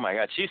some. Oh my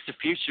God, she's the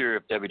future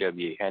of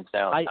WWE, hands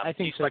down. I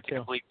think so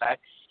too.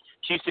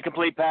 She's the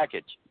complete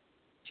package.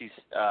 She's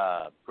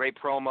great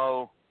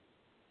promo.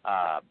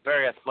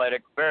 Very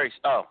athletic, very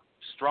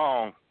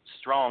strong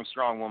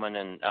woman,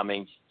 and I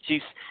mean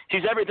she's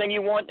everything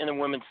you want in a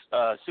women's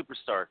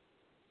superstar.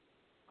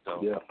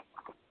 So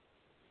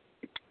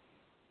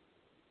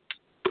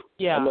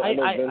yeah,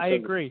 I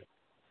Vince agree.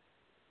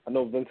 I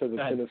know Vince has a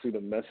tendency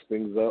to mess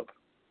things up,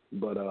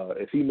 but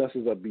if he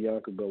messes up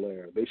Bianca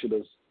Belair, they should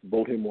just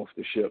vote him off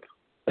the ship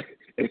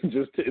and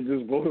just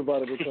vote him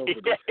out of the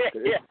company.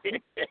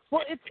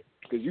 Well, it's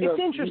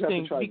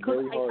interesting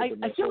because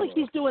I feel like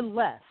he's doing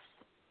less.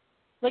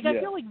 Like, I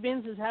feel like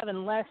Vince is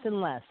having less and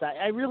less.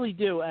 I really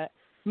do.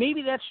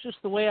 Maybe that's just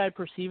the way I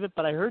perceive it,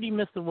 but I heard he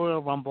missed the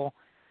Royal Rumble,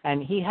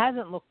 and he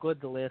hasn't looked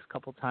good the last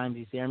couple times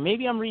he's there.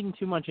 Maybe I'm reading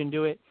too much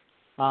into it,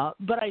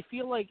 but I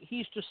feel like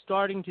he's just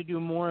starting to do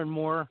more and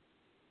more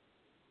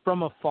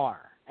from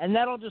afar. And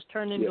that'll just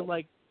turn into,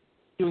 like,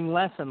 doing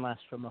less and less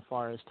from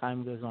afar as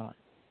time goes on.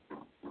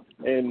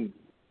 And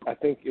I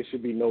think it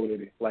should be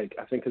noted, like,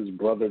 I think his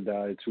brother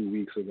died 2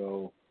 weeks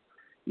ago.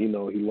 You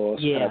know, he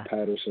lost Pat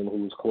Patterson,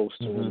 who was close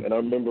to him. And I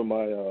remember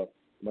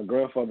my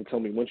grandfather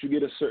told me, once you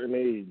get a certain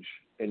age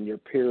and your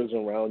peers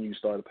around you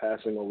start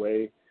passing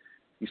away,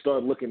 you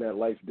start looking at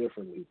life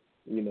differently.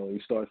 You know, you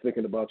start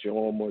thinking about your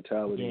own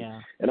mortality. Yeah.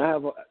 And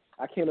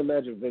I can't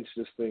imagine Vince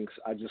just thinks,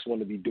 I just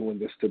want to be doing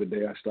this to the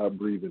day I stop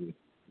breathing.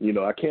 You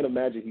know, I can't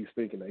imagine he's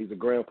thinking that. He's a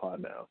grandpa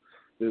now.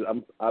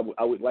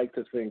 I would like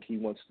to think he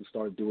wants to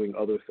start doing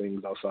other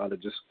things outside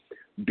of just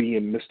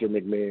being Mr.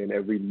 McMahon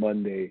every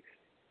Monday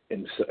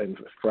and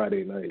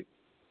Friday night.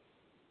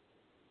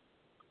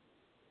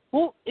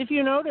 Well, if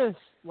you notice,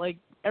 like,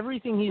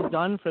 everything he's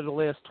done for the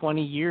last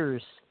 20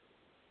 years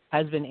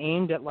has been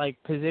aimed at,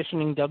 like,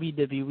 positioning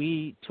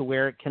WWE to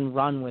where it can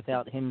run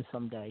without him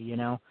someday, you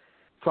know?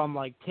 From,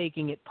 like,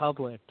 taking it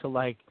public to,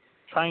 like,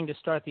 trying to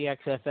start the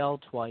XFL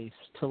twice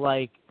to,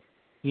 like,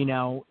 you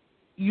know,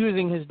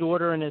 using his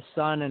daughter and his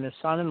son and his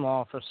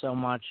son-in-law for so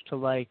much to,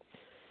 like,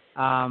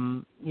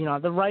 you know,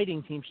 the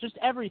writing teams, just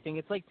everything.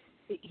 It's like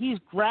he's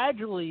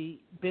gradually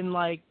been,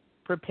 like,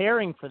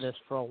 preparing for this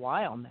for a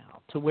while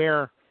now to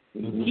where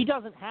he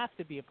doesn't have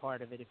to be a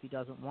part of it if he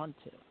doesn't want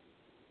to.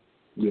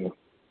 Yeah.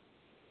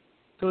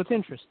 So it's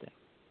interesting.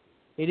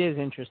 It is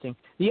interesting.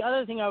 The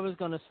other thing I was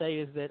going to say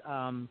is that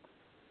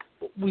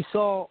we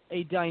saw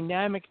a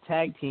dynamic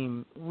tag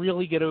team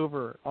really get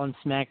over on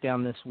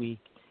SmackDown this week.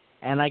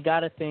 And I got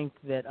to think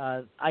that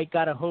I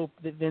got to hope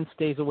that Vince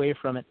stays away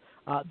from it.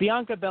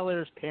 Bianca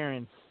Belair's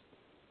parents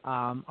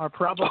are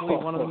probably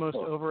one of the most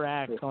over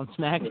acts on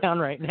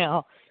SmackDown right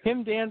now.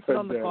 Him dancing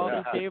on the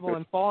coffee table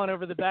and falling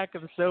over the back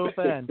of the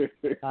sofa, and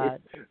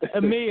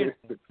amazing,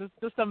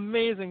 just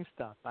amazing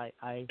stuff.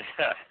 I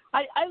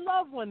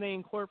love when they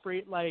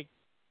incorporate, like,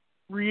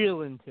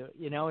 real into it.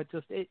 You know,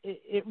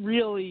 it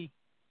really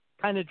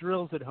kind of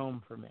drills it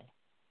home for me.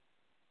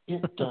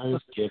 It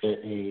does give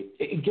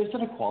it gives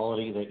it a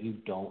quality that you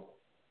don't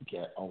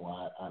get a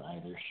lot on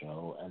either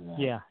show, and then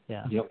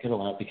you don't get a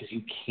lot because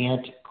you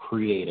can't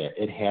create it.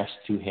 It has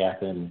to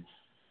happen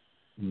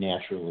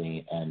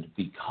naturally and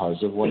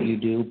because of what you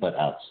do, but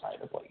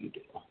outside of what you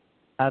do.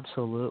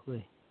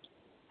 Absolutely.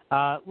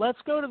 Let's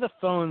go to the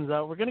phones.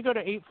 We're going to go to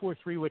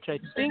 843, which I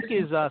think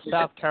is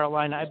South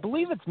Carolina. I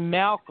believe it's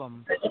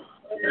Malcolm.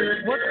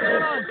 What's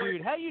going on,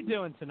 dude? How you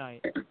doing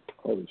tonight?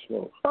 Holy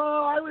smoke.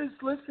 Oh, I was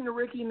listening to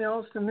Ricky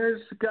Nelson.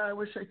 There's a guy I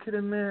wish I could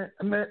have met.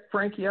 I met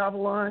Frankie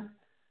Avalon,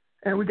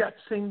 and we got to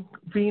sing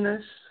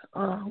Venus,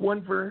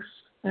 one verse,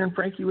 and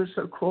Frankie was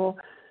so cool.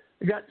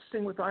 I got to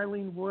sing with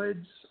Eileen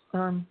Woods.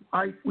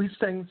 We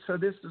sang So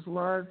This Is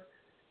Love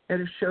at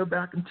a show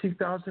back in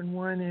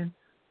 2001, and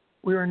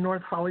we were in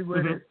North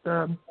Hollywood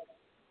at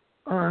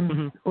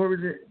what was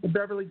it? The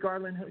Beverly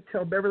Garland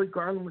Hotel. Beverly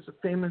Garland was a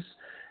famous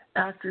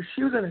actress.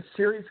 She was in a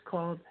series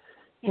called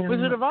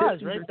Wizard of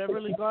Oz, right?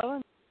 Beverly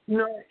Garland?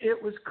 No,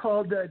 it was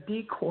called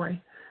Decoy.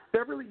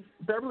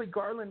 Beverly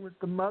Garland was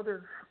the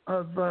mother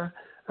of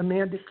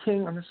Amanda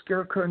King on The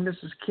Scarecrow and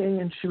Mrs.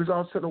 King, and she was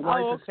also the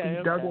wife of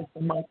Steve Douglas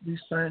and Mike Lee's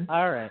son.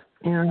 All right,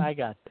 and I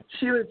got it.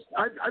 She was.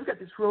 I've got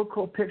this real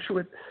cool picture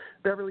with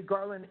Beverly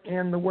Garland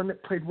and the one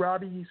that played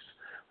Robbie's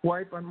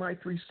wife on My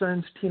Three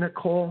Sons, Tina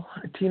Cole.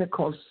 Tina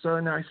Cole's so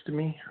nice to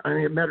me. I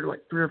mean, I met her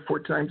like 3 or 4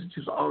 times, and she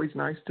was always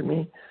nice to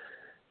me.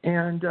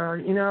 And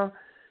you know,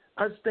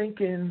 I was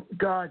thinking,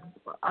 God,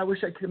 I wish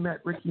I could have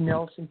met Ricky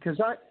Nelson because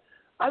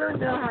I don't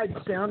know how I'd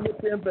sound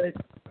with him, but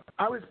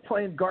I was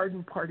playing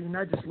Garden Party, and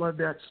I just love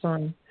that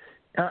song.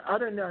 I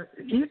don't know.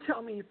 You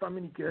tell me if I'm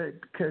any good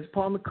because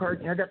Paul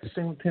McCartney, I got to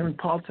sing with him, and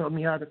Paul told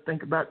me how to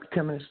think about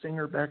becoming a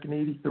singer back in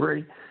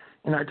 '83,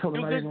 and I told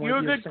him I didn't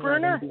want to be a singer. You're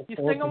a good crooner? You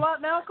sing a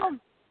lot, Malcolm?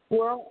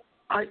 Well,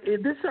 this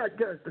is how it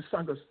goes. The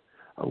song goes,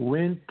 I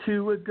went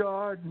to a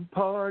garden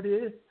party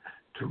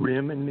to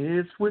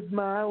reminisce with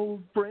my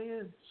old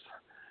friends.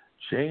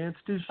 Chance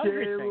to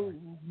share old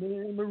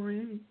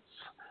memories,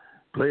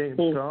 playing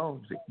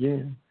songs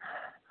again.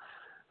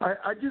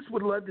 I just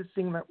would love to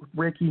sing that with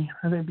Ricky.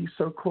 I think it'd be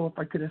so cool if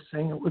I could have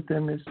sang it with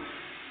him.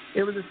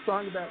 It was a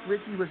song about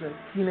Ricky was a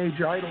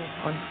teenage idol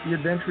on The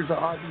Adventures of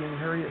Ozzie and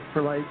Harriet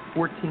for like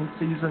 14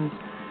 seasons.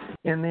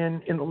 And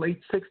then in the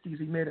late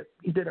 60s,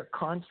 he did a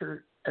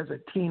concert as a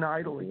teen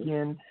idol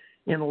again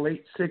in the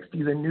late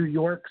 60s in New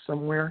York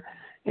somewhere.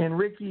 And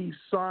Ricky's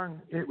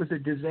song, it was a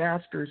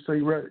disaster, so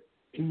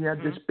he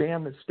had this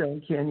band, the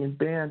Stone Canyon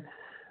Band.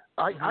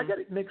 I got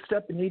it mixed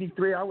up in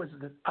 '83. I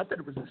thought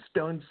it was a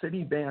Stone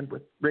City band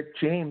with Rick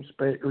James,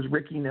 but it was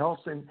Ricky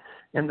Nelson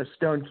and the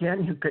Stone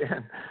Canyon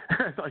Band.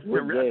 Like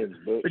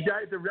the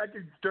guy at the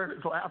record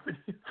started laughing.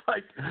 He's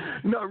like,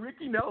 "No,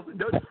 Ricky Nelson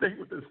doesn't sing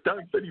with the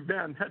Stone City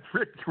Band. That's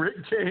Rick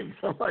James."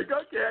 I'm like,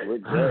 "Okay."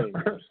 Rick James.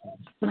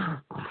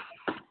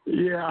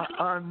 Yeah.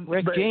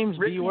 Rick James,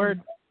 Ricky,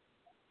 B-word.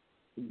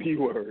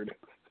 B-word.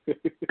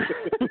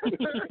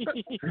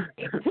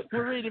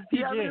 We're rated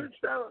PG.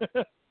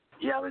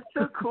 Yeah, it was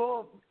so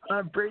cool,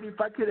 Brady.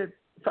 If I could have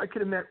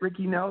met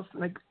Ricky Nelson,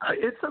 like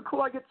it's so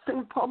cool. I get to sing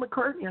with Paul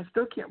McCartney. I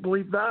still can't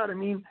believe that. I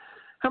mean,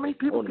 how many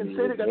people can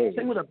say they got to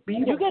sing with a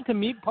Beatle? You got to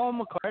meet Paul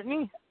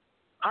McCartney?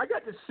 I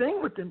got to sing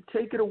with him.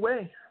 Take it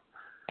away.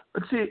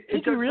 Let's see.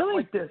 Did you really?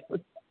 Like this.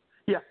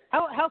 Yeah.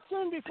 How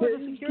soon before the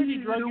security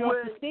drug you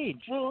off the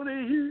stage?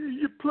 Wanna hear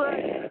you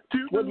play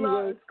till the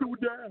lights go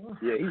down.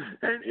 Yeah,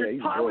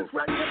 he's Paul was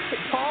right next to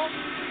Paul.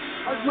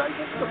 I was right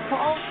next to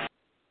Paul,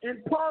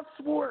 and Paul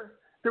swore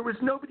there was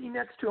nobody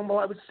next to him while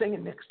I was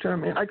singing next to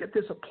him. And I get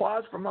this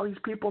applause from all these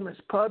people in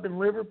this pub in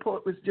Liverpool.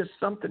 It was just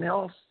something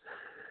else.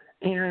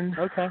 And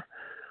I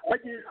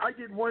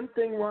did one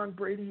thing wrong,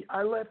 Brady.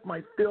 I left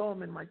my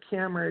film and my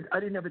camera. I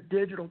didn't have a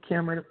digital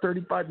camera, a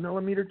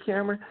 35-millimeter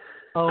camera.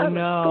 Oh,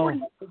 no.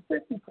 40 or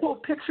 50 cool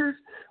pictures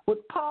with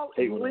Paul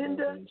and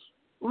Linda.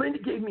 Linda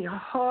gave me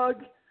a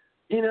hug,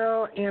 and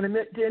I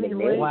met Denny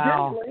Lane.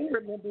 Wow. Denny Lane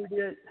remembered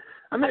it.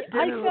 I met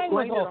Denny Lane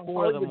with all on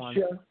four of them Hollywood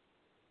show.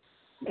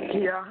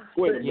 Yeah.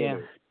 Wait a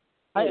minute.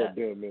 Wait a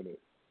damn minute.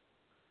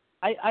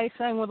 I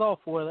sang with all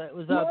four. That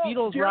was a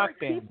Beatles rock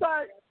band.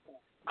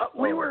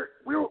 We were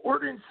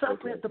ordering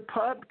something at the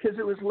pub because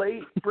it was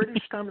late.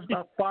 British time was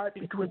about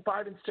between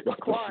 5 and 6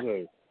 o'clock,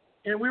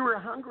 and we were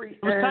hungry.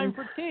 It was time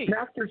for tea.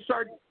 Master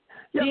Sergeant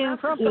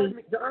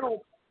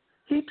McDonald,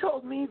 he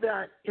told me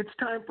that it's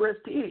time for us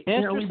to eat.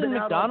 Masterson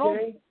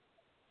McDonald?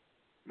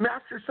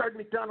 Master Sergeant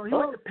McDonald. He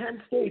went to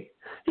Penn State.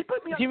 He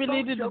put me on. Is he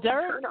related to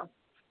Derek?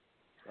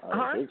 I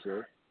don't think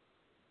so.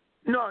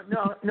 No,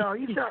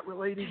 he's not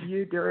related to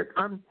you, Derek.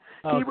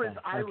 He was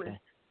Irish,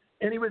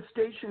 and he was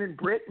stationed in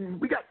Britain.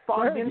 We got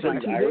fogged in for 2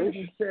 days.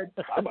 He said,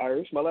 I'm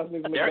Irish. My last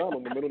name is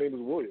McDonald. My middle name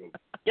is William.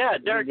 Yeah,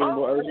 Derek.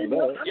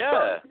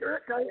 Yeah.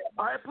 Derek,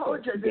 I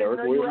apologize.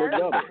 Derek William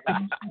McDonald.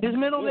 His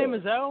middle name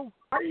is L?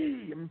 I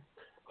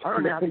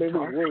don't know how to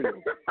talk.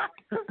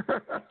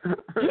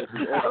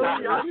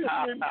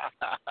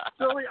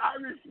 The only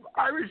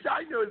Irish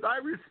I know is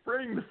Irish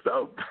Spring, the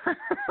soap.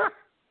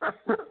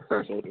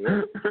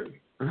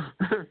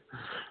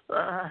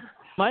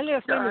 My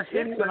last name is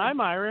Hicks, and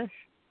I'm Irish.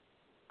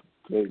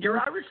 You're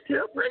Irish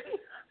too, Brady?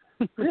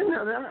 I didn't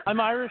know that. I'm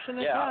Irish and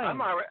Italian.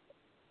 I'm Irish.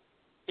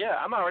 Yeah,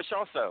 I'm Irish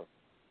also.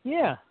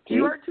 Yeah.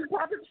 You are too,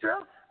 Patrick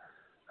Stroh?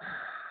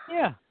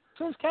 Yeah.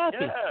 So is Kathy.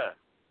 Yeah.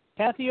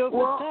 Kathy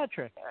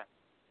O'Fitzpatrick.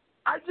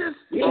 I just,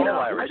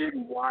 I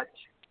didn't watch.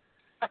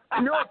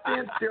 No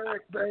offense,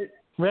 Derek, but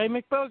Ray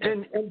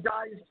McBogan. And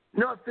guys,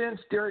 no offense,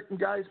 Derek and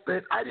guys,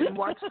 but I didn't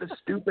watch the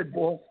stupid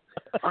Bowl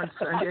on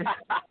Sunday.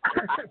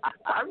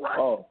 I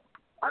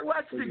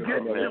watched the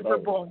good Super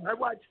Bowl. I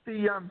watched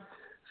the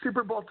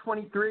Super Bowl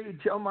 23,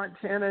 Joe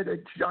Montana to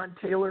John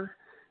Taylor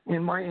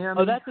in Miami.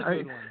 Oh, that's a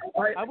good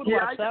one. I would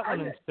watch that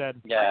one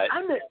instead. Yeah.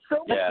 I met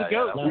so much. That's the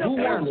GOAT. Now, who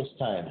won this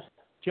time?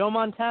 Joe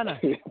Montana,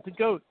 the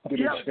GOAT.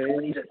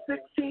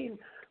 20-16.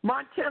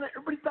 Montana,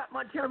 everybody thought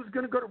Montana was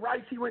going to go to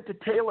Rice. He went to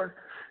Taylor.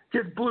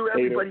 Just blew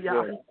everybody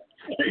out.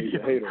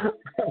 Yeah,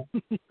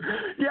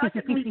 I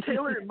get to meet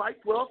Taylor and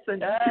Mike Wilson.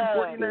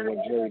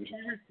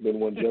 Then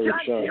one Jerry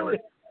Sean.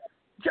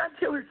 John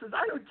Taylor says,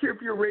 I don't care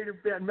if you're a Raider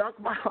fan.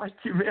 Malcolm, I like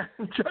you, man.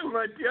 Joe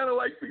Montana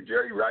likes me.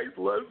 Jerry Rice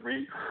loves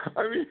me.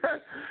 I mean,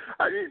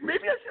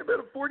 maybe I should have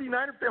been a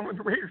 49er fan when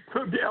the Raiders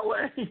moved to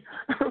L.A.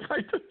 I was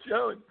like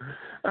Joe.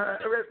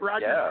 I read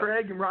Roger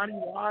Craig and Ronnie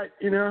Watt,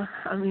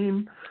 I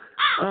mean,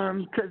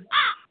 because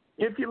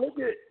if you look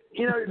at,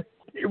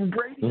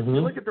 Brady, if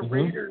you look at the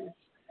Raiders,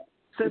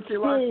 since they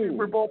lost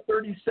Super Bowl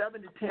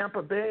 37 to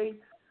Tampa Bay,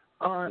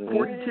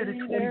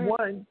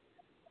 42-21,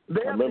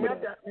 they haven't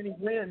had that many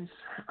wins.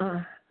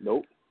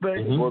 Nope. But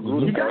you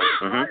got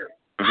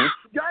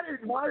to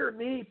admire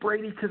me,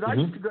 Brady, because I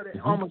used to go to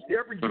almost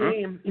every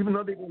game, even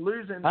though they were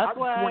losing. That's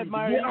why I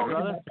admire you,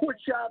 brother.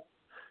 Push up,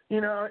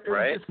 it was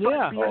just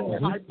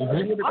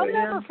fun I'll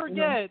never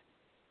forget.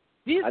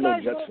 These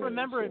guys don't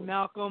remember it,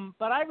 Malcolm,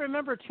 but I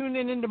remember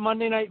tuning into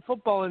Monday Night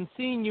Football and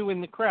seeing you in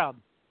the crowd.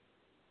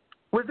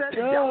 Was that a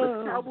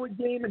Dallas Cowboy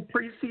game in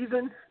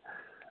preseason?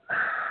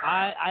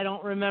 I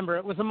don't remember.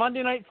 It was a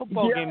Monday Night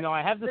Football game, though.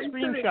 I have the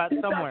screenshot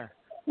somewhere.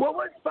 Well,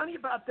 what's funny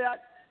about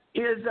that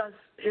is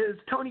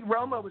Tony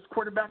Romo was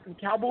quarterback in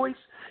Cowboys,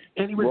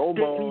 and he broke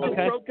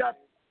up.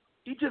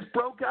 He just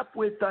broke up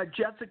with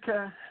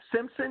Jessica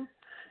Simpson,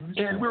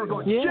 and we were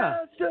going,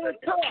 Jessica!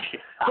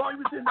 While he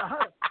was in the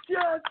huddle,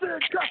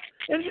 Jessica!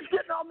 And he's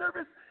getting all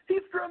nervous.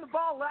 He's throwing the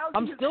ball loud.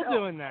 I'm still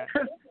doing that.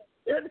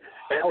 And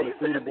I would have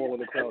threw the ball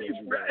in the crowd.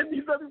 And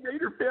these other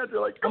Raider fans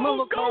are like, I'm going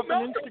to look up on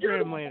Malcolm,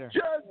 Instagram later.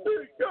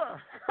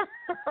 Jessica.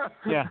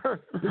 Yeah.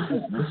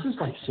 This is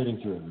like sitting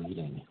through a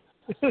meeting.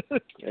 Is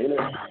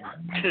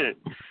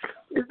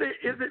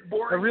it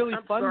boring? A really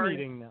I'm fun sorry.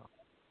 meeting now.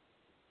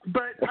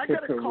 But I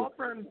got a call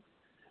from.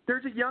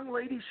 There's a young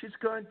lady. She's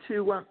going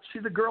to.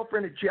 She's a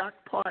girlfriend of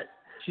Jackpot.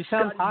 She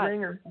sounds Scotty hot.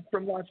 Ringer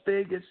from Las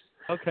Vegas.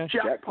 Okay.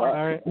 Jackpot.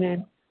 All right.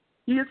 Man.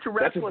 He used to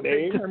That's wrestle his at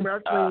Big name? Time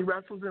Wrestling. He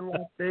wrestles in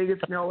Las Vegas,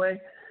 in LA.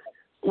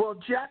 Well,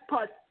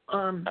 Jackpot.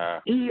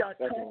 He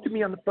talked to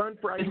me on the phone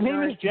Friday His name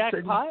night. is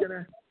Jackpot?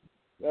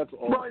 That's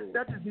awesome. Well,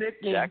 that's his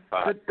nickname.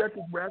 Jackpot. That's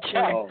his wrestling.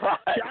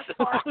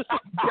 Jackpot.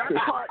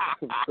 Jackpot.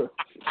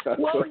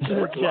 Well, he's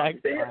from Las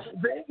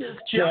Vegas.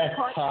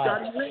 Jackpot.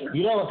 Scotty Ringer.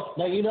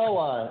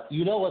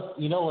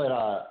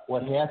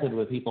 What happened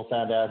when people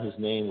found out his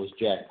name was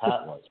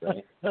Jackpot was,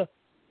 right?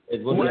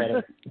 They'd look at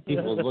him,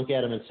 people would look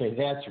at him and say,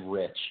 "That's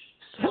rich."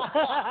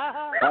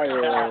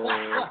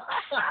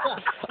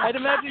 I'd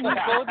imagine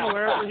he's golden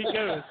wherever he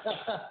goes.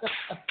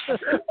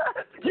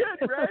 Good,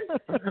 right?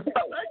 I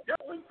like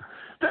that one.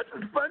 That's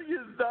as funny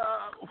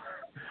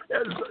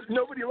as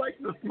nobody likes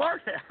the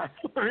smart ass.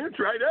 It's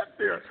right up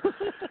there.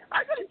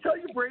 I got to tell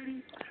you,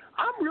 Brady,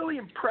 I'm really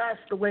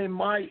impressed the way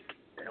Mike,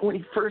 when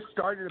he first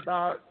started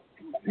about,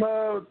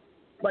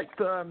 like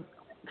the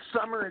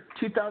summer of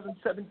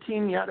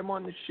 2017, he had him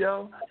on the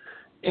show.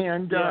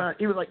 And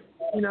he was like,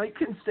 he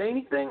couldn't say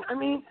anything. I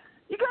mean,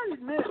 you got to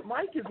admit,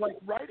 Mike is like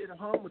right at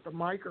home with the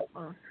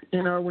microphone,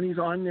 when he's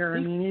on there. I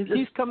mean,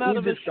 he's come out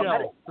of his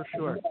shell, for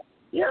sure.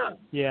 Yeah.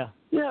 Yeah.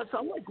 Yeah, so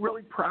I'm like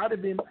really proud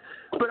of him.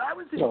 But I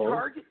was in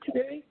Target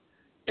today,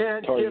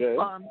 and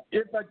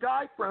if a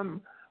guy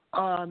from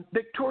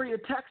Victoria,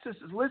 Texas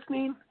is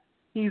listening,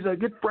 he's a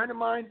good friend of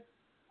mine.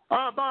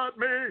 How about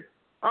me?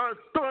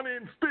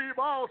 Stunning Steve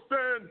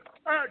Austin,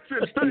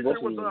 action figure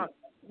with a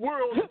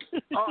world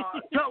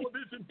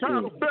television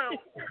title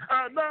belt,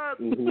 and that's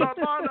the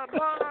bottom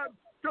line,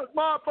 because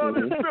my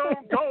buddy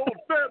Stone Cold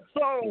said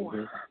so.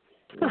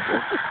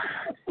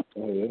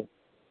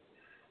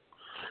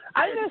 I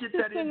missed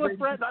this thing with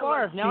Brett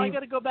Favre. Now I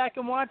got to go back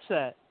and watch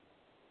that.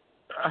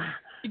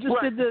 He just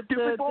did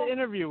the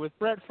interview with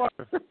Brett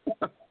Favre.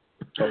 I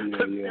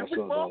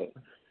saw about it.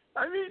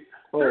 I mean,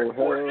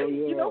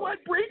 you know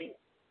what, Brady?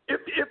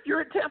 If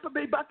you're a Tampa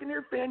Bay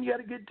Buccaneer fan, you had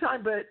a good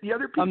time. But the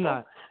other people, I'm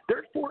not.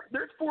 There's 4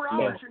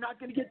 hours you're not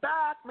going to get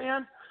back,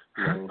 man.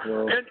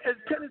 Mm-hmm. And as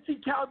Tennessee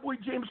Cowboy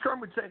James Storm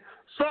would say,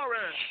 sorry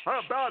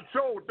about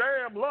your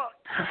damn luck.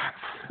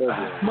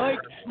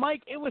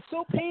 Mike, it was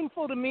so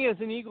painful to me as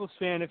an Eagles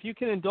fan. If you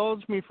can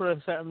indulge me for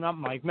a second, not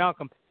Mike,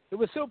 Malcolm. It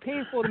was so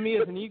painful to me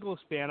as an Eagles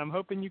fan. I'm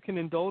hoping you can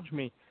indulge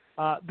me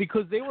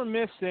because they were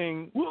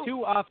missing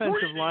 2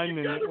 offensive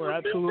linemen that were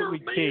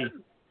absolutely key.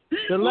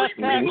 The left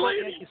tackle,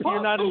 if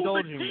you're not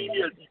indulging me.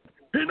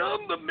 And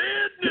I'm the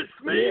madness,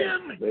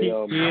 man. He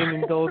ain't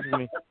indulging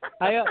me.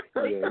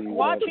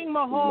 Watching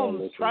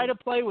Mahomes try to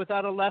play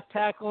without a left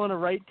tackle and a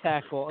right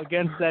tackle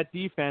against that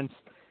defense,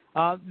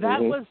 that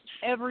was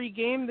every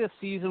game this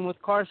season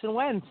with Carson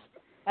Wentz.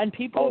 And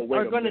people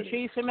are going to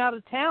chase him out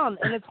of town,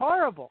 and it's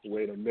horrible.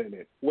 Wait a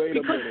minute.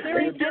 Because there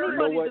ain't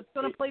anybody that's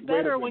going to play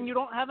better when you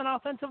don't have an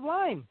offensive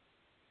line.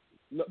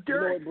 No,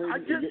 Derek,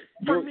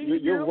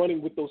 you're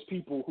running with those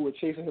people who are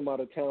chasing him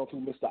out of town to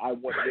Mr. I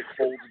want Nick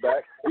Foles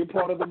back. You're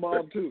part of the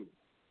mob too.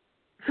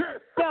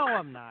 No,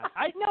 I'm not.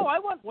 I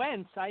want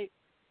Wentz. I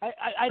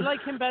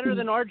like him better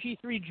than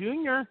RG3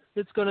 Jr.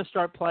 that's going to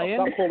start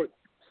playing.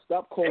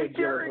 Stop calling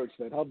Jalen Hurts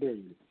that. How dare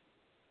you?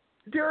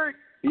 Derek,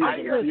 he's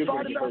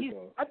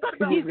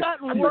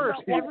gotten worse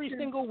every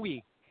single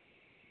week.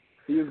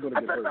 He is going to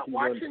I get thought hurt. about He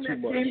watching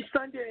that game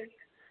Sunday,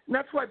 and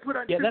that's why I put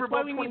on Super that's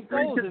why Bowl we need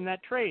 23. Foles in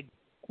that trade.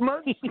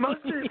 Most of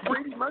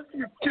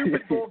your Super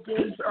Bowl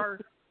games are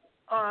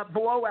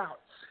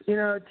blowouts.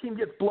 A team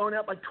gets blown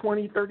out by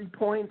 20, 30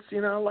 points. So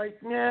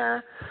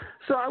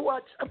I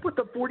put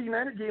the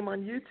 49er game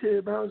on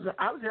YouTube.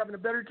 I was having a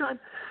better time.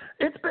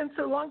 It's been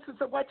so long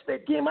since I watched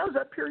that game. I was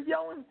up here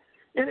yelling,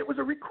 and it was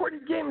a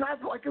recorded game, and I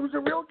was like, it was a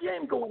real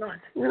game going on.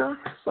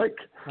 It's like,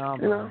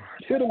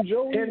 hit him,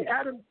 Joey. And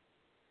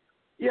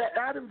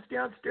Adam's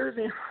downstairs,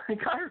 and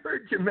like, I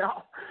heard you,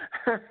 Mel.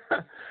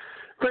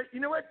 But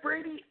you know what,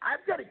 Brady?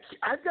 I've got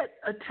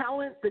a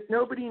talent that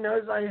nobody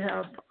knows I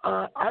have.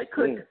 I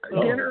cook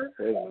dinner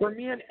for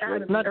me and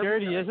Adam. It's not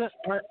dirty, is it?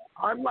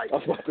 I'm like,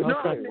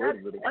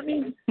 I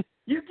mean,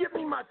 you give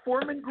me my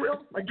Foreman grill,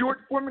 my George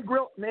Foreman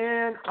grill,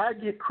 man, I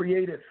get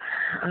creative.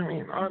 I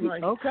mean, I'm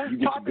like, okay. You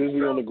get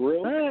busy on the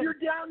grill? If you're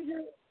down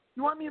here,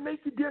 you want me to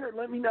make you dinner,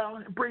 let me know.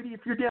 Brady,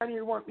 if you're down here,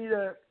 you want me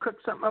to cook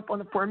something up on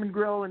the Foreman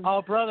grill and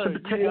brother, some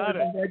potatoes you got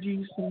it. and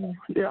veggies. And,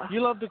 yeah.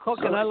 You love to cook,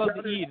 and I love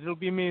to eat. It'll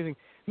be amazing.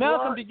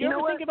 Malcolm, did you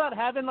ever think about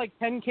having like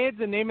 10 kids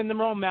and naming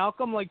them all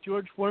Malcolm like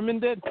George Foreman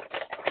did?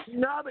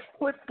 No, but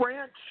Cliff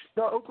Branch,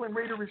 the Oakland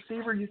Raider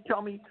receiver, used to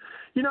tell me,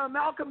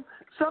 Malcolm,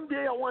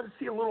 someday I want to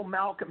see a little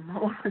Malcolm. I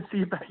want to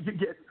see about you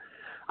get.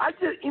 I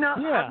just,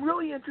 I'm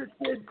really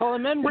interested. Call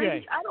him MJ.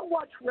 Brady, I don't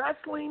watch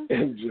wrestling,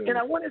 and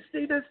I want to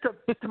say this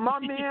to my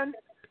man,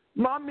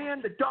 my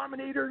man, the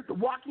Dominator, the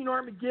Walking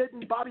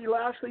Armageddon, Bobby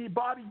Lashley.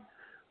 Bobby,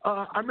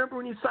 I remember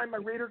when you signed my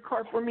Raider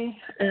car for me,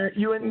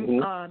 you and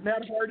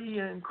Matt Hardy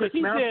and Chris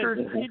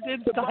Masters. He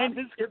did So sign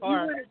Bobby, his if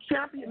car. you win a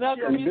championship,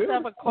 Malcolm used to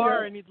have a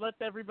car, and he'd let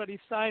everybody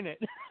sign it.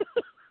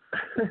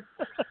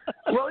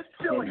 Well, it's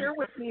still here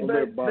with me,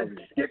 but the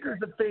stickers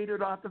have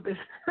faded off of it.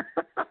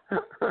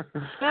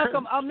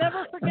 Malcolm, I'll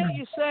never forget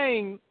you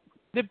saying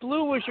that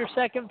blue was your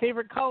second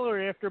favorite color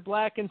after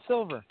black and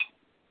silver.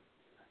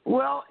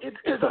 Well, it's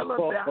because I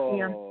love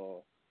Batman.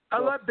 I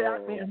love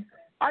Batman.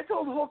 I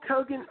told Hulk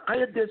Hogan I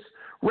had this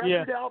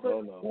record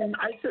album, and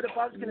I said if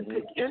I was going to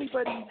pick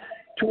anybody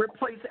to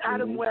replace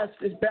Adam West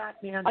as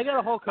Batman, I got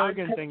a Hulk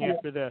Hogan thing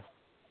after this.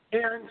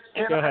 And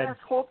I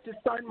asked Hulk to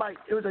sign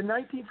it was a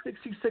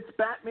 1966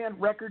 Batman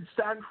record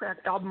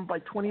soundtrack album by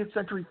 20th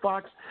Century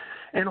Fox,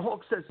 and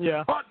Hulk says,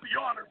 "I'd be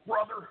honored,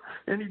 brother,"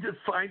 and he just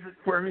signs it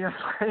for me. I was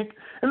like,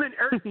 and then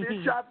Eric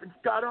Bischoff and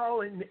Scott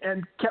Hall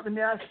and Kevin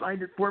Nash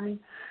signed it for me,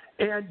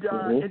 and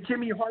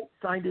Jimmy Hart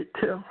signed it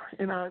too,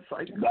 and I was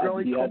like,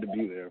 really? He had to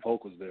be there. If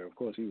Hulk was there, of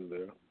course he was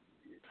there.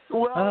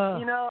 Well,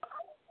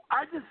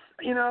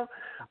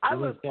 I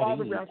love all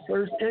the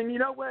wrestlers. And you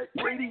know what,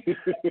 Brady?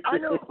 I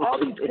know all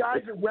these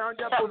guys are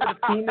wound up over the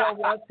female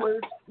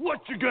wrestlers. What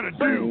you gonna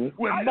do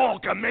when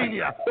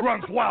Malkamania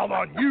runs wild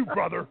on you,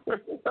 brother? Hey,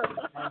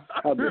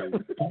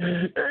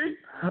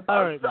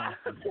 all right, man.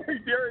 Sorry,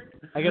 Derek.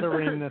 I got to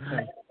rein this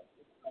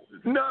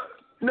in. No,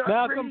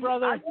 Malcolm, Brady,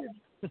 brother.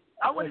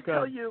 I want to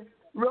tell you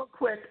real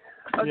quick.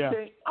 Okay, Yeah.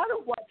 I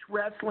don't watch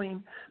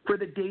wrestling for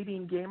the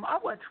dating game. I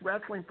watch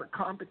wrestling for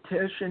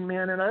competition,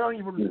 man, and I don't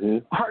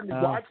even hardly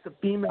watch the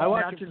female I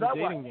watch matches. it for I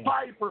the watch dating game.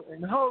 Piper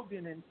and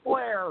Hogan and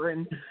Flair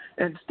and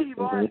Steve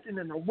Austin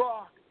and The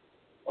Rock.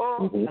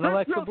 Oh, And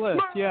Alexa Bliss.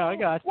 Yeah, I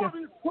got you. what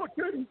is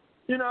cooking?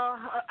 You know,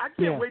 I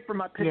can't wait for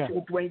my picture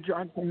with Dwayne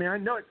Johnson, man. I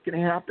know it's going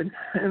to happen.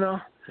 You know,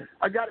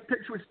 I got a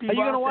picture with Steve Are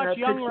you Austin. going to watch a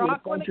Young picture with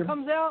Rock a when bunch it of-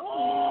 comes out?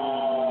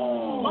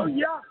 Oh,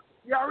 yeah.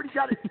 Yeah, I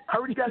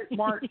already got it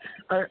marked.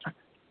 I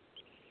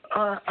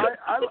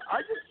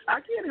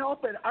can't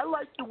help it. I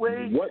like the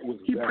way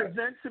he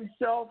presents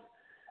himself.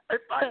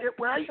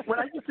 When I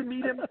get to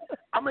meet him,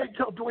 I'm going to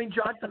tell Dwayne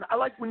Johnson. I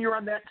like when you're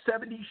on that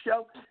 '70s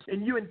show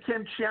and you and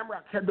Ken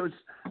Shamrock had those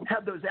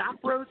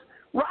afros.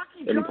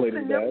 Rocky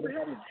Johnson never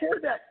had his hair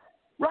that.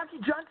 Rocky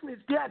Johnson, his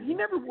dad, he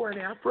never wore an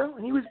afro,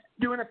 and he was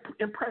doing an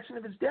impression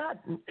of his dad.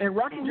 And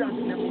Rocky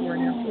Johnson never wore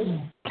an afro.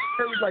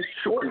 It was like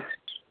short.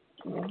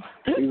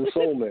 He's a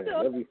soul man.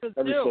 Every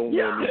soul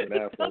man needs an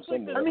afro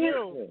somewhere. I mean,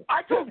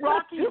 I told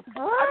Rocky, I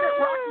met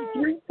Rocky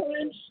 3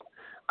 times.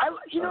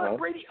 You know what,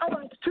 Brady? I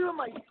lost 2 of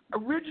my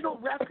original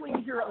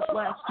wrestling heroes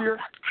last year.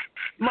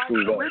 My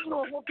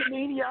original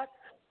Hulkamaniac,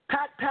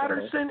 Pat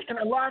Patterson, and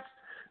I lost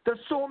the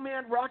Soul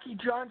Man, Rocky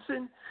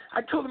Johnson.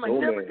 I told him I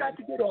never got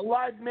to go to a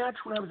live match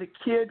when I was a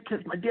kid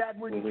because my dad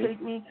wouldn't take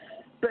me.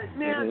 But,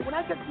 man, when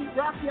I got to meet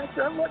Rocky, I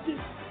said, I loved it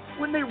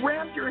when they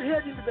rammed your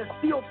head into the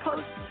steel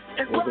post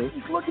and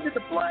Rocky's looking at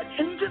the blood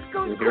and he just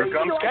goes Here crazy.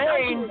 comes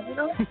Kane. You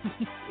know?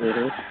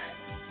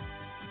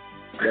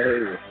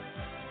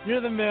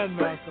 You're the man,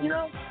 But, Malcolm. you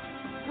know,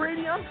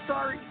 Brady, I'm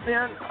sorry,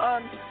 man.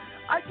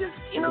 I just,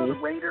 the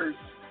Raiders,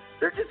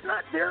 they're just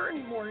not there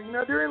anymore. You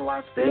know, they're in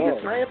Las Vegas,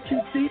 and I have 2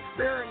 seats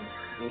there,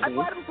 and I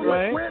bought them for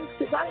my friends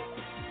because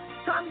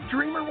Tommy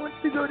Dreamer wants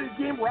to go to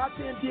the game. Rob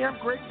Van Dam,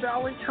 Greg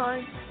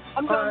Valentine.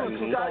 I'm done with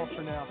football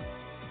for now.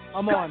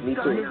 I'm on. Me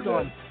too. Moved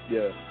on.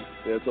 Yeah,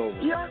 it's over.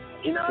 Yeah,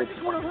 I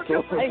just want to hook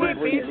up with I hate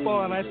Brady.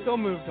 baseball, and I still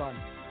moved on.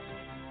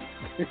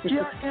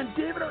 Yeah, and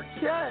David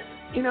Arquette,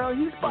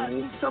 he's bought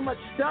me so much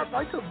stuff.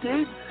 I told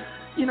Dave,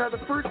 the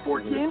first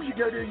 4 games you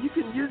go to, you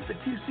can use the 2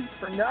 seats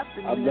for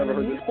nothing. I've never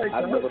heard this part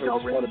of the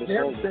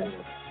song.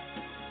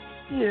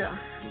 Yeah.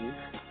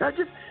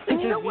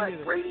 And you know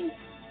what, Brady?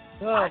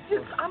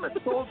 I'm a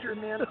soldier,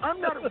 man. I'm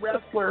not a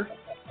wrestler.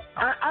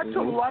 I've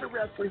told a lot of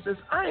wrestlers this.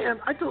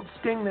 I told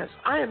Sting this.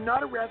 I am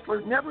not a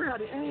wrestler. Never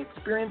had any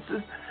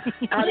experiences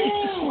at it.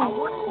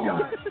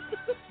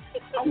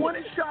 I want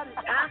a shot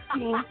at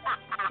acting.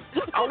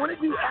 I want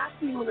to do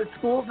acting when the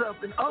school's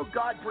open. Oh,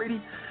 God,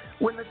 Brady.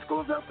 When the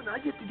school's open, I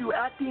get to do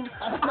acting.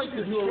 I'd like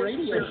to do a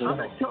radio show. I'm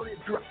going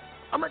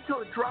to tell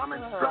the drama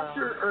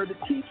instructor or the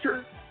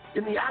teacher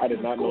in the acting I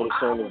did not know the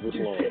song was this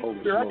long.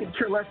 Holy I can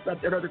care less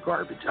about that other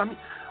garbage.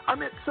 I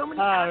met so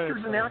many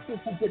actors and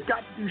actresses that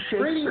got to do Shakespeare.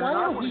 Brady, why and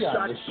I don't want we a on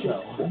shot this at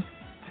show? Shakespeare.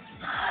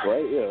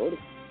 Right? Yeah.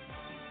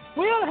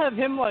 We ought to have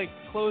him,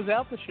 close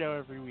out the show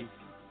every week.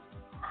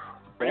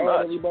 Pretty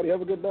much. Everybody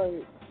have a good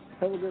night.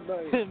 Have a good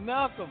night.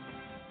 Malcolm,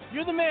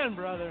 you're the man,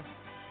 brother.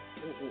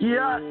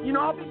 Yeah,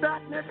 I'll be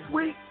back next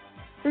week.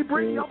 Hey,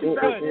 Brady, I'll be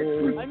back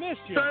next week. I missed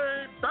you.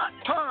 Same bat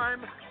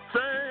time,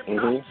 same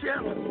bat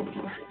channel.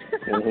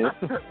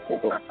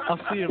 I'll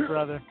see you,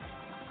 brother.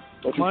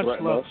 Don't you Much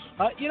threaten love.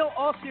 us.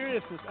 All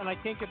seriousness, and I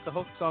can't get the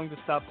Hook song to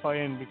stop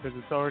playing because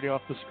it's already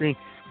off the screen.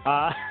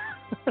 So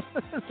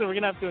we're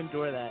going to have to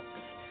endure that.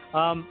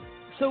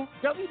 So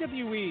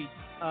WWE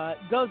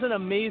does an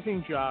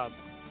amazing job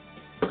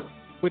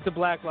with the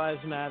Black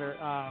Lives Matter,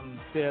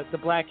 the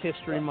Black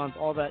History Month,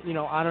 all that,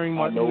 honoring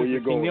Martin I know where Luther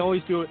you're King. going. They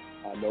always do it.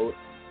 I know it.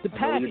 The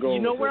pack. You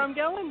know where I'm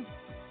going?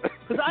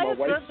 Because I My wife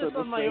observed said this the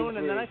on my same own,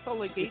 and then I thing. saw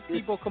like 8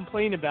 people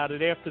complain about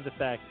it after the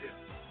fact.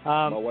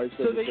 My wife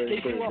said so the they same do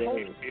a thing.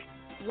 whole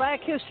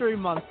Black History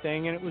Month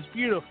thing, and it was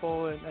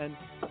beautiful.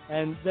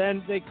 And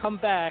then they come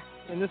back,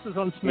 and this is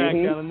on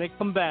SmackDown, and they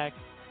come back,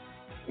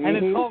 and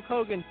it's Hulk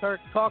Hogan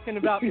talking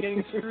about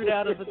getting screwed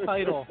out of the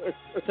title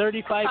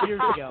 35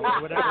 years ago,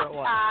 or whatever it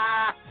was.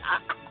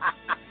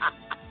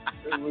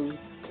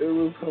 It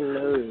was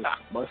hilarious.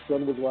 My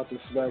son was watching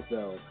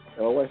SmackDown,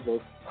 and my wife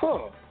goes,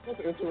 "Huh, that's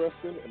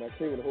interesting." And I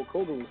came and Hulk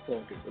Hogan was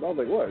talking, and I was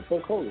like, "What? It's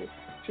Hulk Hogan?"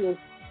 She goes,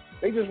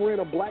 "They just ran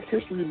a Black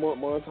History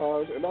Month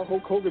montage, and now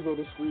Hulk Hogan's on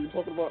the screen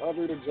talking about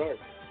Andre the Giant."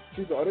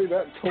 She said, "Are they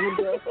that tone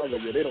deaf?" I was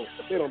like, "Yeah,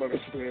 they don't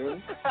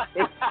understand."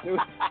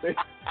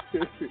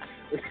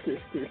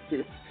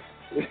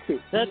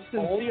 That's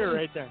sincere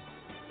right there.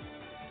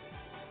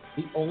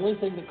 The only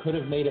thing that could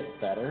have made it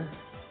better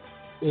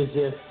is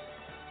if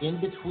in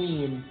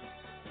between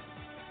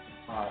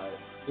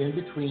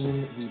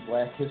the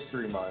Black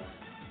History Month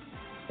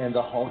and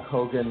the Hulk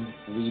Hogan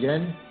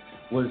lead-in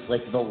was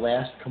like the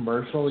last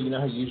commercial. You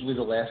know how usually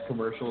the last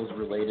commercial is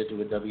related to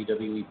a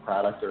WWE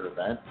product or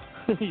event?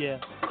 Yeah.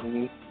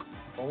 The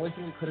only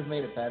thing that could have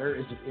made it better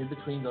is if in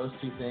between those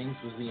two things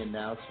was the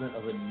announcement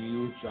of a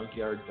new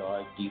Junkyard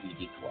Dog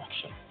DVD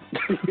collection.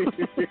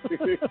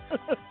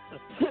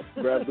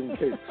 Grab them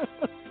cakes.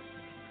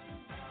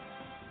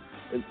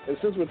 And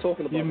since we're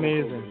talking about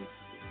amazing. Hulk Hogan,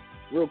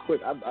 real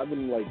quick, I've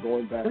been like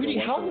going back. Rudy,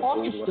 and how watching long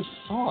old is the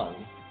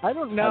song? I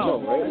don't know. I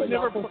know, right? Like, I've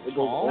never it goes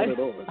on and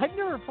on. I've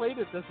never played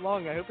it this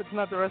long. I hope it's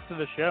not the rest of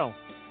the show.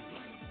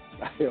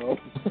 It was.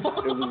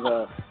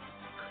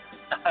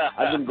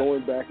 I've been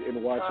going back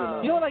and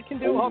watching. You know what I can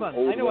do? Hold on.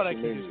 I know what I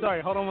can do. WrestleMania.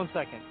 Sorry, hold on 1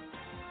 second.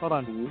 Hold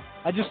on. Mm-hmm.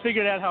 I just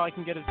figured out how I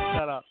can get it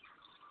set up.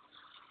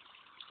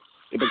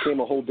 It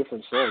became a whole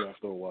different song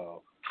after a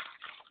while.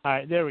 All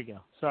right, there we go.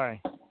 Sorry.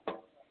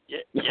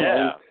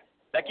 Yeah.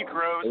 Thank you,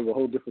 Crows. It was a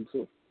whole different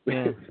song.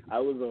 Yeah. I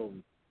was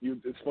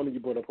it's funny you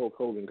brought up Hulk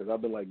Hogan because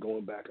I've been like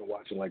going back and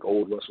watching like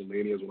old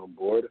WrestleManias when I'm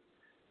bored,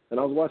 and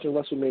I was watching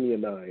WrestleMania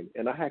 9,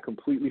 and I had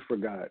completely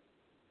forgot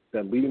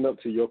that leading up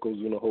to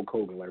Yokozuna Hulk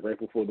Hogan, like right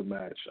before the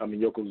match,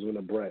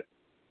 Yokozuna Bret,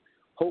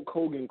 Hulk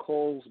Hogan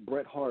calls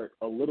Bret Hart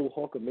a little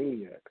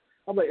Hulkamaniac.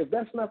 I'm like, if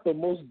that's not the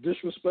most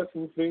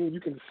disrespectful thing you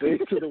can say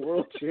to the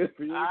world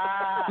champion,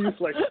 he's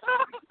like,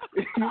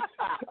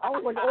 I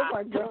was like, oh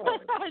my God.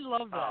 I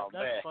love that. Oh,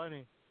 That's man.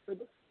 funny.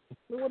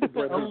 What did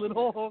Bret A Hart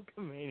little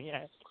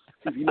Hulkamaniac.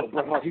 You know,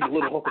 Bret Hart, he's a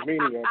little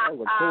Hulkamaniac. I was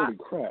like, holy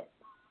crap.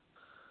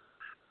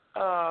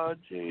 Oh,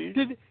 jeez.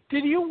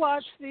 Did you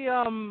watch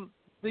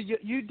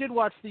you did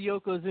watch the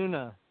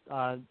Yokozuna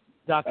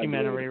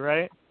documentary,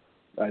 right?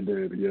 I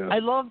did, yeah. I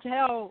loved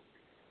how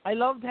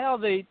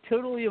they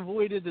totally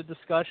avoided the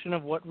discussion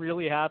of what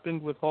really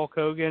happened with Hulk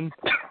Hogan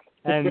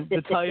and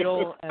the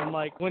title, and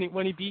like when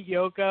he beat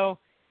Yoko,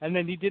 and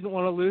then he didn't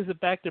want to lose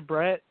it back to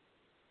Bret,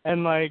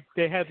 and like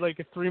they had like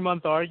a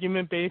 3-month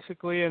argument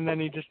basically, and then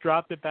he just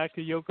dropped it back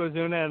to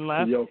Yokozuna and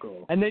left,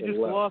 and they just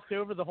glossed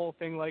over the whole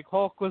thing. Like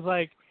Hulk was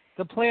like,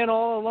 the plan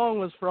all along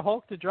was for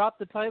Hulk to drop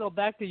the title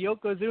back to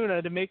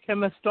Yokozuna to make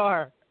him a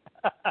star.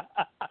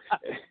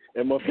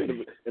 And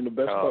the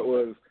best part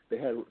was they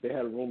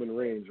had Roman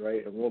Reigns,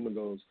 right? And Roman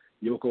goes,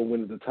 Yoko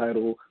wins the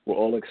title. We're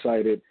all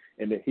excited.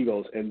 And then he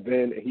goes, and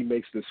then he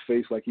makes this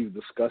face like he's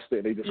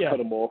disgusted. And they just cut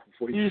him off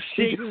before he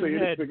shakes can his say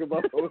head. anything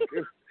about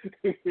Hogan.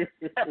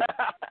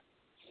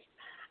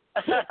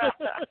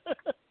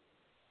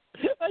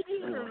 I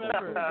just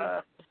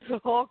remember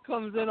Hulk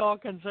comes in all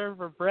concerned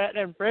for Bret,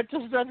 and Bret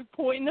just starts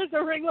pointing at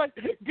the ring like,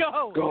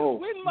 go,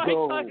 win my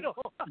title.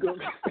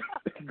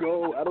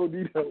 Go, I don't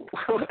need help.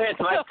 Win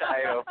my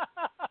title.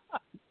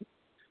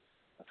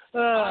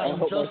 I'm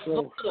just the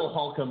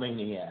little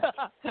Hulkamaniac.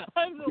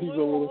 I'm the He's a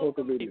little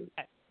Hulkamaniac.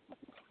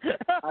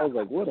 I was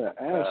like, what an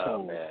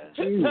asshole.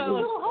 Jesus,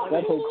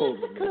 that Hulk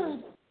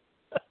Hogan.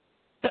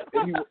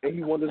 And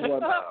he wonders why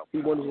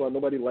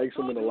nobody likes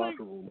him in the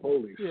locker room.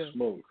 Holy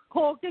smoke.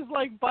 Hulk is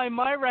like, by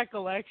my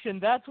recollection,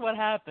 that's what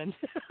happened.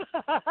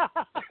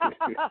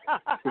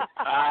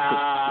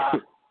 I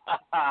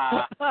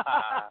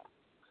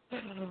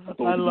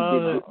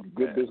love it.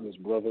 Good business,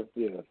 brother.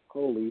 Yeah.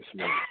 Holy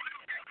smoke.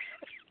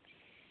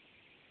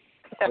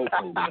 Hulk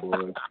Hogan,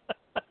 boy.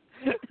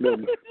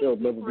 There'll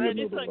never be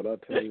another one, I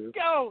tell you.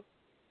 Go.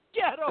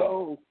 Get him.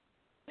 Go.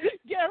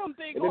 Get him,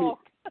 big And then Hulk.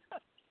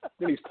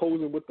 Then he's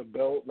posing with the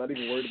belt, not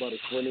even worried about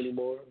his friend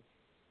anymore.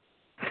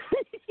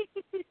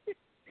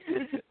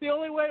 The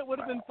only way it would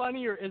have been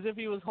funnier is if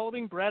he was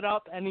holding Bret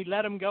up and he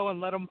let him go and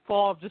let him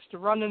fall just to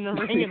run in the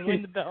ring and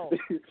win the belt.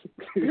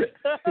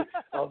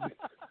 I'll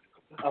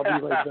be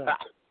like that.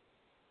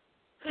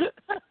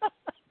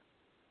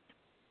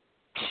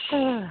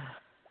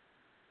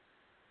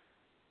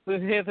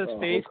 With half his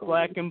face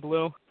black and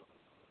blue.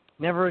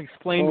 Never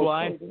explained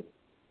why.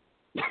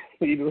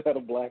 He just had a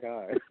black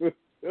eye.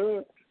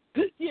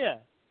 Yeah.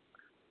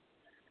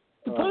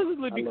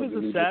 Supposedly I love because the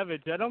of new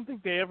Savage. I don't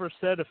think they ever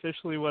said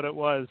officially what it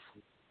was.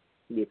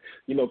 Yeah.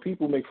 You know,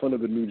 people make fun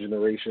of the new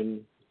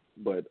generation,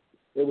 but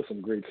there was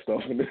some great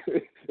stuff in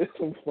it. There's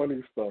some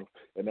funny stuff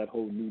in that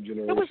whole new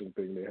generation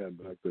thing they had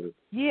back then.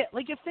 Yeah,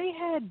 like if they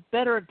had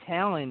better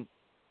talent,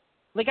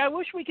 like I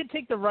wish we could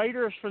take the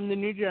writers from the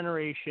new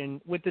generation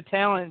with the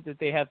talent that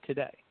they have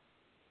today,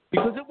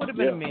 because it would have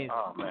been amazing.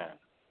 Oh man.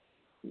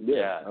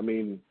 Yeah, I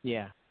mean,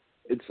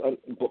 it's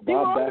Bob they were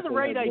onto Backlund the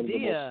right has one of the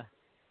idea.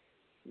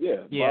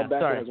 Bob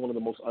Backlund has one of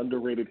the most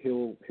underrated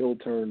heel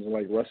turns in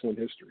like wrestling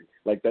history.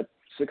 Like that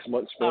 6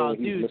 month span when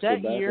he's Mr.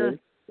 that Backlund. year,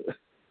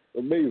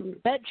 amazing.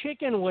 that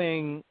chicken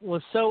wing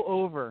was so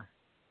over.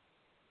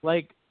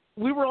 Like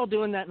we were all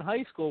doing that in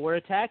high school. We're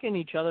attacking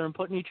each other and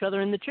putting each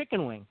other in the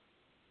chicken wing.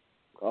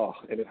 Oh,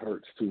 and it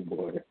hurts too,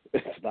 boy.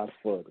 It's not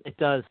fun. It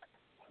does.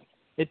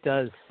 It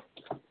does.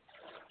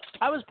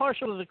 I was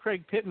partial to the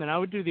Craig Pittman. I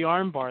would do the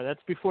arm bar.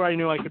 That's before I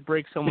knew I could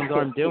break someone's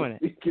arm doing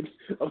it.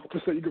 I was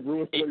going to say you could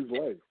ruin somebody's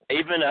life.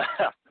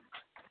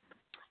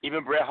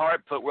 Even Bret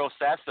Hart put Will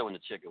Sasso in the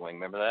chicken wing.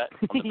 Remember that?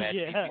 On the match.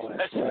 Yeah.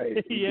 That's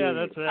right. Yeah,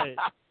 that's right.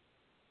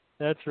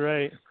 That's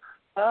right.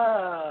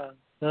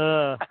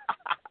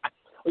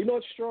 You know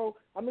what, Stro?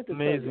 I meant to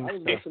tell Amazing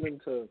you,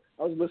 stuff.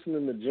 I was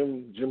listening to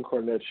Jim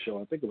Cornette's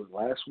show. I think it was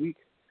last week,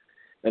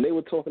 and they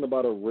were talking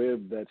about a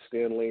rib that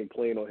Stan Lane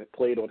played on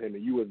him,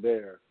 and you were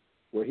there,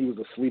 where he was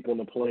asleep on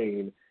the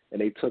plane,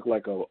 and they took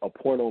like a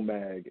porno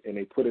mag and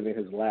they put it in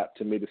his lap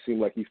to make it seem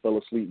like he fell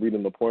asleep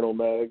reading the porno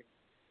mag,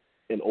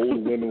 and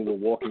old women were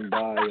walking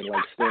by and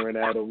like staring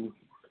at him,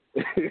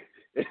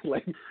 and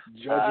like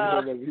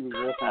judging him as he was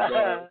walking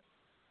by.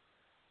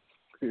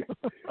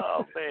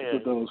 Oh man, I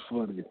thought that was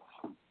funny.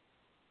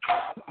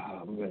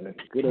 Oh man,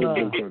 good old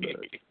Jim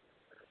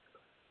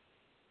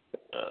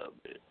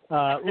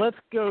Cornette.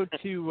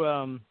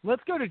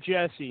 Let's go to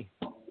Jesse.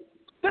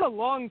 It's been a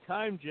long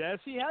time,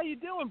 Jesse. How you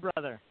doing,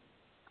 brother?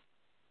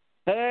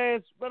 Hey,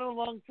 it's been a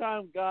long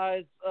time,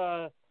 guys.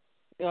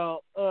 You know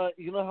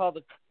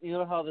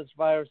how this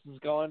virus is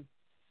going.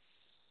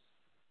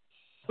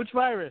 Which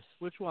virus?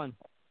 Which one?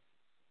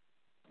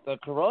 The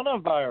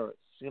coronavirus.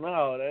 You know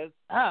how it is.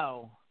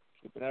 Oh.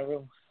 Keeping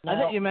everyone. I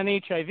thought you meant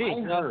HIV.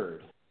 I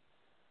heard.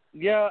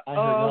 Yeah. I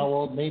heard. No,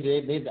 well, maybe.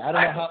 I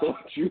don't know how.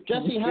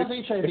 Jesse, how's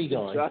HIV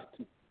going?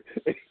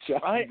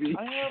 I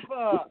have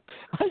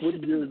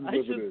What year is I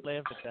should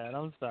laugh at that.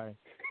 I'm sorry.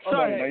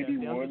 Sorry,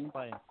 91.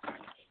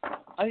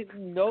 I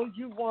know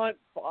you want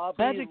Bobby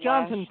Magic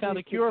Johnson Lashley found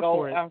a to cure go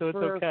for it, so it's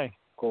after, okay.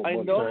 I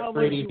know how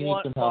much you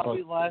want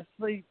Bobby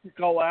Lashley to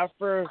go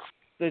after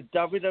the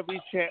WWE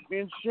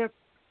Championship,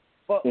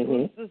 but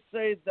who's to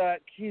say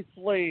that Keith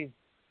Lee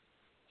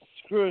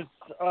screws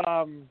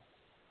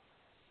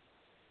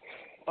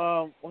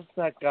what's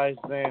that guy's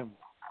name?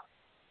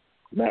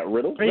 Matt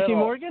Riddle? Tracy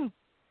Morgan?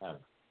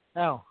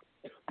 Oh.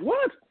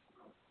 What?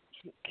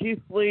 Keith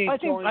Lee. I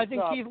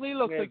think Keith Lee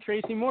looks like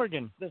Tracy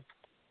Morgan.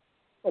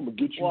 I'm gonna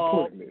get you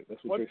pregnant.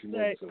 That's what Tracy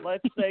Morgan said.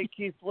 Let's say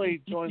Keith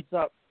Lee joins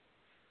up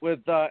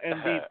with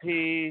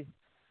MVP,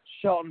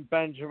 Shelton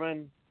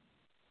Benjamin,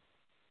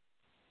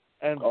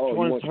 and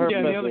joins her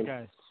business. The other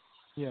guys.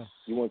 Yeah.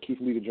 You want Keith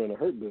Lee to join the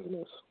Hurt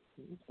Business?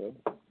 Okay.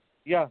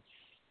 Yeah.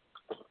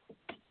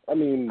 I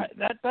mean,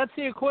 that's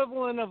the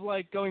equivalent of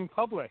like going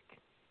public.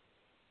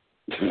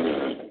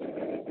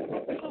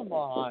 Come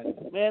on,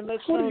 man. That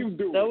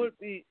would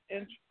be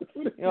interesting.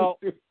 You know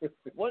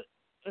what?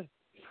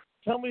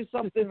 Tell me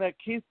something that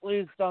Keith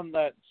Lee's done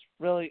that's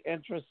really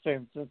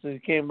interesting since he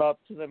came up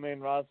to the main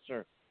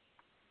roster.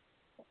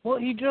 Well,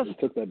 he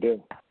took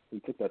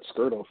that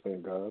skirt off.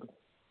 Thank God.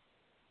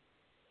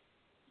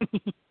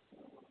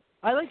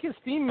 I like his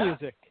theme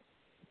music.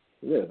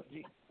 Yeah.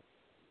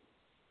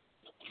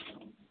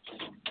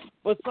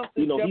 But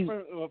something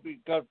different would be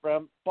good for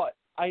him. But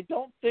I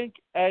don't think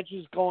Edge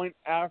is going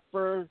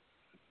after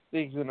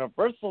the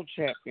Universal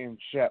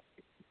Championship.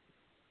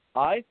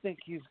 I think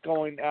he's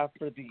going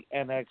after the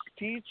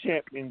NXT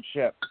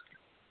Championship.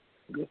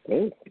 You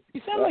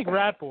sound like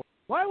Ratboy.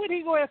 Why would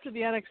he go after the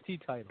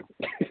NXT title?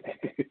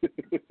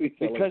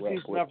 Because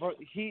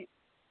he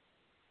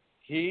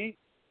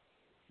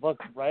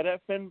looked right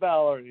at Finn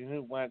Balor and he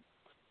went,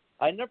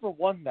 I never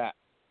won that.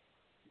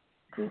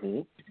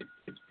 Mm-hmm.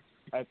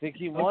 I think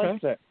he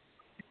wants it.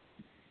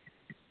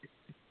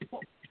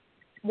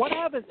 What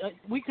happens?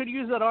 We could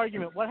use that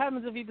argument. What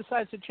happens if he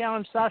decides to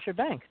challenge Sasha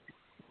Banks?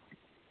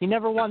 He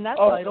never won that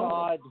title.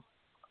 God.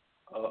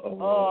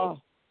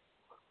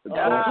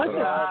 Listen,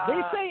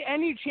 they say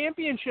any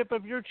championship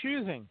of your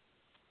choosing.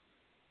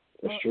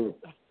 That's true.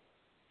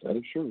 That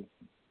is true.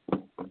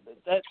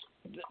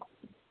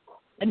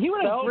 And he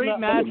would have a great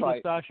match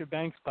with Sasha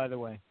Banks, by the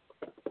way.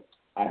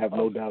 I have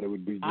no doubt it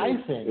would be great. I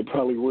think it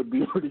probably would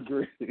be pretty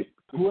great.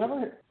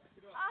 Whoever.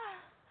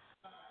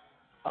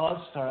 Oh,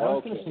 I'm sorry. I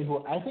was going to say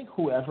I think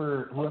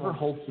whoever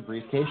holds the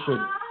briefcase should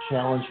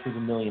challenge for the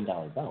 $1 million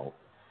belt.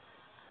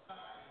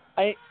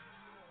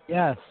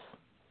 Yes.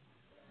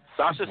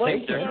 Sasha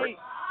seems to agree.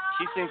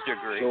 She seems to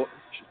agree.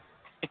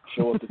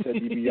 Show up to Ted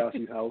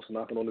DiBiase's house,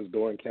 knocking on his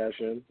door and cash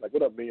in. Like,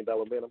 what up, $1 million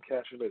man? I'm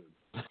cashing in.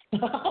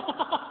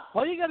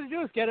 All you got to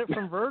do is get it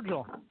from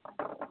Virgil.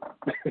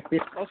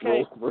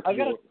 Okay, I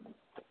got to.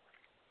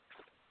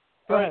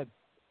 Go ahead.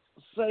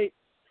 Say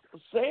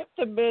if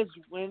the Miz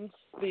wins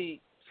the.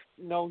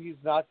 No, he's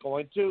not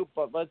going to.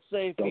 But let's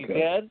say if he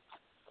did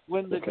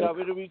win the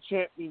WWE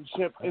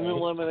Championship in the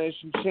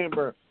Elimination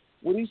Chamber,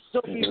 would he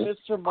still be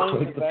Mr.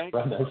 Money in the Bank?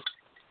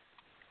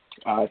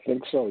 I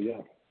think so.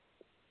 Yeah.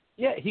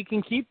 Yeah, he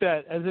can keep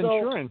that as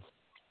insurance.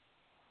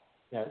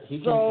 Yeah, he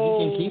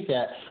can keep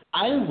that.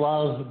 I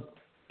love.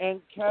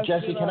 And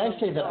Jesse, can I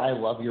say that I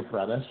love your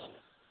premise,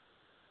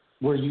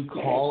 where you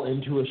call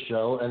into a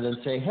show and then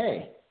say,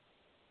 "Hey,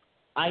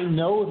 I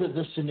know that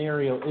this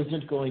scenario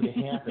isn't going to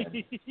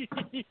happen,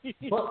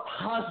 but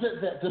posit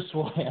that this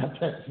will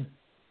happen."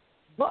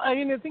 Well, I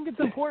mean, I think it's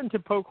important to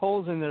poke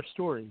holes in their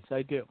stories.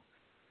 I do.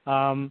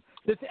 I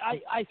think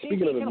he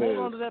can hold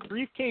on to that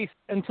briefcase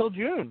until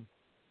June.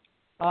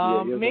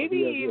 Maybe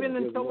even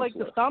until like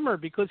the summer,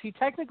 because he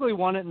technically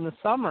won it in the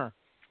summer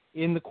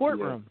in the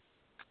courtroom.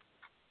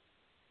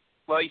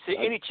 Well, you see,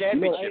 any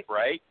championship,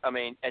 right? I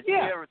mean, have you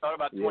ever thought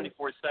about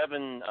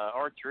 24/7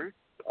 R-Truth?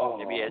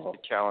 Maybe he has to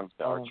challenge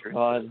the R-Truth.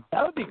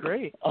 That would be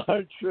great.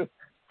 R-Truth.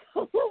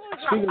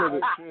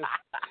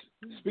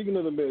 Speaking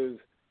of the Miz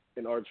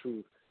and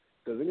R-Truth,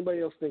 does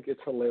anybody else think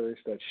it's hilarious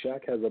that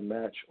Shaq has a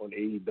match on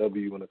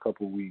AEW in a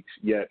couple of weeks,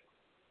 yet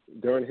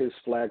during his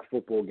flag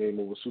football game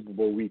over Super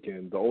Bowl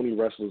weekend, the only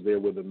wrestlers there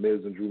were the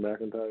Miz and Drew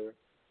McIntyre?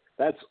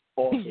 That's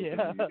awesome. Yeah.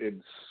 To me.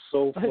 It's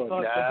so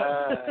funny.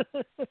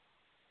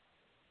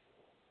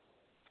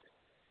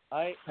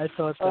 I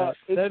thought that.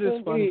 That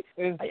is funny.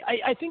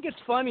 I think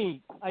it's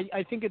funny.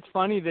 I think it's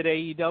funny that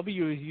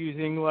AEW is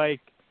using like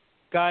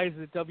guys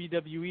that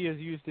WWE has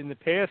used in the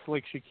past,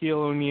 like Shaquille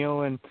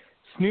O'Neal and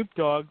Snoop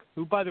Dogg,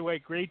 who, by the way,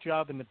 great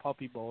job in the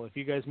Puppy Bowl. If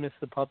you guys missed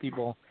the Puppy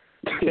Bowl,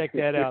 check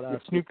that out.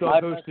 Snoop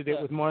Dogg hosted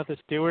it with Martha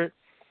Stewart.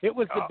 It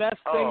was the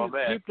best thing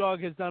that Snoop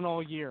Dogg has done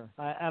all year,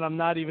 and I'm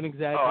not even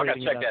exaggerating. I got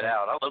to check that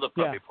out. I love the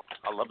Puppy Bowl.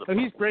 I love the Puppy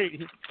Bowl. He's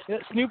great.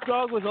 Snoop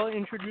Dogg was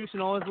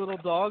introducing all his little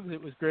dogs. It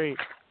was great.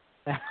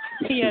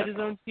 He had his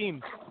own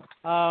team.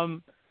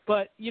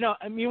 But,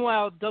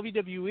 meanwhile,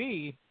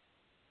 WWE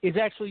is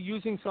actually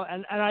using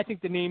and I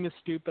think the name is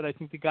stupid. I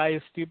think the guy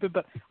is stupid,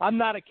 but I'm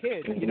not a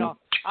kid.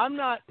 I'm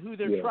not who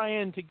they're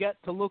trying to get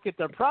to look at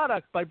their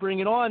product by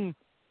bringing on,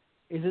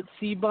 is it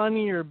C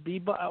Bunny or B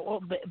Bunny?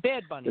 Well,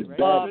 Bad Bunny, right?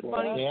 Good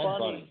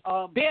Bunny?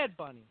 Bad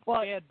Bunny.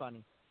 Bad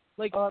Bunny.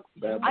 Like, I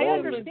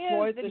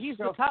understand that he's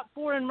the top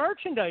 4 in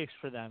merchandise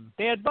for them,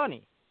 Bad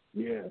Bunny.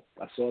 Yeah,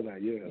 I saw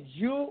that,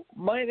 You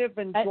might have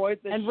enjoyed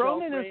the show. And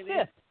Roman is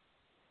 5th.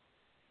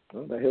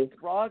 Well, that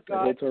Raw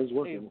got a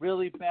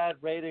really bad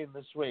rating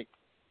this week.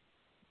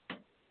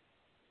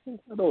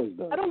 It always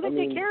does. I don't think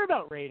they care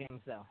about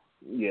ratings, though.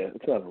 Yeah,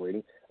 it's not a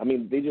rating. I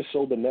mean, they just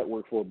sold the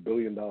network for $1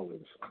 billion.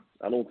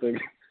 I don't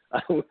think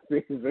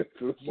Vince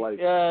is like.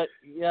 Yeah.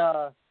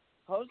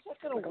 How's that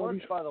going to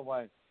work, by the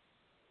way?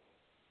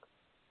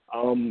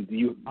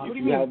 You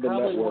have the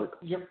network.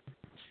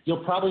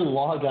 You'll probably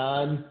log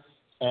on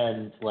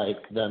and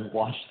then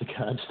watch the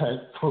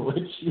content for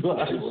which you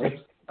are.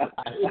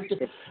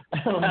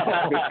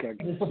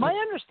 My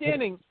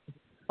understanding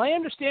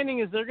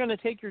is they're going to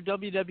take your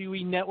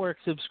WWE Network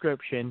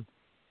subscription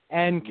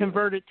and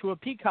convert it to a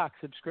Peacock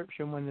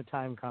subscription when the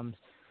time comes.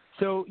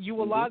 So you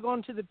will log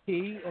on to the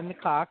P and the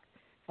cock,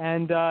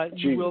 and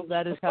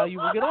that is how you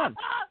will get on.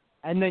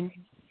 And then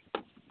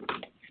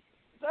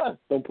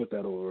don't put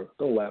that over.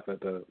 Don't laugh at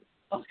that.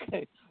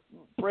 Okay.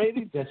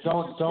 Brady, don't.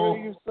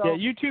 Yeah,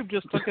 YouTube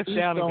just took us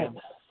down again.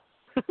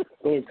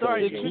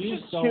 Sorry, did you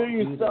just hear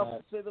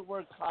yourself say the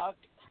word cock?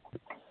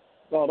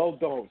 No,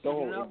 don't.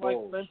 You're not like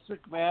Vince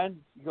McMahon.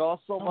 You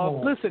also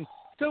love. Listen,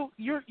 so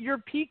your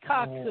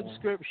Peacock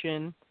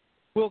subscription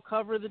will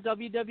cover the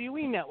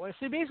WWE Network.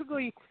 So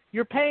basically,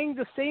 you're paying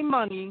the same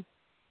money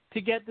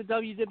to get the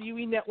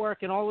WWE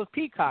Network and all of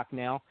Peacock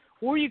now,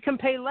 or you can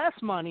pay less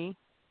money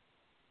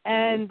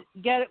and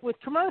get it with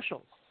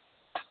commercials,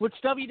 which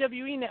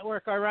WWE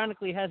Network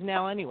ironically has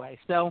now anyway.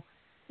 So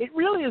it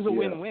really is a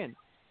win-win.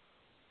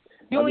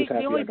 The only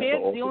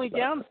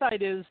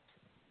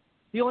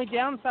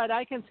downside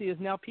I can see is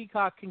now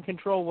Peacock can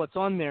control what's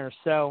on there.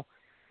 So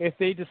if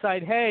they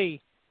decide,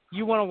 hey,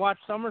 you want to watch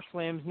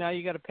SummerSlams, now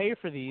you got to pay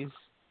for these,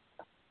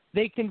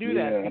 they can do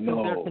that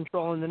because they're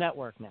controlling the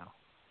network now.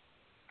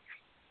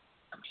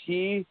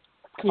 We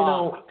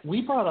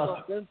brought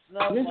up the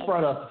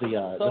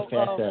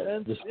fact that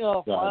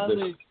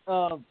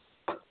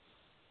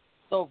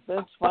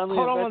Vince finally.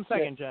 Hold on 1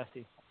 second,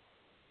 Jesse.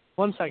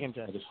 1 second,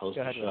 Jesse.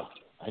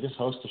 I just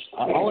host the show.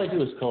 All I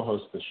do is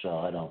co-host the show.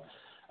 I don't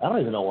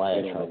even know why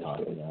I try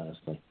talking,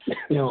 honestly.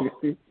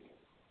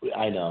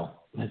 I know.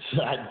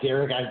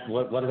 Derek,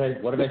 what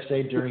did I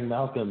say during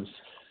Malcolm's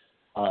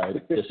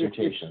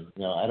dissertation?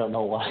 I don't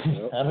know why.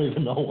 I don't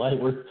even know why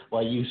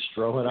you,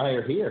 Stro, and I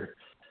are here.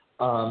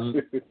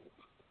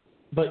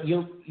 But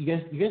you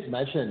guys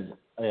mentioned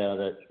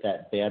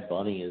that Bad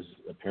Bunny is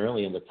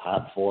apparently in the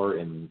top 4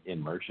 in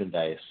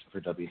merchandise for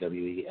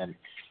WWE, and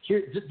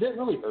here that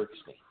really irks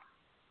me.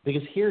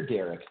 Because here,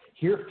 Derek,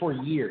 here for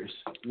years.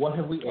 What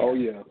have we asked? Oh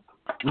yeah.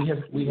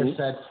 We have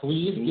said,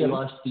 please give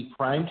us the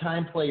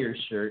primetime players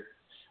shirt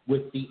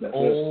with the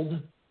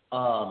old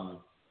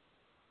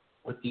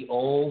the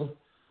old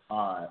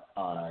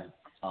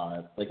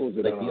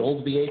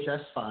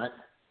VHS font.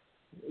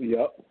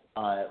 Yep.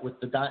 With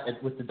the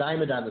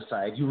diamond on the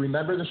side. You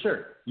remember the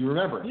shirt? You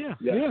remember? Yeah.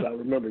 Yes, I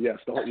remember. Yes.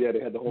 They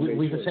had the whole.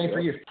 We've been saying for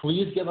years.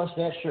 Please give us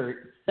that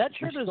shirt. That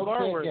shirt is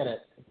can't get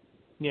it.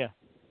 Yeah.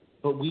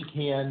 But we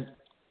can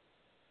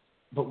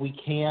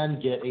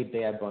get a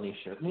Bad Bunny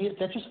shirt. I mean,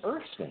 that just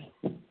irks me.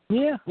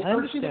 Yeah, it I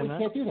irks me that understand we that.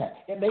 can't do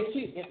that. It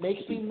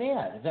makes me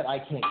mad that I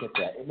can't get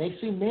that. It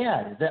makes me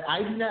mad that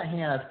I do not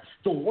have.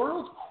 The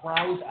world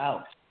cries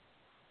out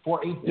for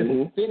a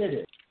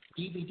definitive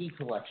DVD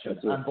collection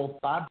on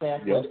both Bob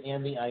Backlund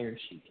and the Iron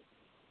Sheik,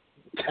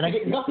 and I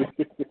get nothing.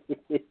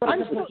 But I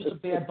just want just a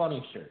Bad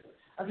Bunny shirt.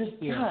 I'm just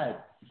God,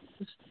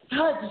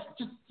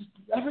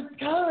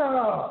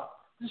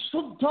 it's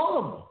so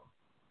dumb.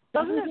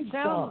 Doesn't it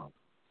sound,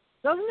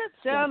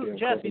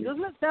 Jesse?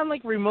 Doesn't it sound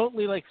like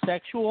remotely like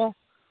sexual,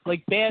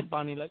 like Bad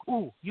Bunny? Like,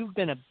 ooh, you've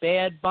been a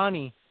bad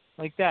bunny,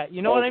 like that.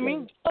 You know what I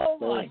mean? Oh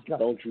my God!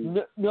 Don't feed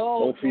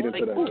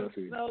into that,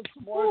 Jesse. No, it's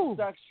more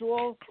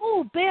sexual.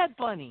 Ooh, Bad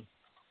Bunny.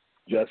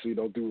 Jesse,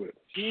 don't do it.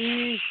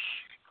 Jeez.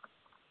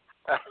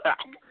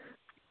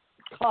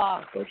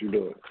 Don't you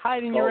do it.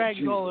 Hiding your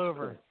eggs all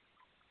over.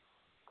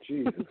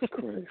 Jesus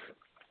Christ.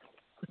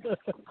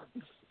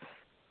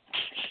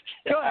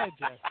 Go ahead,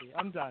 Jesse.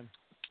 I'm done.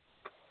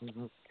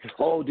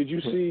 Oh, did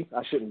you see?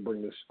 I shouldn't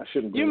bring this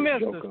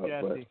joke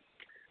up, but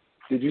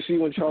did you see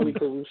when Charlie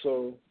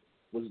Caruso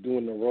was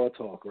doing the Raw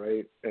Talk,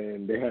 right?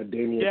 And they had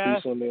Damian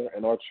Priest on there,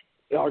 and Archie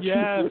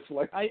was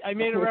like, I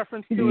made a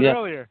reference to it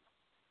earlier.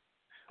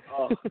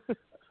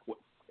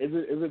 Is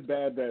it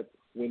bad that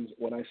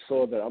when I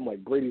saw that, I'm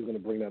like, Brady's going to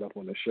bring that up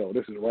on the show.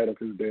 This is right up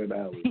his damn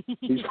alley.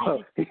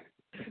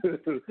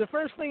 The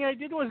first thing I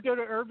did was go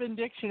to Urban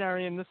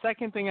Dictionary, and the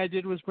second thing I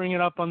did was bring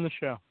it up on the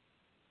show.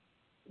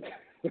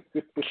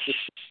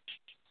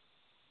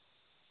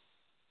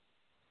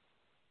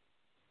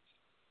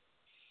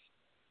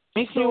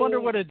 Makes me wonder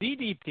what a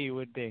DDP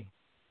would be.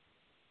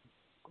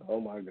 Oh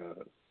my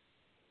God.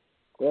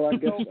 Well, I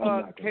guess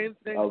I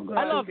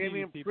love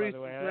DDP, by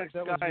the way.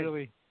 That was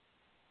really.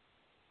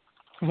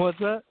 What's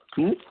that?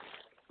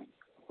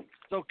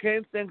 So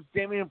Kane thinks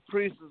Damian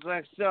Priest is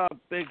next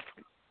big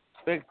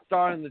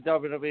star in the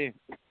WWE.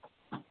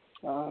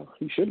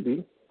 He should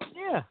be.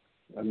 Yeah.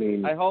 I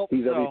mean, I hope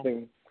he's so.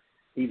 everything.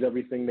 He's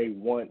everything they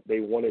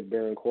wanted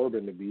Baron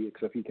Corbin to be,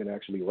 except he can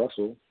actually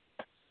wrestle.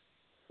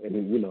 And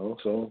Baron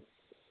Corbin.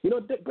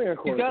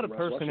 He's got a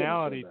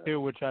personality too,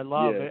 which I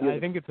love. I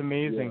think it's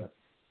amazing.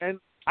 Yeah. And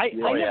I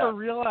never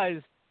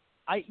realized,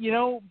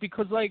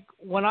 because like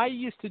when I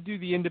used to do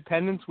the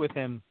independents with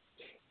him,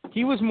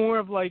 he was more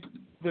of like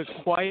the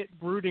quiet,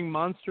 brooding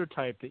monster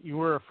type that you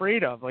were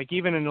afraid of, like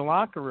even in the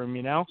locker room,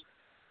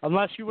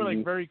 unless you were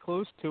like very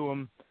close to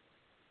him,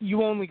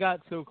 you only got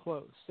so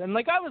close. And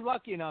like I was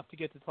lucky enough to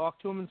get to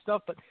talk to him and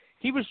stuff, but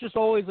he was just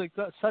always like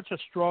such a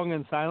strong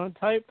and silent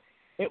type.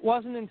 It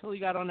wasn't until he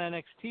got on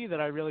NXT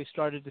that I really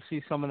started to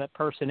see some of that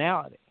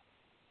personality.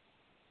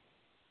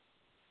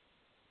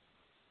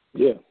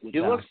 Yeah. He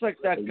looks like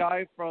that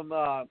guy from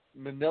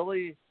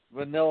Manili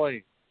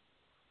Vanilli.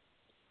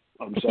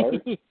 I'm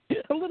sorry?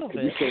 A little bit.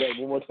 Could you say that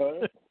one more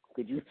time?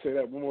 Could you say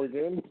that one more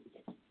again?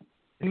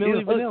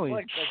 Millie Vanilli.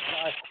 Like that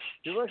guy.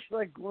 He looks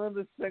like one of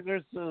the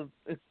singers of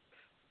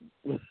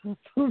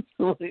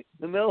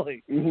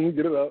Vanilli.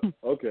 Get it out.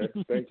 Okay,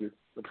 thank you.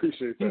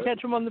 Appreciate that. You can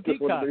catch him on the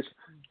Peacock. Just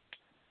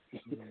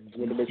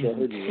want to make sure I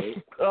heard you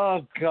right.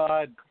 Oh,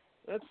 God.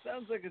 That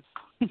sounds like a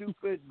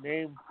stupid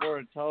name for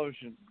a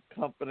television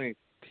company.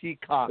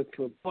 Peacock.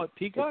 What,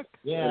 Peacock?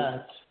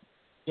 Yeah.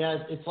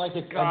 Yeah, it's like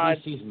it's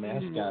NBC's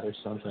mascot or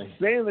something.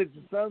 Saying that it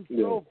sounds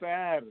so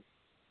bad.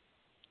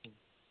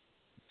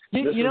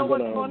 You know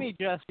what's funny,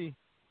 Jesse?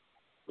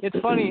 It's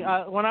funny.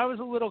 When I was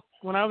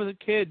a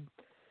kid,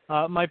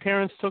 my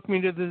parents took me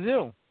to the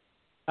zoo,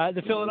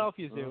 the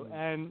Philadelphia Zoo,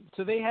 and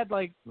so they had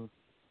like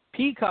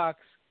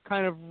peacocks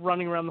kind of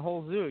running around the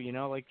whole zoo,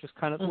 like just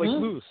kind of like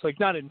loose, like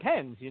not in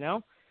pens,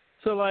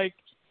 So like,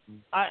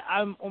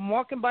 I'm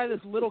walking by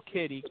this little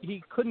kid.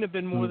 He couldn't have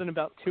been more than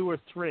about 2 or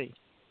 3.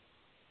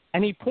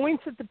 And he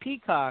points at the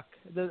peacock,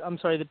 the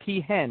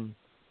peahen.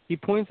 He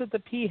points at the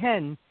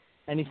peahen,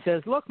 and he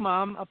says, "Look,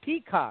 Mom, a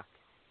peacock."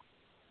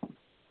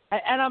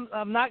 And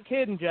I'm not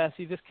kidding,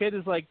 Jesse. This kid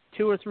is like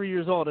 2 or 3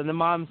 years old, and the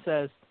mom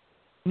says,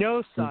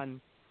 "No, son,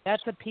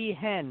 that's a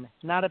peahen,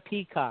 not a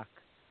peacock."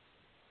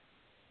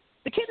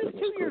 The kid is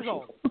 2 years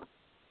old.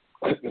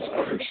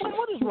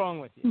 What is wrong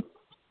with you?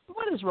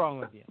 What is wrong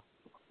with you?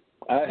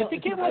 If the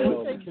kid wants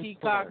to say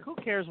peacock, who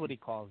cares what he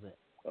calls it?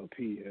 A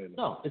peahen.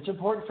 No, it's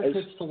important for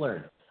kids to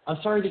learn. I'm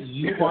sorry that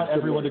you want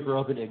everyone to grow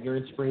up in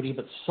ignorance, Brady,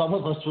 but some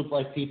of us would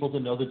like people to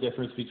know the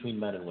difference between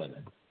men and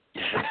women.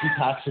 Like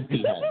peacocks and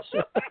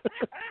peahens.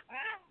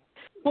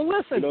 Well,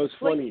 listen, it's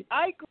funny.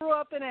 I grew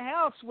up in a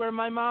house where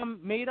my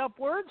mom made up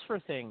words for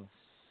things.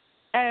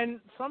 And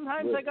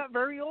sometimes I got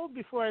very old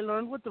before I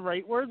learned what the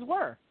right words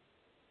were.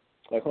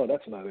 Like, oh,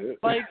 that's not it.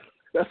 Like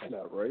that's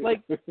not right.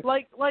 like the,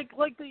 like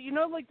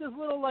this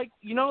little like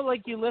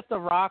you lift a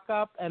rock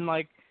up and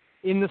like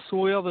in the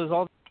soil there's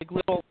all like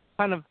little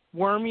kind of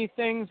wormy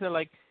things. They're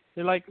like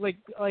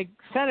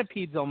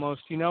centipedes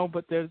almost,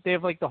 but they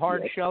have like the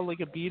hard shell like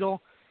a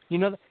beetle.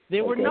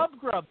 They were nub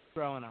grubs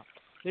growing up.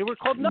 They were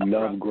called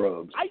nub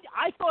grubs.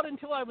 I thought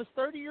until I was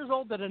 30 years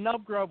old that a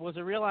nub grub was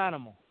a real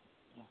animal.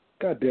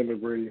 God damn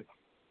it, Brady.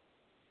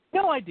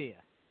 No idea.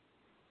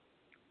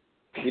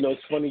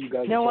 It's funny you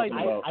guys are talking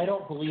about. I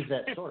don't believe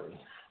that story.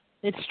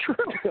 It's true.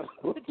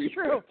 It's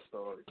true.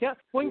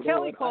 When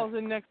Kelly calls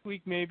in next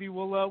week, maybe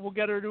we'll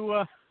get her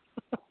to.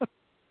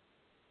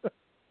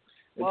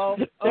 Well,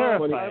 I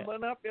might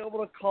not be able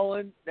to call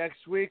in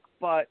next week,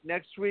 but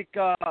next week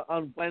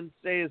on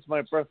Wednesday is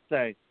my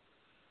birthday.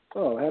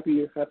 Oh,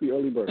 happy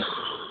early birthday!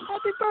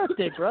 Happy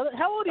birthday, brother!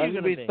 How old are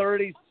you going to be?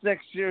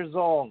 36 years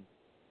old.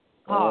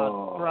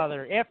 Oh,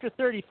 brother! After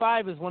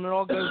 35 is when it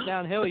all goes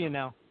downhill,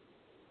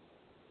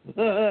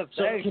 So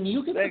can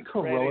you get the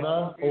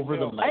corona over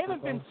the microphone? I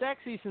haven't been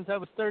sexy since I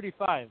was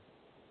 35.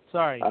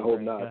 Sorry. I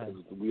hope not,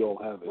 because we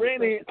all have it.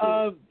 Randy,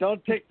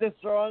 don't take this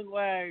the wrong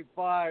way,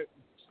 but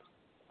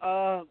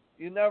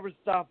you never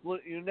stop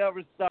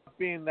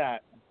being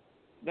that.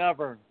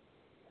 Never.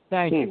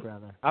 Thank you,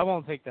 brother. I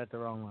won't take that the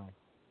wrong way.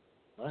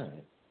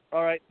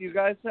 All right. You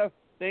guys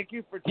thank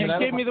you for taking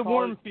gave me the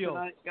warm feel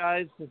tonight,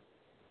 guys.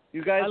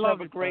 You guys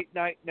have a great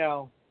night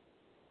now.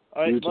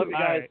 All right, love you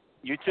guys. Right.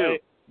 You too.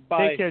 Right,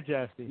 bye. Take care,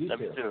 Jesse. You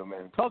too,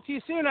 man. Talk to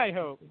you soon, I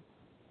hope.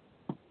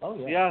 Oh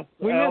yeah. Yes,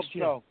 we I missed hope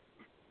you. so. All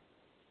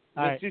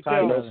right, you bye,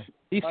 too. brother.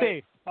 Be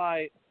safe.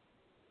 Bye.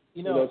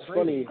 It's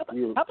funny.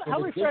 How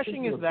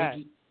refreshing is that?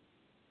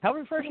 How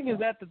refreshing is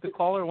that the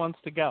caller wants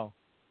to go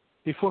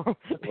before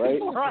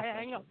I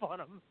hang up on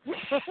him?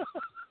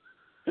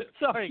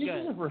 Sorry,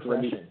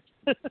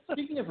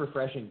 Speaking of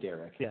refreshing,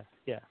 Derek.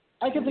 Yeah.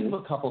 I can think of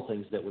a couple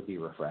things that would be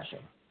refreshing.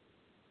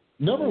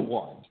 Number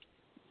one,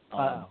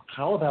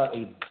 how about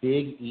a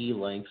Big E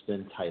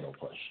Langston title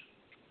push?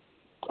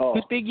 Oh.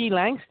 Who's Big E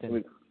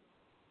Langston?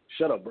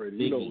 Shut up, Brady.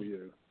 Big you know E. who he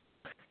is.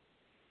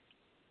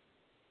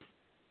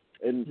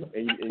 And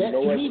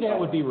to me, that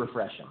would be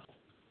refreshing.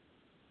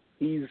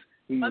 He's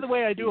By the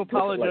way, I do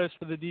apologize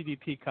for the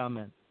DDP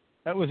comment.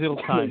 That was ill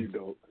No, timed. you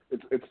don't.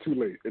 It's too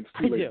late. It's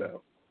too late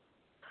now.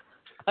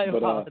 I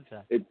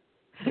apologize.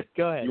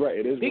 Go ahead. You're right.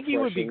 It is Big E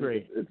would be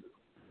great.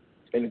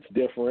 And it's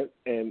different.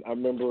 And I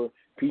remember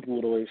people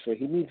would always say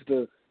he needs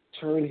to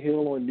turn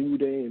heel on New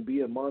Day and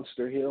be a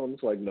monster heel. And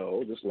it's like,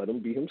 no, just let him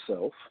be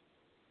himself,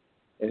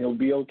 and he'll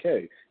be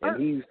okay.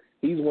 And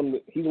he's one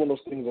of those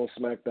things on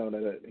SmackDown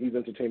that he's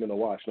entertaining to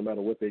watch, no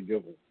matter what they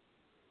give him.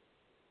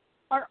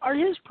 Are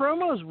his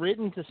promos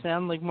written to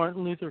sound like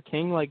Martin Luther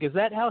King? Like, is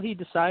that how he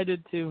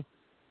decided to?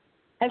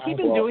 Has he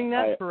been doing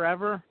that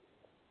forever?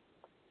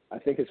 I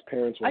think his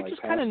parents were I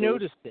just kind of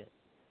noticed it.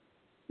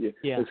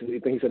 Yeah. I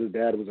think he said his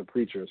dad was a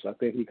preacher, so I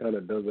think he kind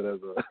of does it as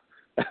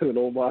an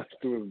homage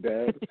to his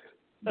dad.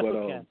 But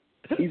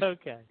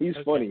he's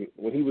funny.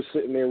 When he was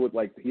sitting there with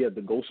he had the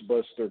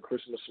Ghostbuster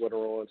Christmas sweater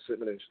on,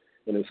 sitting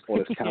on his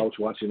couch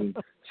watching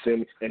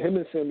Sami, and him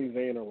and Sami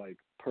Zayn are like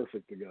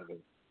perfect together.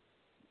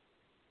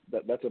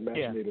 That's a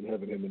match made in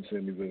heaven, him and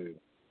Sami Zayn.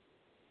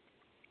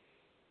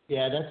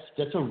 Yeah,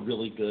 that's a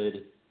really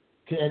good,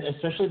 and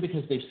especially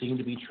because they seem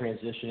to be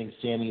transitioning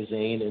Sami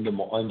Zayn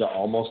into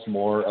almost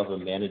more of a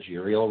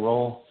managerial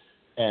role,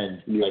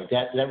 and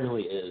that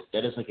really is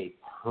like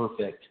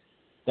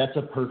that's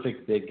a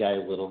perfect big guy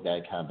little guy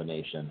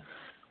combination.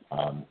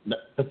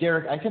 But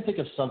Derek, I can think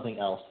of something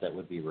else that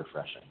would be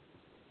refreshing.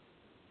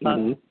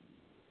 Mm-hmm.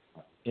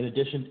 In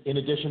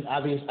addition,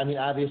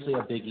 obviously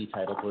a Big E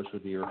title push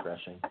would be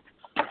refreshing.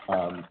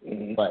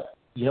 But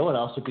you know what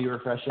else would be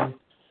refreshing?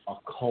 A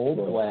cold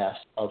glass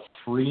of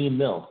free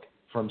milk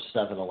from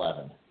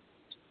 7-Eleven.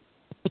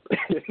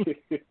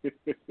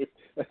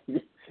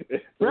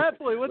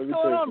 Bradley, what's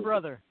going on,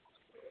 brother?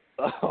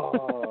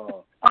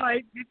 Oh. All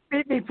right,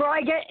 before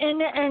I get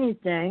into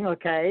anything,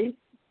 okay?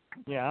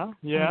 Yeah.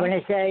 I'm going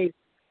to say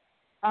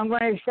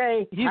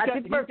happy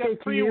birthday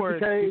to you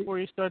because before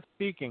you start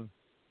speaking.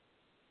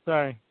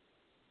 Sorry.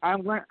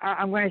 I'm going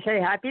to say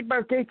happy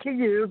birthday to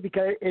you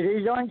because it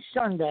is on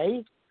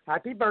Sunday.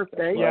 Happy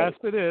birthday. Yes,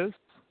 it is.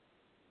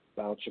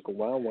 Bow chicka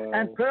wow wow.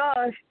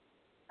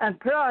 And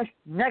plus,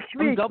 next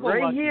week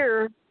right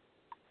here.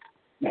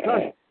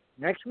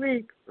 Next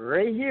week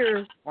right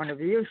here on the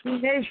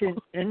VOC Nation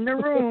in the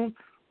room,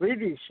 we'll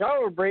be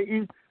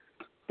celebrating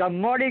the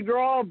Mardi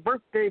Gras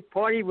birthday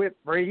party with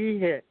Brady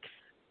Hicks.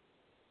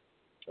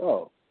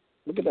 Oh,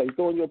 look at that! You're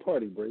throwing your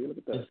party, Brady. Look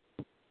at that.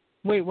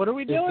 Wait, what are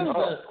we doing?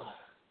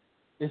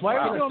 Why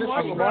are we doing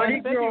Mardi Gras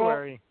in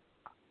February?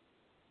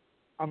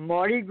 A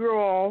Mardi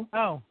Gras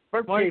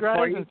birthday Mardi Gras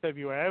party. is in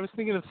February. I was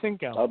thinking of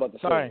Cinco. I was about to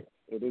Sorry.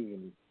 say, it is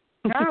in...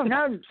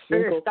 No,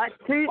 it's Fat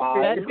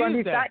Tuesday. It's going to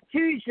be Fat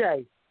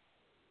Tuesday.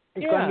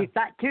 It's going to be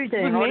Fat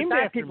Tuesday, and all the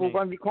fat people are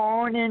going to be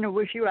calling in to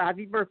wish you a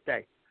happy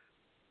birthday.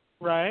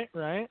 Right.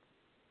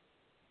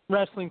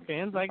 Wrestling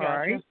fans, I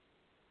got you.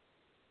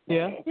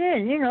 Yeah. Yeah,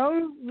 you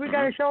know, we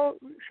got to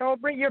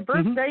celebrate your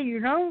birthday, you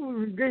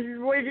know. This is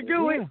the way to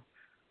do it.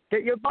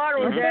 Get your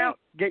bottles out.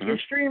 Get your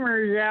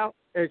streamers out.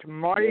 It's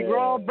Mardi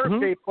Gras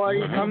birthday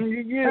party coming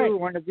to you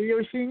on the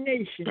VOC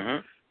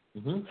Nation.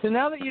 So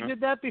now that you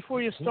did that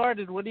before you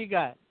started, what do you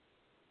got?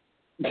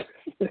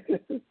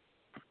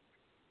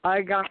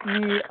 I got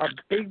me a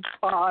big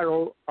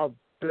bottle of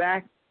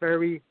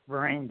blackberry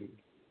brandy.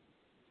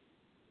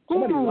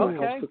 Somebody who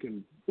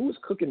was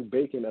cooking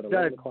bacon at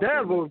 11 o'clock? The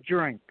devil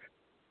drink.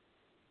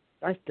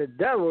 That's the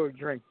devil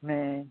drink,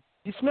 man.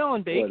 You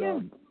smelling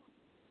bacon?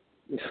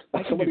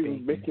 Somebody was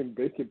making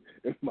bacon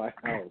in my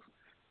house.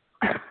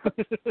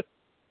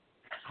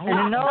 And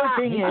another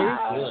thing is,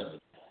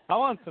 I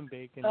want some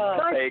bacon.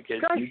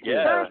 Bacon.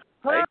 Yeah.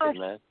 Bacon,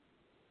 man.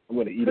 I'm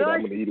going to eat it.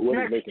 I'm going to eat it. What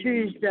are you next making?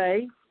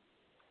 Tuesday,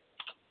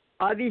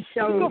 I'll be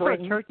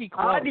celebrating.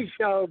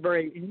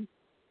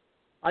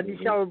 I'll be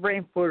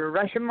celebrating for the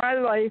rest of my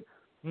life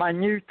my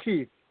new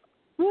teeth.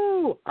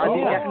 Woo! I'll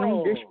be getting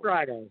them this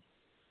Friday.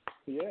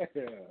 Yeah.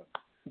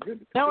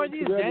 Good. Now, are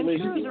these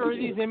dentures or are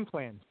these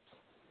implants?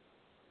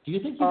 Do you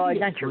think you can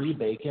get free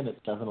bacon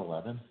at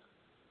 7-Eleven?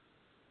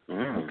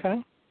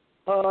 Okay.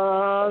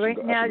 Right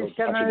now the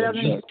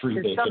 7-Eleven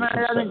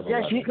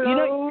just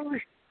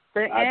closed.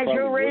 The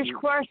answer raised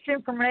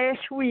question from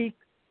last week.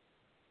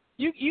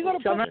 You got to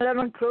put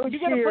 7-Eleven closed you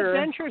got to put here.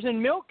 dentures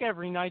in milk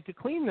every night to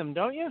clean them,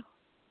 don't you?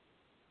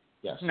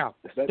 Yes. No.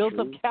 Built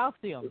up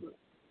calcium.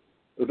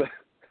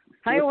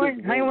 I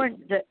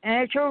want the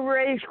answer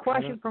raised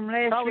question from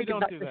last Probably week don't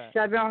about do the that.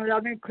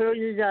 7-Eleven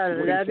closes at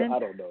 11. I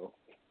don't know.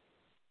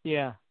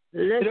 Yeah. It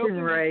Listen,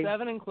 opens Ray. at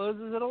 7 and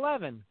closes at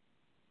 11.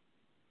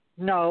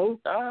 No,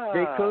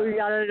 they close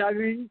at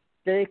 11.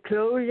 They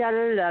close at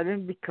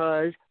 11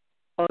 because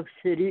of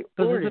city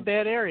Because ordinance. it's a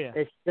bad area.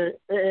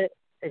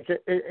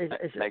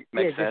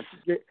 Makes sense.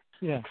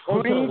 Yeah.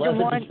 Only the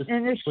one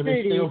in the when they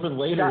city stay open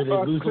later, that they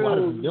are lose a lot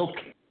of closed. milk.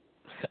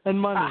 And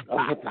money.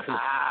 My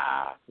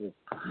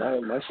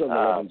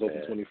 7-Eleven's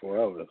open 24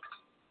 hours.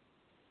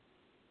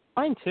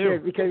 Mine too. Yeah,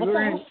 because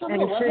we're in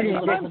the city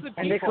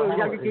and they close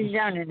everything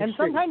down in the And city.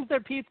 sometimes their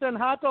pizza and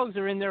hot dogs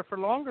are in there for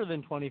longer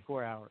than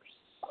 24 hours.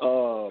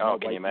 My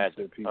can you wife imagine? eats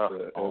their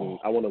pizza, and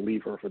I want to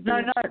leave her for No,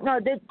 dinner.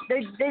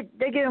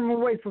 they give them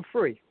away for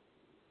free.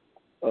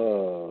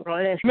 Milk.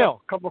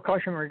 A couple of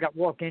customers that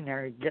walk in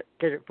there and get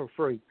it for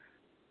free.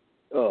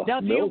 Now,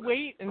 do you milk?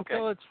 wait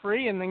until it's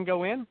free and then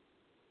go in?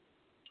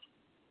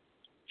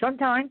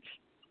 Sometimes.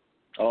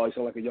 Oh, I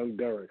sound like a young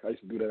Derek. I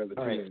used to do that as a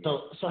All right, teenager.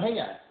 so hang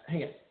on.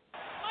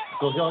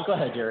 Go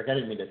ahead, Derek. I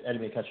didn't mean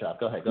to cut you off.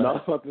 Go ahead. No, I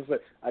was about to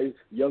say,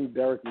 young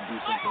Derek would do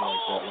something like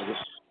that. Like,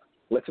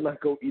 let's not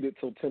go eat it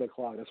till 10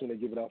 o'clock. That's when they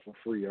give it out for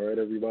free. All right,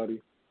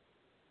 everybody?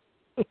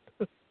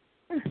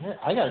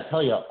 I got to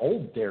tell you,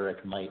 old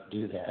Derek might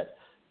do that.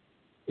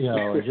 You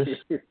know, just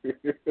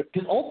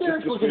because old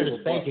Derek's looking at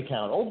his bank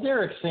account. Old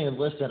Derek's saying,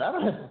 "Listen, I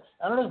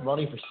don't have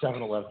money for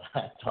 7-Eleven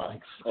hot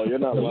dogs." Oh, you're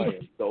not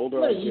lying. The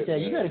older I get,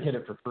 you got to get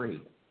it for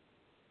free.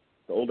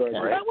 The older I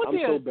get,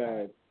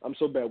 I'm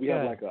so bad. We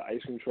have Yeah. like an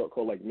ice cream truck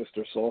called like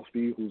Mr.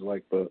 Softy, who's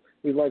like the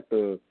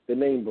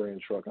name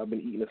brand truck. I've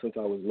been eating it since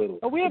I was little.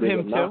 Oh, we have There's him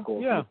a too.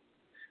 knockoff. Yeah.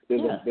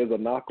 There's a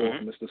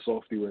knockoff Mr.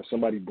 Softy where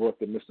somebody brought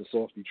the Mr.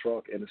 Softy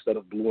truck, and instead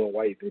of blue and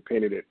white, they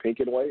painted it pink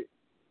and white.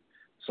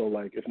 So,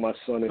 like, if my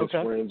son and his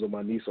friends or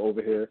my niece are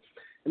over here,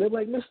 and they're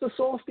like, Mr.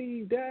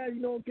 Softy, Dad,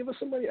 give us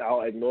some money,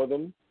 I'll ignore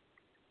them.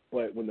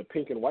 But when the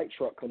pink and white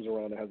truck comes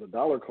around that has a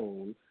dollar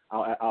cone,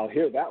 I'll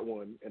hear that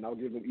one, and I'll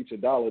give them each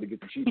 $1 to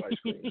get the cheap ice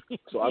cream.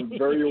 So I'm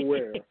very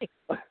aware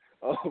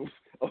of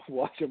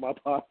watching my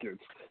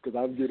pockets because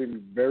I'm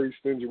getting very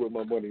stingy with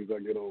my money as I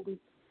get older.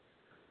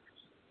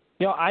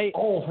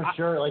 For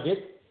sure. Like,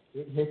 it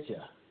hits you.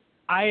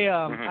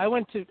 I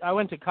went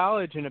to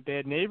college in a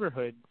bad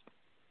neighborhood.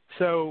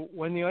 So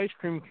when the ice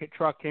cream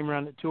truck came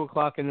around at 2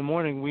 o'clock in the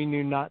morning, we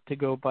knew not to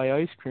go buy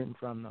ice cream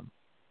from them.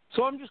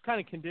 So I'm just kind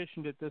of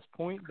conditioned at this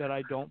point that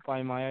I don't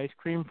buy my ice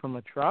cream from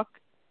a truck,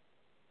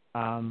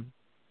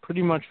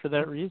 pretty much for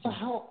that reason. What the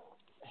hell?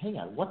 Hang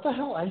on. What the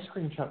hell ice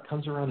cream truck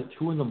comes around at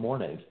 2 in the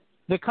morning?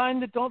 The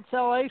kind that don't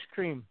sell ice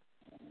cream.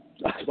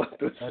 I was about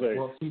to say.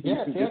 Well, see,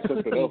 that's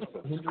the thing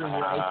hindering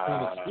your ice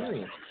cream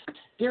experience.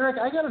 Derek,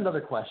 I got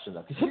another question,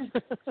 though,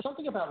 because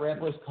something about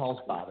Ratboy's calls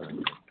bothering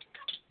me.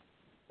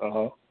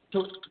 Uh-huh.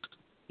 So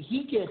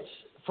he gets,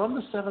 from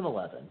the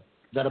 7-Eleven,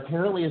 that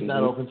apparently is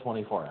not open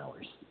 24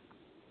 hours,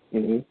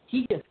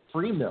 he gets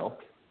free milk,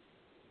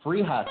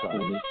 free hot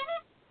dogs,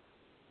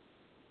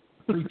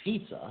 free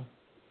pizza.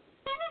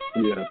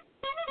 Yeah.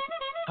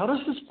 How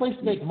does this place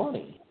make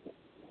money?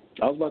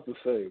 I was about to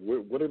say,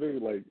 what are they,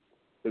 like,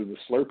 is the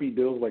Slurpee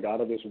deals, like, out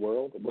of this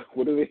world?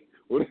 What are they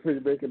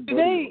making money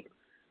on?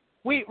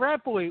 Wait,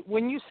 Ratboy,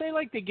 when you say,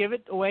 like, they give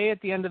it away at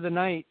the end of the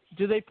night,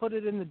 do they put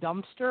it in the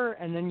dumpster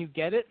and then you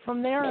get it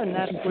from there and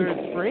that's where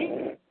it's free?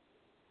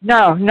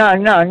 No. I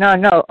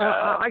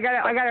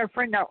got a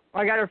friend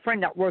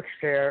that works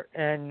there,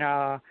 and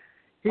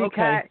he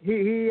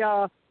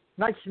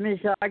likes me.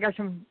 So I got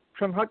some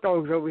hot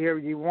dogs over here.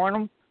 Do you want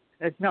them?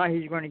 If not,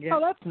 he's going to give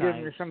them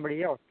to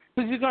somebody else.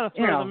 Because you're going to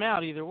throw them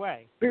out either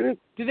way. Do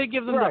they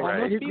give them to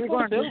homeless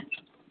people too?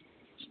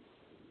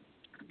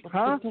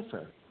 Huh?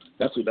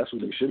 That's what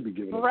they should be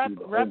giving. Well,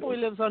 Rat Boy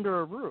lives under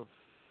a roof.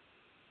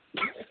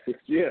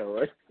 Yeah,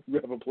 right. You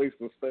have a place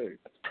to stay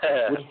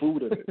with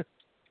food in it.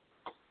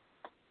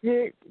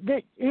 They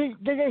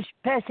just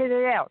passing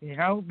it out,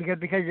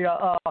 because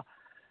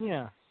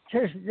yeah,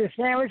 just the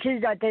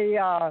sandwiches that they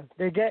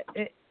get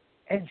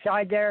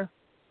inside there,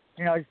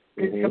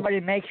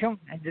 somebody makes them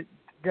and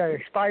the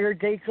expired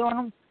dates on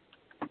them.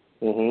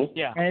 Mm-hmm.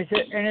 Yeah, and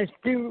it's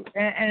due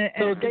and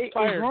the date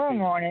is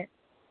wrong on it.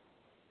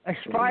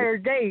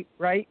 Expired date,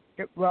 right?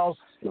 Well,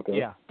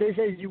 yeah. They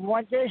say you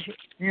want this,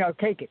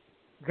 take it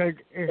because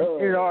it's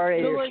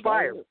already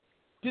expired.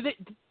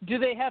 Do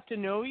they have to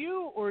know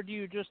you, or do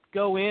you just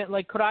go in?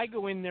 Like, could I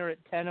go in there at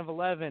 10 of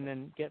 11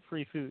 and get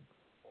free food?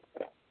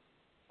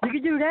 You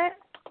could do that.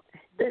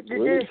 They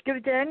just give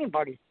it to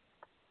anybody.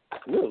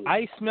 Really?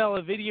 I smell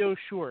a video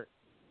short.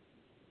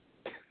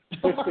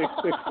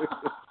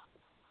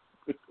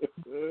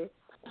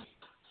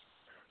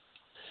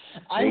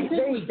 I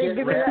think we get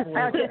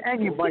that to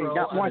anybody,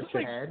 not one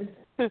head,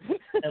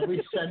 and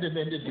we send him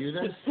in to do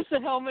this. It's a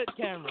helmet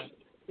camera.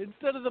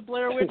 Instead of the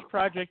Blair Witch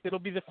Project, it'll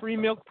be the Free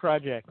Milk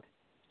Project.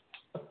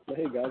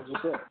 Hey guys,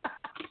 what's up?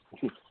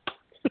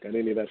 Got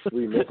any of that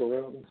free milk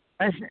around?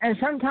 And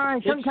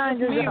sometimes me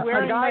there's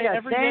wearing a guy my that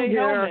everyday stands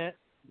there.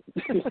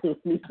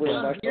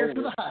 helmet. Here's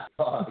the hot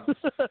dogs.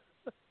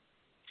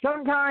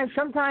 Sometimes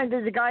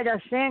there's a guy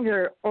that stands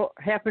there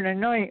half in the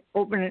night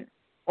opening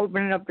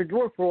up the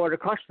door for all the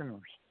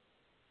customers.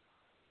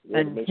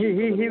 And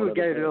he would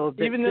get a little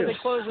bit even though they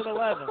close at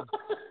 11.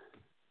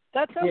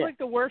 That sounds like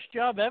the worst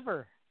job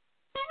ever.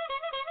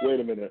 Wait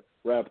a minute,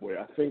 Rapway.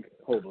 I think,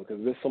 hold on, because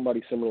there's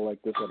somebody similar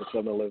like this at a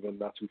 7-Eleven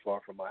not too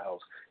far from my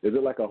house. Is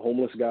it like a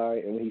homeless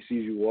guy, and when he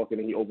sees you walking,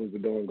 and he opens the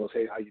door and goes,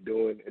 "Hey, how you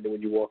doing?" And then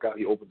when you walk out,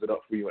 he opens it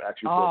up for you and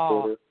asks you for a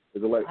quarter?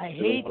 Is it like? I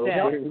hate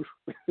that.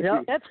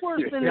 Yep. That's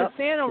worse than the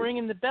Santa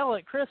ringing the bell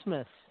at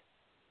Christmas.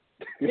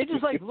 They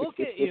just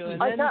look at you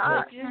and then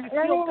you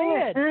feel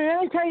bad.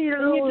 Let me tell you a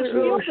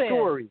little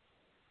story.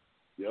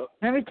 Yep.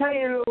 Let me tell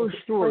you a little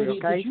story,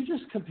 okay? Did you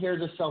just compare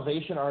the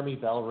Salvation Army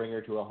bell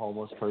ringer to a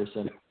homeless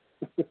person?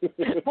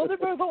 Well, they're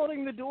both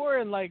holding the door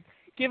and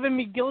giving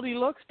me guilty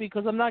looks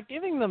because I'm not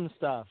giving them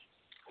stuff,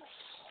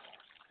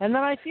 and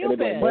then I feel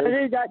bad. Well,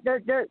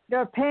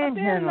 they're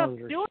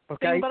panhandlers,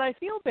 okay? But I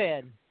feel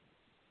bad.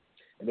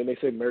 And then they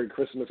say Merry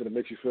Christmas, and it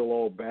makes you feel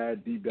all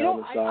bad deep down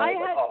inside.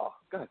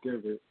 God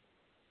damn it.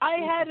 I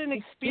had an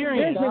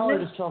experience.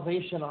 The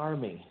Salvation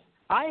Army.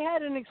 I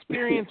had an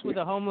experience with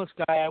a homeless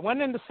guy. I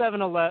went into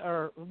 7-Eleven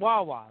or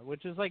Wawa,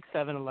 which is like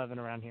 7-Eleven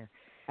around here,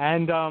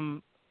 and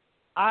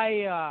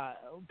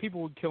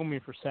people would kill me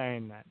for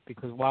saying that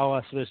because Wawa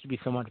is supposed to be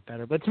so much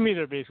better, but to me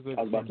they're basically.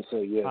 I was about to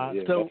say,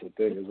 so, that's the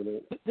thing, isn't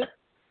it?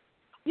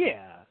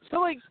 Yeah.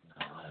 So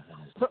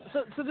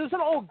there's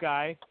an old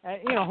guy,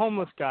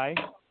 homeless guy,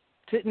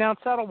 sitting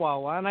outside of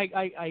Wawa, and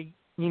I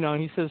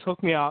he says,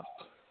 "Hook me up."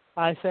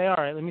 I say, "All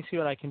right, let me see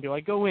what I can do." I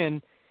go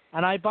in,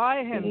 and I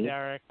buy him,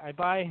 Derek. I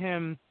buy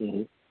him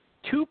 2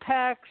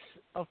 packs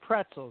of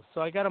pretzels.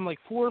 So I got him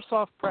 4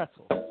 soft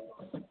pretzels.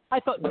 I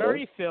thought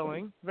very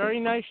filling, very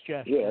nice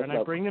gesture, and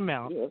I bring them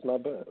out. Yeah, that's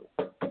not bad.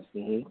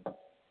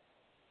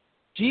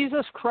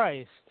 Jesus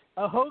Christ,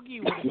 a hoagie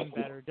would have been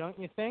better, don't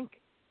you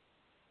think?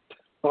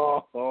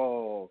 Oh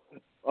no.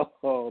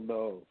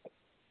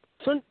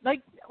 So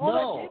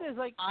all that did is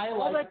I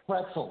like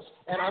pretzels,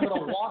 and I'm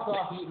gonna walk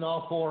off eating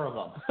all 4 of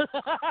them.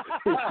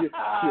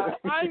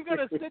 I'm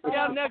gonna sit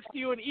down next to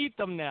you and eat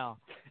them now.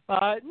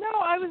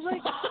 No, I was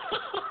like.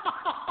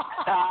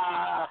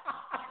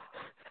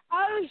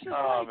 I was just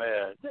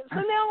man.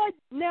 So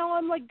now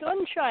I'm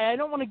gun shy. I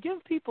don't want to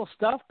give people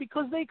stuff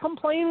because they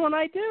complain when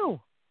I do.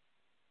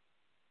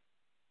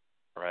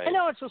 Right. I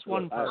know it's just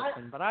one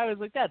person, but I was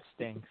like, that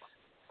stinks.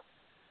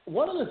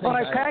 One of the things. All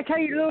right, can I tell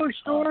you a little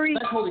story?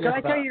 Hold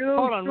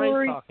on,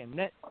 Ray's talking.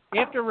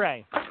 After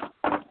Ray.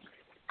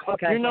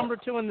 Okay. You're number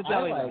 2 in the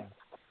belly.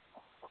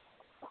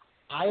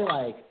 I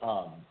like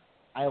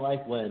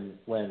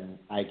when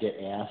I get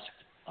asked.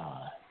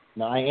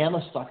 Now I am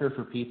a sucker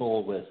for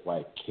people with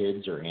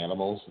kids or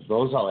animals.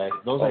 Those I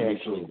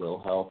actually will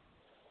help.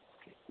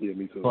 Yeah,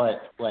 me too.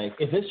 But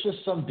if it's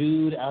just some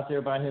dude out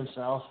there by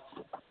himself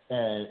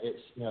and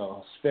it's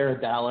spare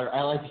 $1,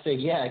 I like to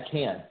say I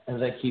can,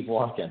 and then keep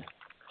walking.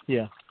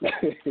 Yeah.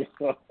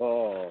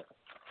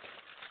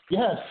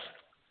 Yes,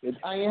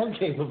 I am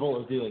capable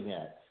of doing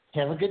that.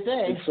 Have a good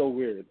day. It's so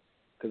weird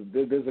because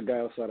there's a guy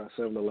outside our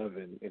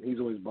 7-Eleven, and he's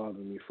always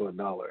bothering me for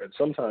 $1. And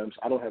sometimes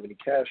I don't have any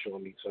cash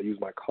on me, so I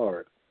use my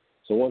card.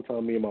 So one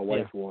time, me and my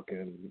wife walk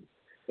in,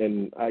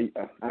 and I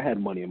had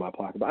money in my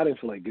pocket, but I didn't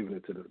feel like giving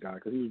it to this guy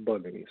because he was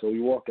bugging me. So we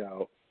walk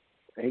out,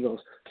 and he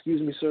goes,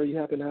 "Excuse me, sir, you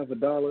happen to have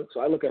 $1?" So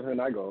I look at her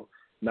and I go,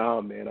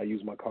 "Nah, man, I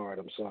use my card.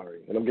 I'm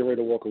sorry." And I'm getting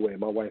ready to walk away.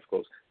 And my wife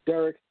goes,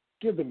 "Derek,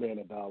 give the man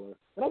 $1."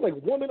 And I was like,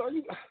 "Woman, are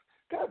you?"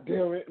 God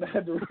damn it! And I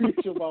had to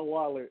reach in my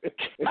wallet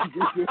and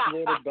give this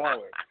man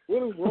 $1.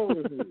 What is wrong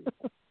with me?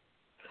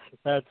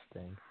 That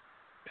stinks.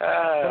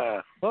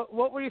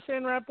 What were you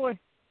saying, Rat Boy?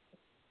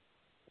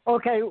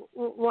 Okay,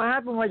 what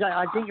happened was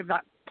I think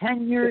about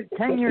 10 years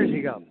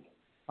ago.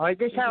 All right,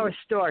 this is how it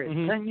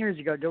started. 10 years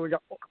ago, there was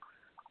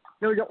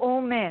an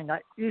old man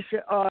that used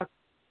to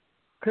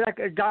collect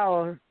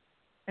 $1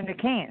 in a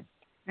can,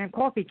 in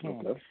coffee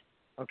cans.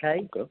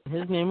 Okay.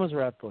 His name was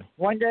Rat Boy.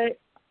 One day,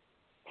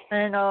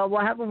 and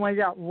what happened was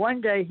that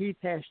one day he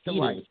passed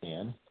away.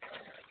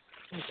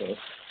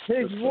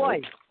 His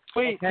wife.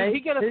 Wait, okay? did he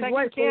get a his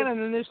second can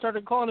and then they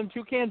started calling him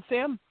Two Can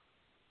Sam?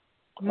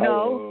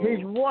 No,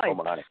 his wife.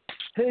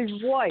 His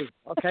wife.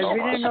 Okay, we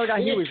didn't know that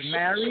he was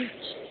married.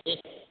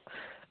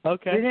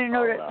 Okay. We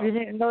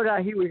didn't know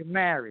that he was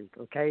married.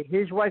 Okay,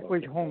 his wife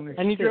was homeless.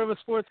 And he drove a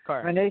sports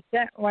car. When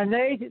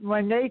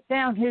they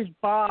found his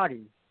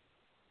body.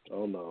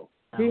 Oh no.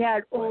 He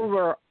had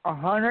over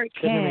 100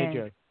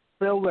 cans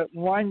filled with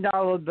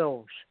 $1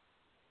 bills.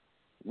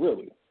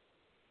 Really?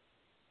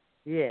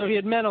 Yeah. So he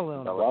had mental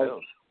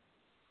illness.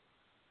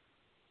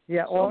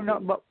 Yeah, all no,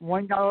 but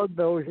 $1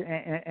 bills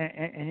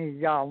and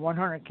his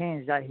 100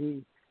 cans that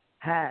he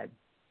had,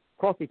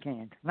 coffee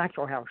cans,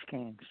 Maxwell House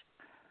cans.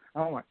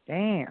 I went,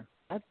 damn.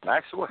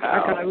 Maxwell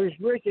That House. guy was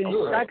rich, and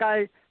that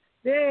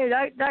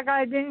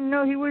guy didn't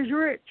know he was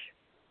rich.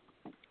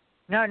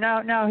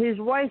 Now his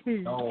wife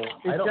is. No, is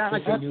I don't down,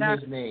 think I knew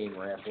his name,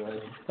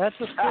 Raphael. That's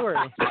the story.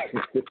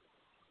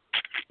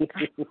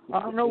 I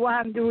don't know what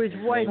happened to his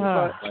wife,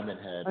 but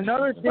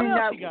another thing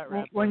that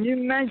when you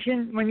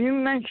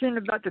mentioned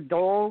about the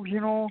dogs,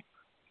 you know,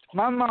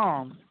 my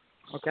mom.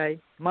 Don't say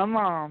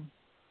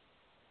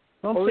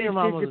your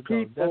mom was a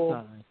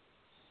dog.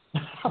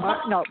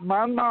 That's not right.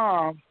 My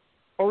mom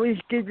always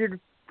gives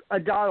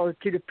 $1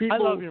 to the people. I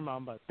love your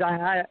mom, but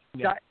that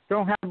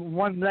don't have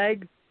one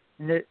leg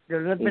and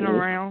they're limping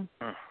around,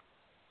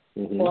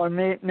 or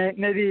maybe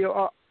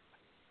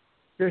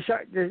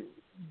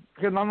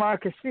because my mom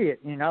could see it,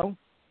 you know,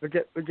 with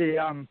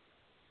the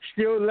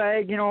steel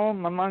leg, you know.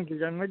 My mom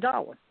gives them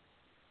 $1.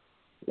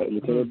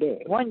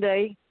 One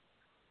day,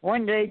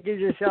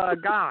 there's this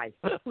guy,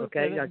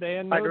 okay,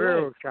 by the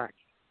railroad tracks.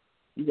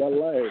 You got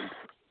legs.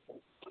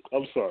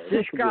 I'm sorry.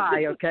 This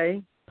guy,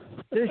 okay,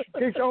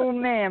 this old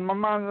man, my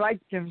mom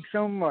liked him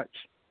so much.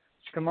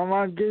 So my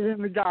mom gives him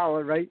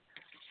 $1, right?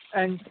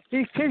 And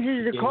he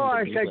kisses the car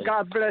and said,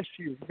 "God bless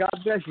you,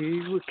 God bless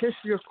you." He would kiss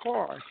your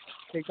car,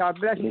 say, "God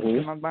bless you."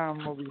 And my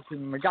mom would give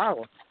him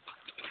 $1.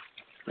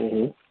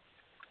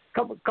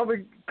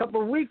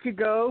 Couple of weeks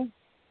ago,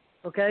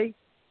 okay,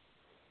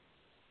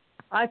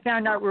 I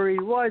found out where he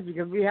was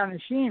because we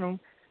haven't seen him.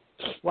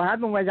 What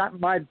happened was that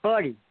my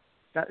buddy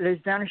that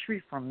lives down the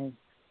street from me,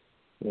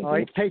 all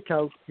right,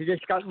 Pato, he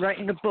just got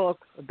writing a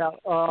book about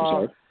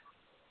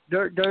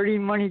dirty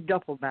money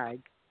duffel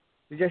bag.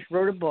 He just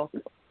wrote a book,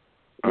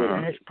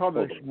 and it's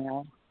published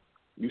now.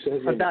 You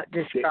said about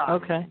this guy.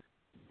 Okay.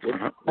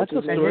 That's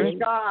a story. This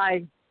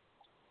guy,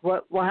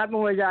 what happened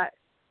was that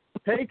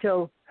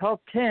Pato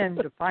helped him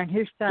to find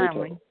his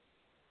family.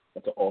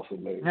 That's an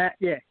awesome name.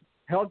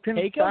 Helped him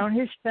find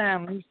his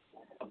family.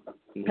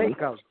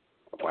 Paco.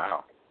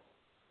 Wow.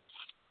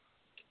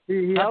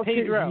 He helped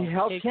him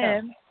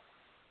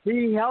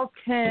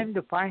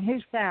to find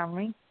his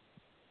family.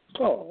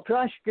 Oh.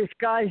 Plus, this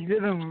guy's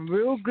living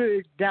real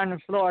good down in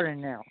Florida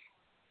now.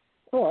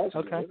 Oh, that's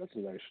okay. That's a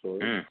nice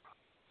story.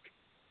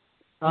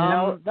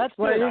 That's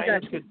what good.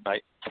 That's good.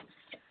 Night.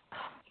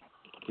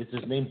 Is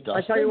his name Dustin?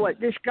 I tell you what,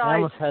 this guy,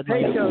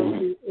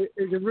 Pato,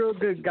 is a real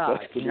good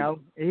guy, you know.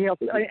 He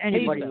helps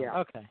anybody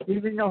out,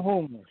 even the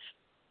homeless.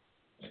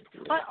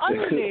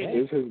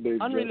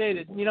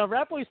 Unrelated. You know,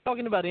 Rat Boy's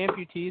talking about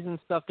amputees and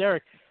stuff,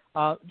 Derek.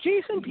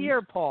 Jason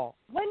Pierre-Paul,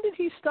 when did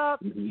he stop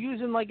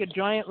using like a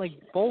giant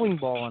bowling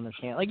ball on his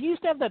hand? Like he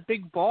used to have that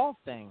big ball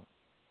thing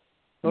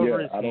over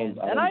his hand.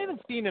 And I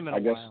haven't seen him in a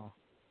while.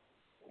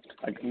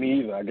 Me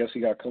either. I guess he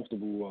got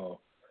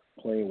comfortable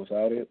playing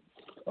without it.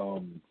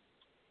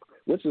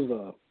 Which is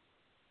it's,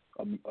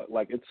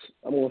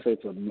 I don't want to say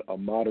it's a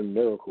modern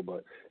miracle,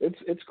 but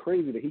it's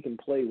crazy that he can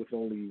play with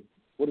only,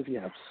 what does he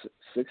have,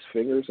 6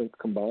 fingers and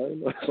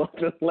combined or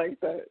something like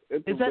that?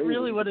 Is that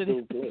really what it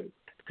is?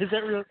 Is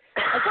that real?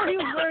 I thought he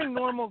was wearing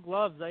normal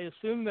gloves. I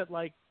assume that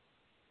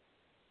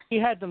he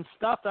had them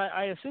stuffed.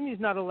 I assume he's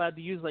not allowed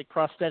to use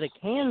prosthetic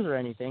hands or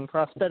anything,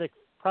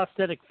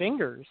 prosthetic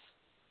fingers.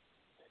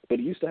 But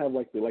he used to have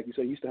like you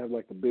said, he used to have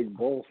the big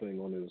ball thing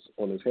on his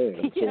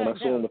hand. So when I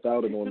saw him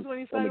without it on the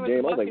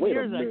game, I was like, wait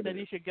a minute. I said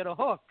he should get a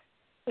hook.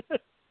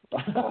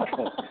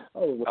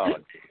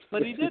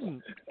 But he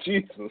didn't.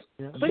 Jesus.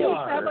 Yeah. But he used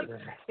to have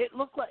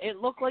it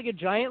looked like a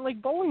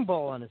giant bowling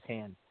ball on his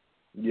hand.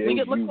 Yeah,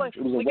 it looked like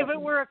if it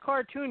were a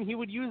cartoon, he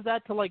would use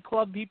that to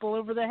club people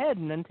over the head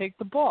and then take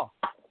the ball.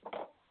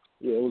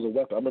 Yeah, it was a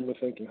weapon. I remember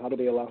thinking, how do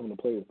they allow him to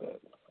play with that?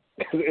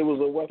 It was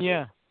a weapon.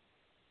 Yeah.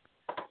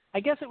 I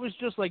guess it was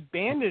just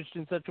bandaged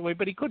in such a way,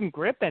 but he couldn't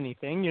grip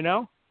anything, you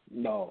know?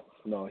 No,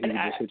 he would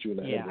just hit you in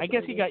the head. Yeah, I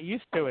guess he got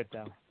used to it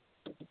though.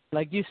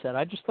 Like you said,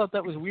 I just thought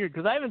that was weird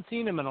because I haven't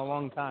seen him in a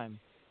long time.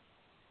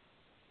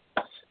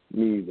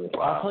 Me either.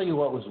 I'll tell you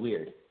what was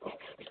weird.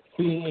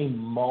 being a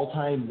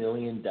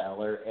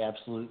multi-million-dollar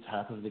absolute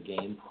top of the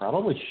game,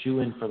 probably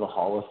shoo-in for the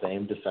Hall of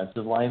Fame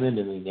defensive lineman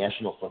in the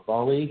National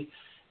Football League,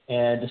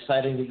 and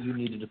deciding that you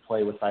needed to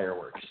play with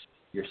fireworks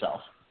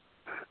yourself.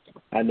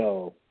 I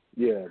know.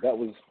 Yeah, that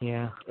was.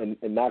 Yeah. And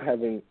not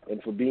having,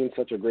 and for being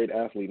such a great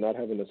athlete, not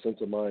having a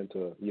sense of mind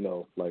to,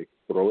 like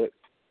throw it,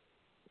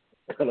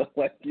 kind of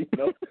like,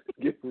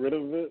 get rid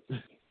of it.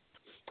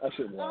 I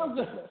shouldn't laugh.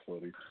 That's not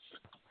funny.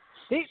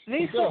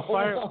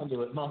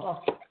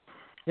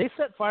 They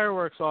set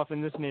fireworks off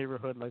in this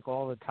neighborhood like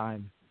all the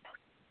time.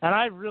 And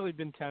I've really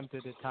been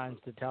tempted at times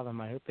to tell them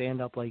I hope they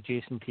end up like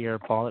Jason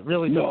Pierre-Paul. It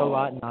really took a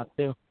lot not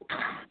to.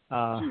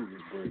 Like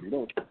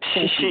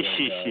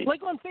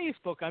on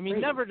Facebook, I mean,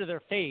 never to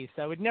their face.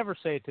 I would never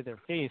say it to their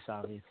face,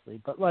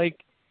 obviously. But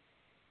like,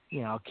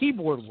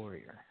 keyboard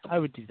warrior, I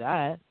would do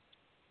that.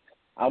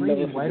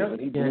 Why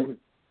don't you get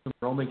some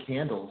Roman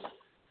candles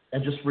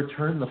and just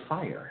return the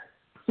fire?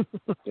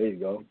 There you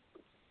go.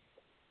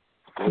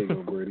 There you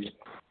go, Brady.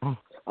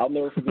 I'll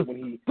never forget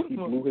when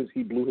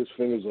he blew his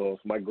fingers off.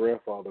 My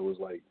grandfather was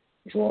like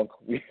drunk.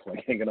 We were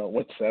like hanging out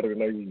one Saturday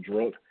night. He was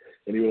drunk,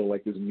 and he went on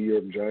like this New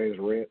York Giants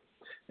rant.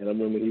 And I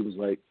remember he was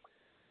like,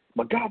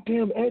 "My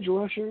goddamn edge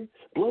rusher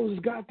blows his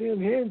goddamn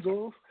hands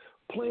off,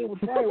 playing with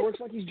fireworks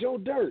like he's Joe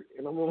Dirt."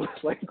 And I'm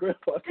almost like,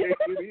 "Grandpa, take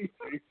it easy."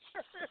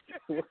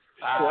 Take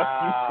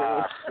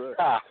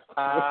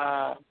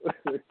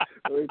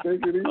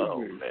it easy.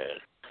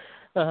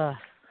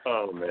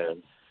 Oh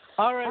man.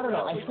 All right,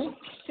 I think.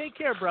 Take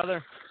care,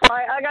 brother. All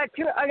right, I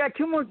got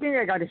two more things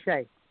I got to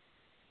say.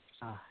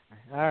 All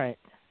right.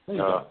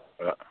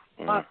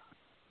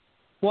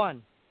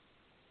 One.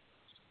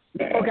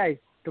 Okay,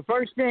 the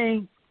first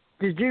thing,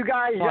 did you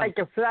guys like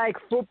the flag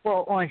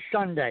football on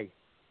Sunday?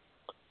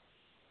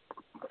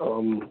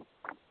 It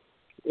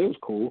was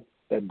cool.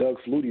 That Doug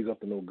Flutie's up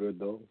to no good,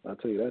 though. I'll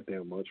tell you that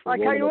damn much. I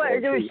tell you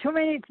what, there was too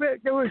many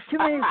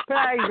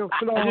flags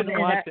flown in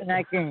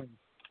that game.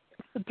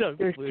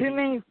 There's too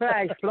many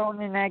flags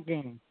flown in that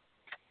game.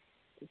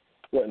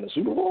 What, in the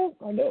Super Bowl?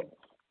 I know.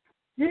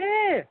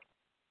 Yeah.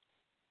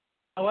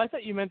 Oh, I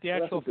thought you meant the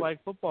actual flag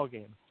football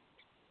game.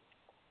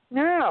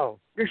 No,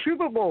 the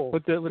Super Bowl.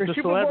 With the Super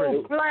celebrity.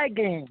 Bowl flag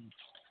game.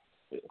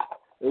 It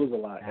was a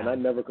lot, and I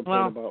never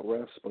complain about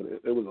refs, but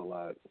it was a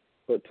lot.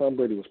 But Tom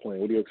Brady was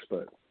playing. What do you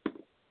expect?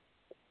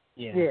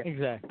 Yeah,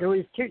 exactly. There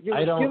was too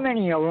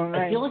many of them.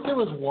 I feel like there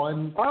was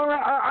one.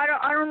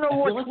 I don't know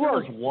what's like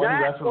worse, there was one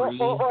that referee.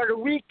 or the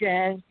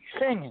weekend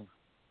singing.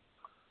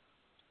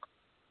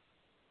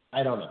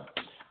 I don't know.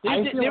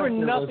 They were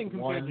nothing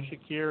compared to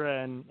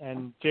Shakira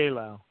and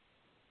J-Lo,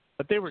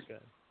 but they were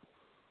good.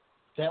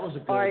 That was a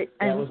good.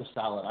 That was a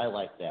solid. I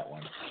liked that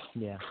one.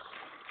 Yeah.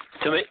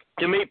 To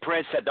me,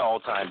 Prince had the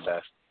all-time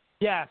best.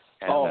 Yes.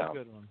 That was a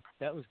good one.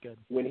 That was good.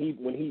 When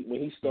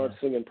he started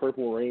singing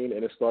Purple Rain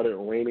and it started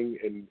raining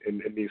in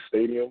the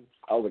stadium,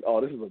 I was like,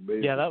 oh, this is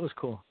amazing. Yeah, that was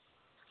cool.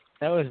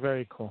 That was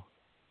very cool.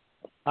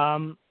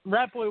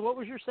 Rat Boy, what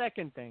was your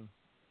second thing?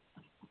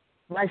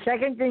 My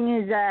second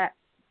thing is that,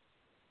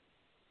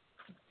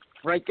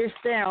 write this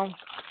down,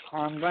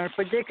 I'm going to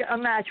predict a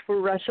match for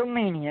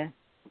WrestleMania.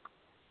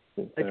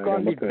 It's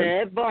going to be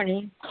Bad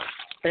Bunny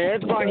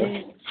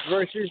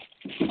versus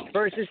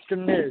The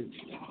Miz.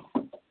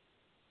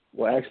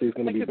 Well, actually, it's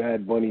going to be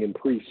Bad Bunny and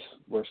Priest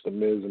versus The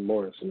Miz and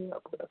Morrison. I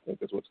think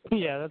that's what's going to be.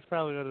 Yeah, that's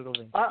probably what it'll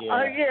be.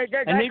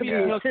 That could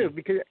be too,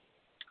 because,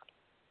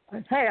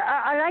 hey,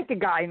 I like the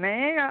guy,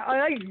 man. I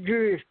like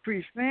Judas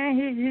Priest, man.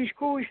 He's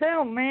cool as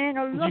hell, man.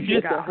 I love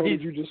the guy. How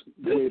did you just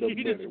wait a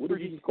minute? What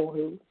did you just call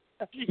him?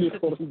 You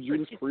called him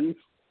Judas Priest?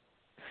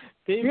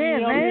 Baby,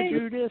 I'm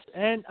your Judas,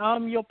 and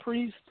I'm your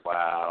priest.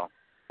 Wow.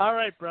 All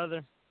right,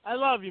 brother. I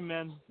love you,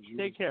 man.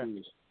 Take care.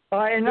 All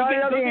right, and go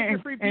get your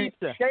free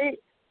pizza.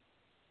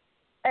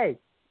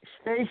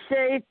 Stay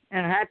safe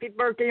and happy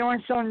birthday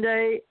on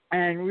Sunday.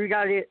 And we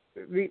gotta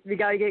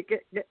get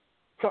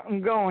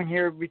something going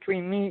here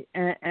between me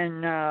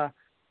and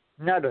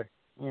Nutter.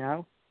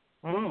 All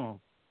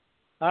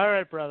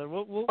right, brother.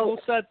 We'll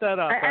set that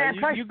up.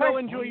 You go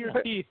enjoy your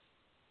teeth.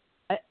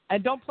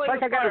 And don't play with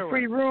fireworks. I got a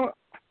free room.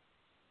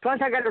 Plus,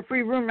 I got a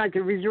free room at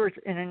the Resorts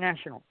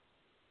International.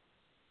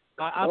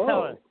 I'll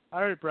tell her.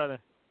 All right, brother.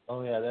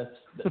 Oh yeah, that's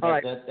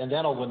right. And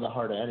that'll win the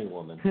heart of any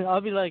woman.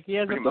 I'll be like, he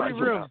has a free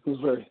room.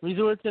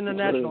 Resorts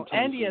International,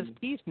 and he has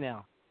teeth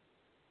now.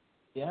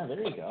 Yeah,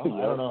 there you go. I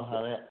don't know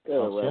how that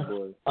helps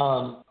you.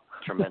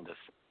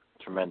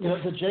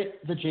 Tremendous.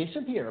 The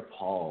Jason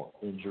Pierre-Paul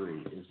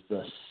injury is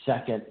the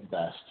second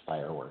best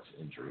fireworks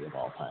injury of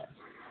all time.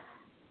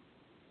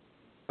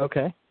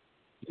 Okay.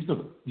 You guys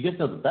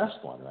know the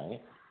best one,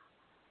 right?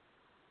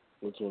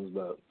 Which one's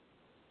that?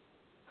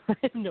 I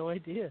have no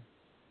idea.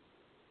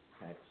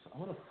 Okay, so I'm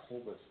going to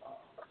pull this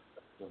up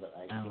so that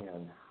I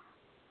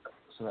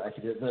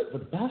can do it. The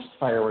best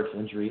fireworks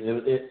injury,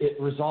 it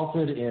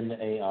resulted in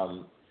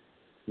a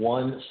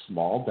one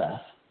small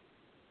death.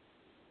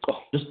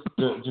 Just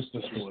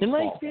in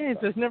my experience,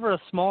 there's never a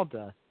small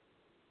death.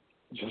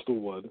 Just a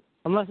one.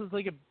 Unless it's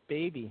like a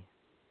baby.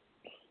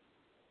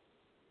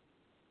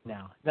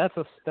 No, that's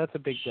a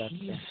big death.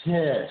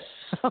 Yes.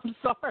 I'm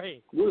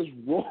sorry. What is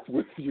wrong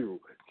with you?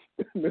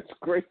 Goodness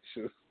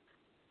gracious.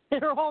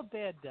 They're all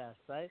bad deaths.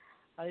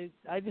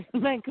 I just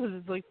meant because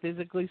it's like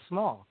physically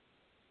small.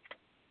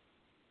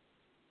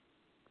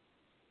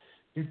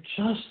 You're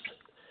just.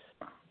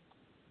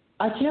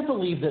 I can't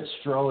believe that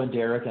Stro and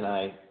Derek and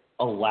I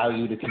allow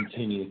you to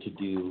continue to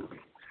do.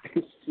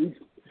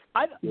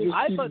 I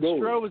thought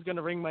Stro was going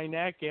to wring my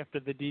neck after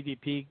the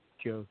DDP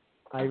joke.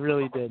 I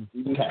really did.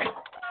 Okay.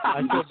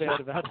 I feel bad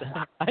about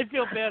that. I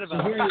feel bad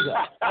about Here you go.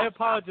 that. I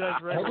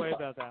apologize right away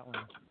about that one.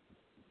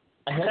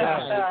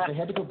 I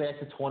had to go back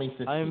to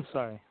 2015. I am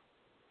sorry.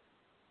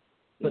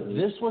 But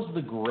this was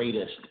the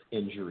greatest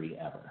injury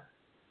ever.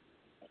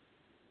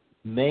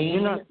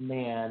 Main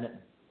man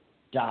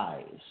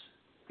dies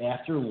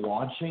after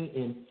launching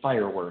in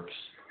fireworks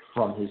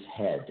from his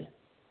head.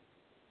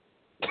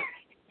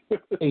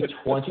 A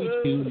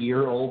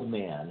 22-year-old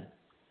man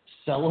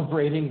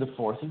celebrating the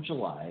 4th of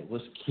July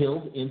was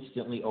killed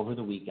instantly over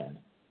the weekend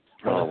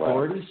when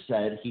authorities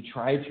said he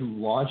tried to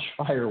launch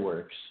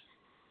fireworks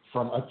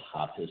from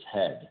atop his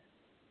head.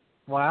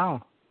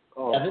 Wow.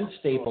 Evan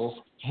Staples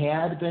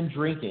had been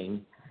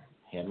drinking,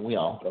 hadn't we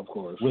all, of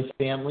course, with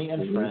family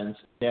and friends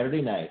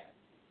Saturday night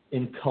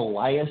in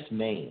Colias,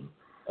 Maine,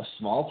 a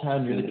small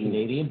town near the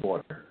Canadian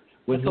border,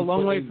 when That's he a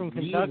long put way a from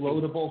Kentucky.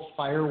 reloadable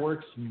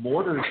fireworks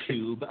mortar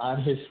tube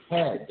on his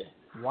head.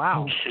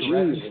 Wow. And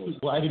threatened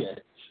to light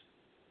it.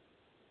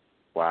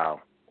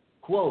 Wow.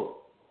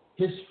 Quote,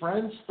 his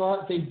friends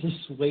thought they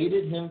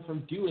dissuaded him from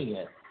doing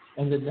it,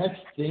 and the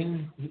next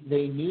thing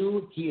they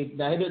knew, he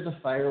ignited the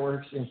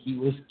fireworks and he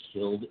was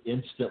killed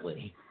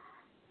instantly.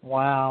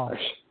 Wow.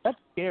 That's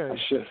scary. I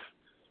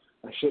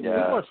should. People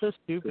are so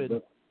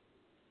stupid.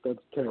 That's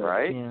terrible.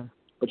 Right? Yeah.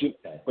 But you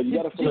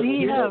got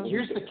to.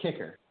 Here's the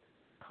kicker.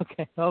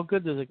 Okay. Oh,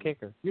 good. There's a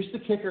kicker. Here's the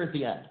kicker at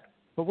the end.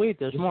 But wait,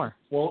 there's more.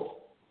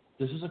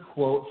 This is a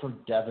quote from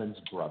Devin's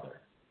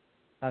brother.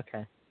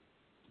 Okay.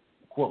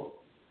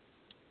 Quote,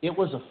 it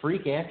was a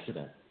freak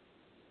accident.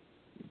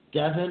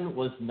 Devin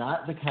was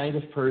not the kind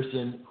of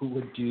person who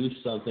would do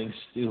something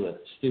stupid.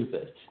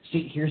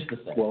 See, here's the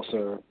thing. Well,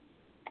 sir.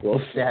 Well,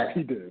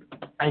 he did.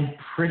 I'm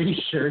pretty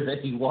sure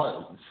that he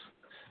was.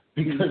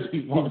 Because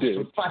he launched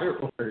a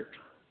firework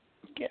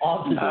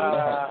onto the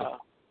head.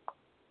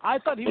 I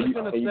thought he was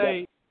going to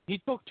say he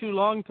took too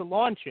long to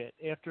launch it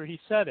after he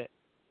said it.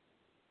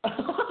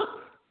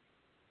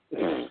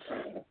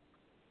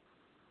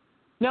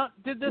 Now,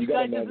 did this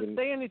guy? Does it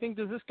say anything?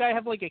 Does this guy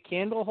have like a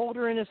candle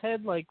holder in his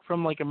head, like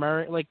from like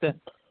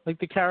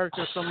the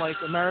character from like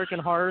American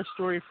Horror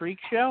Story Freak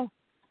Show?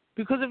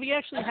 Because if he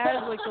actually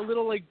has like a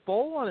little like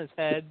bowl on his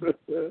head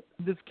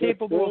that's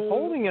capable of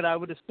holding it, I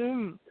would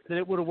assume that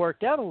it would have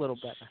worked out a little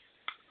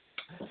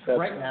better.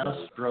 Right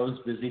now, Stroh's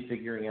busy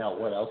figuring out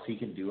what else he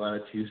can do on a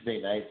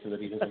Tuesday night so that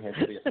he doesn't have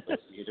to be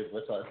associated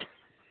with us.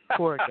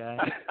 Poor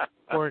guy.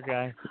 Poor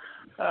guy.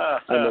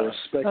 I'm a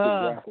respected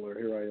grappler.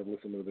 Here I am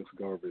listening to this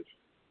garbage.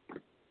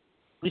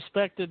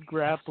 Respected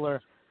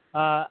grappler.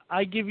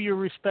 I give you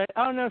respect.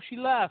 Oh, no, she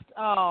left.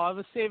 Oh, I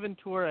was saving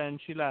Tora and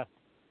she left.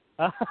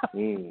 That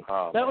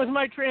was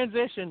my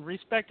transition.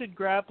 Respected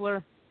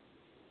grappler.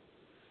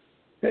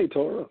 Hey,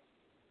 Tora.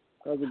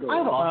 How's it going?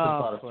 I've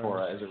often thought of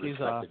Tora as a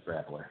respected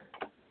grappler.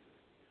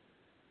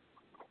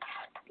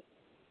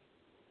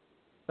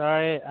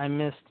 Sorry, I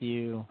missed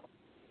you.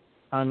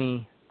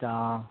 Honey,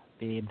 doll,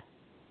 babe.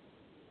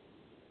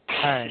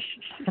 All right.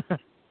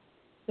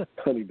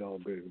 Honey, doll,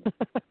 babe.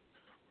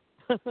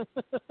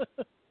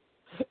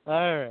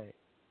 All right.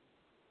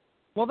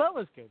 Well, that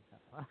was good.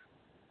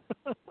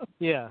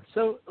 Yeah.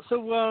 So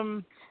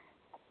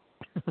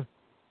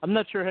I'm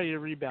not sure how you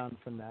rebound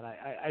from that.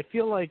 I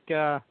feel like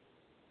I'm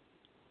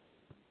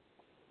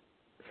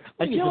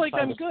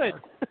good.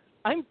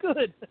 I'm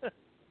good.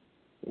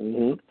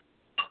 Mhm.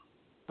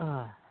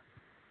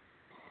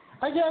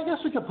 I guess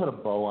we could put a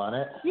bow on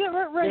it. Yeah,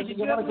 right. Did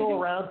you want to go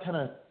around kind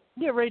of?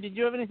 Yeah, Ray. Did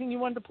you have anything you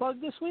wanted to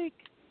plug this week?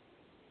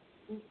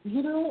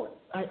 You know,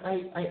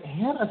 I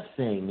had a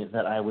thing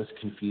that I was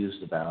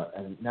confused about,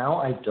 and now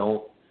I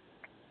don't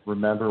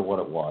remember what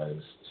it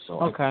was.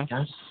 So okay.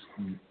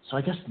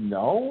 I guess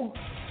no.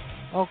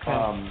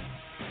 Okay.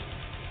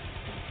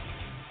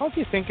 Hope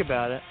you think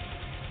about it.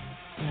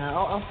 Yeah,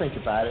 I'll think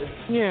about it.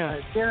 Yeah.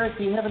 Derek,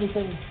 do you have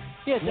anything?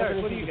 Yeah,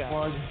 Derek, what do you got?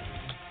 Plug?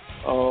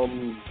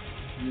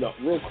 No,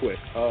 real quick.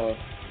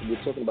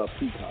 We're talking about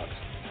peacocks.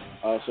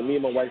 So me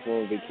and my wife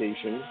were on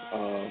vacation,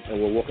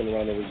 and we're walking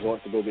around the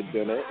resort to go get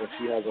dinner, and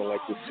she has on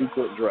like this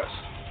secret dress,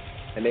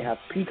 and they have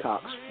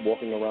peacocks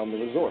walking around the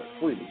resort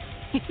freely.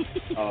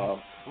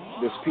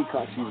 This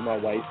peacock sees my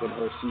wife in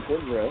her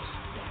sequin dress,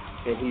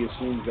 and he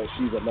assumes that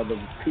she's another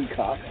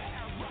peacock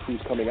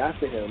who's coming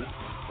after him.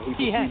 And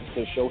he proceeds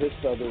to show his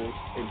feathers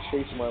and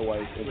chase my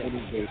wife, and in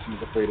his face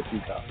he's afraid of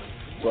peacocks.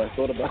 So I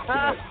thought about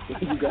that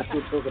when you guys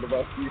were talking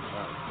about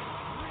peacocks.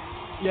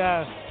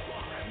 Yeah.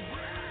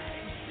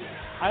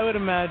 I would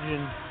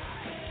imagine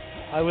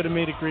I would have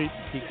made a great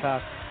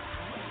peacock.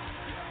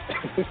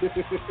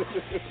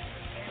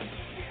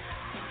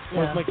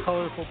 With my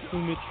colorful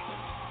plumage.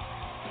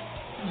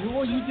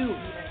 you do.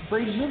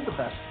 Brady, you're the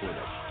best plumage.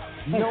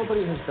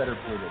 Nobody has better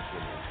plumage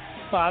than you.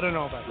 Well, I don't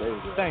know about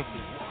that. Thank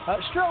you.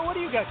 Stro, what do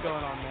you got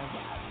going on, man?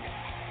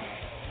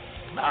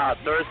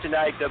 Thursday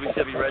night,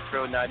 WCW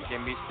Retro, 9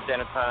 p.m. Eastern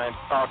Standard Time,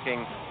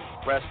 talking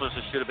wrestlers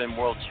that should have been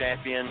world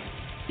champion.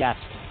 Yes.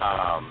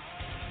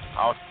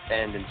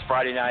 And it's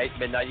Friday night,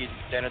 midnight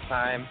Eastern Standard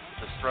Time,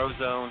 the Stro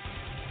Zone.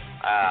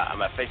 On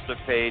my Facebook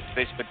page,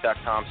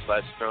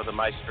 facebook.com/Stro the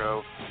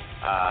Maestro.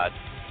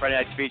 Friday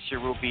night's feature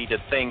will be The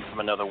Thing from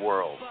Another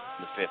World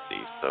in the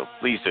 50s. So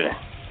please do that.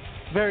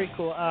 Very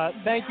cool.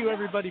 Thank you,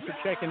 everybody, for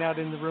checking out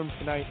In the Room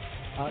tonight.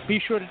 Be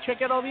sure to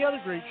check out all the other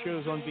great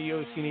shows on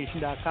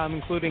VOCNation.com,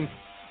 including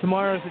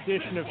tomorrow's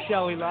edition of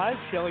Shelly Live.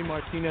 Shelly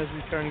Martinez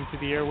returning to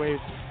the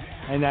airwaves,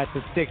 and that's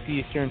at 6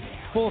 Eastern.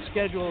 Full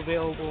schedule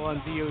available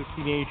on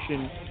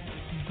VOCNation.com.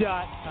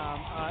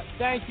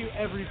 Thank you,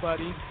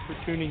 everybody, for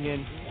tuning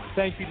in.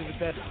 Thank you to the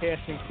best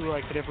cast and crew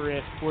I could ever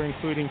ask for,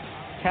 including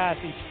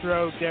Kathy,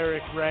 Stro,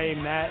 Derek, Ray,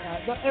 Matt,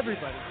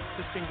 everybody.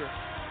 It's been great.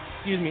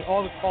 Excuse me,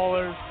 all the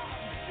callers.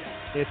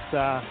 It's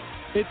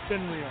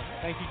been real.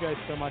 Thank you guys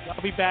so much.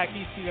 I'll be back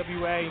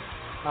ECWA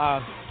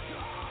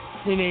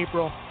in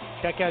April.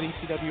 Check out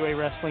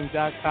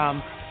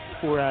ECWAWrestling.com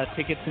for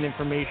tickets and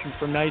information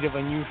for Night of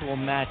Unusual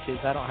Matches.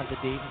 I don't have the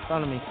date in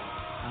front of me.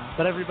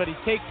 But everybody,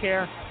 take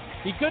care.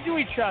 Be good to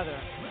each other.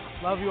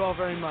 Love you all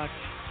very much.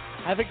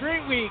 Have a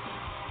great week.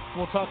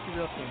 We'll talk to you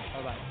real soon.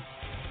 Bye-bye.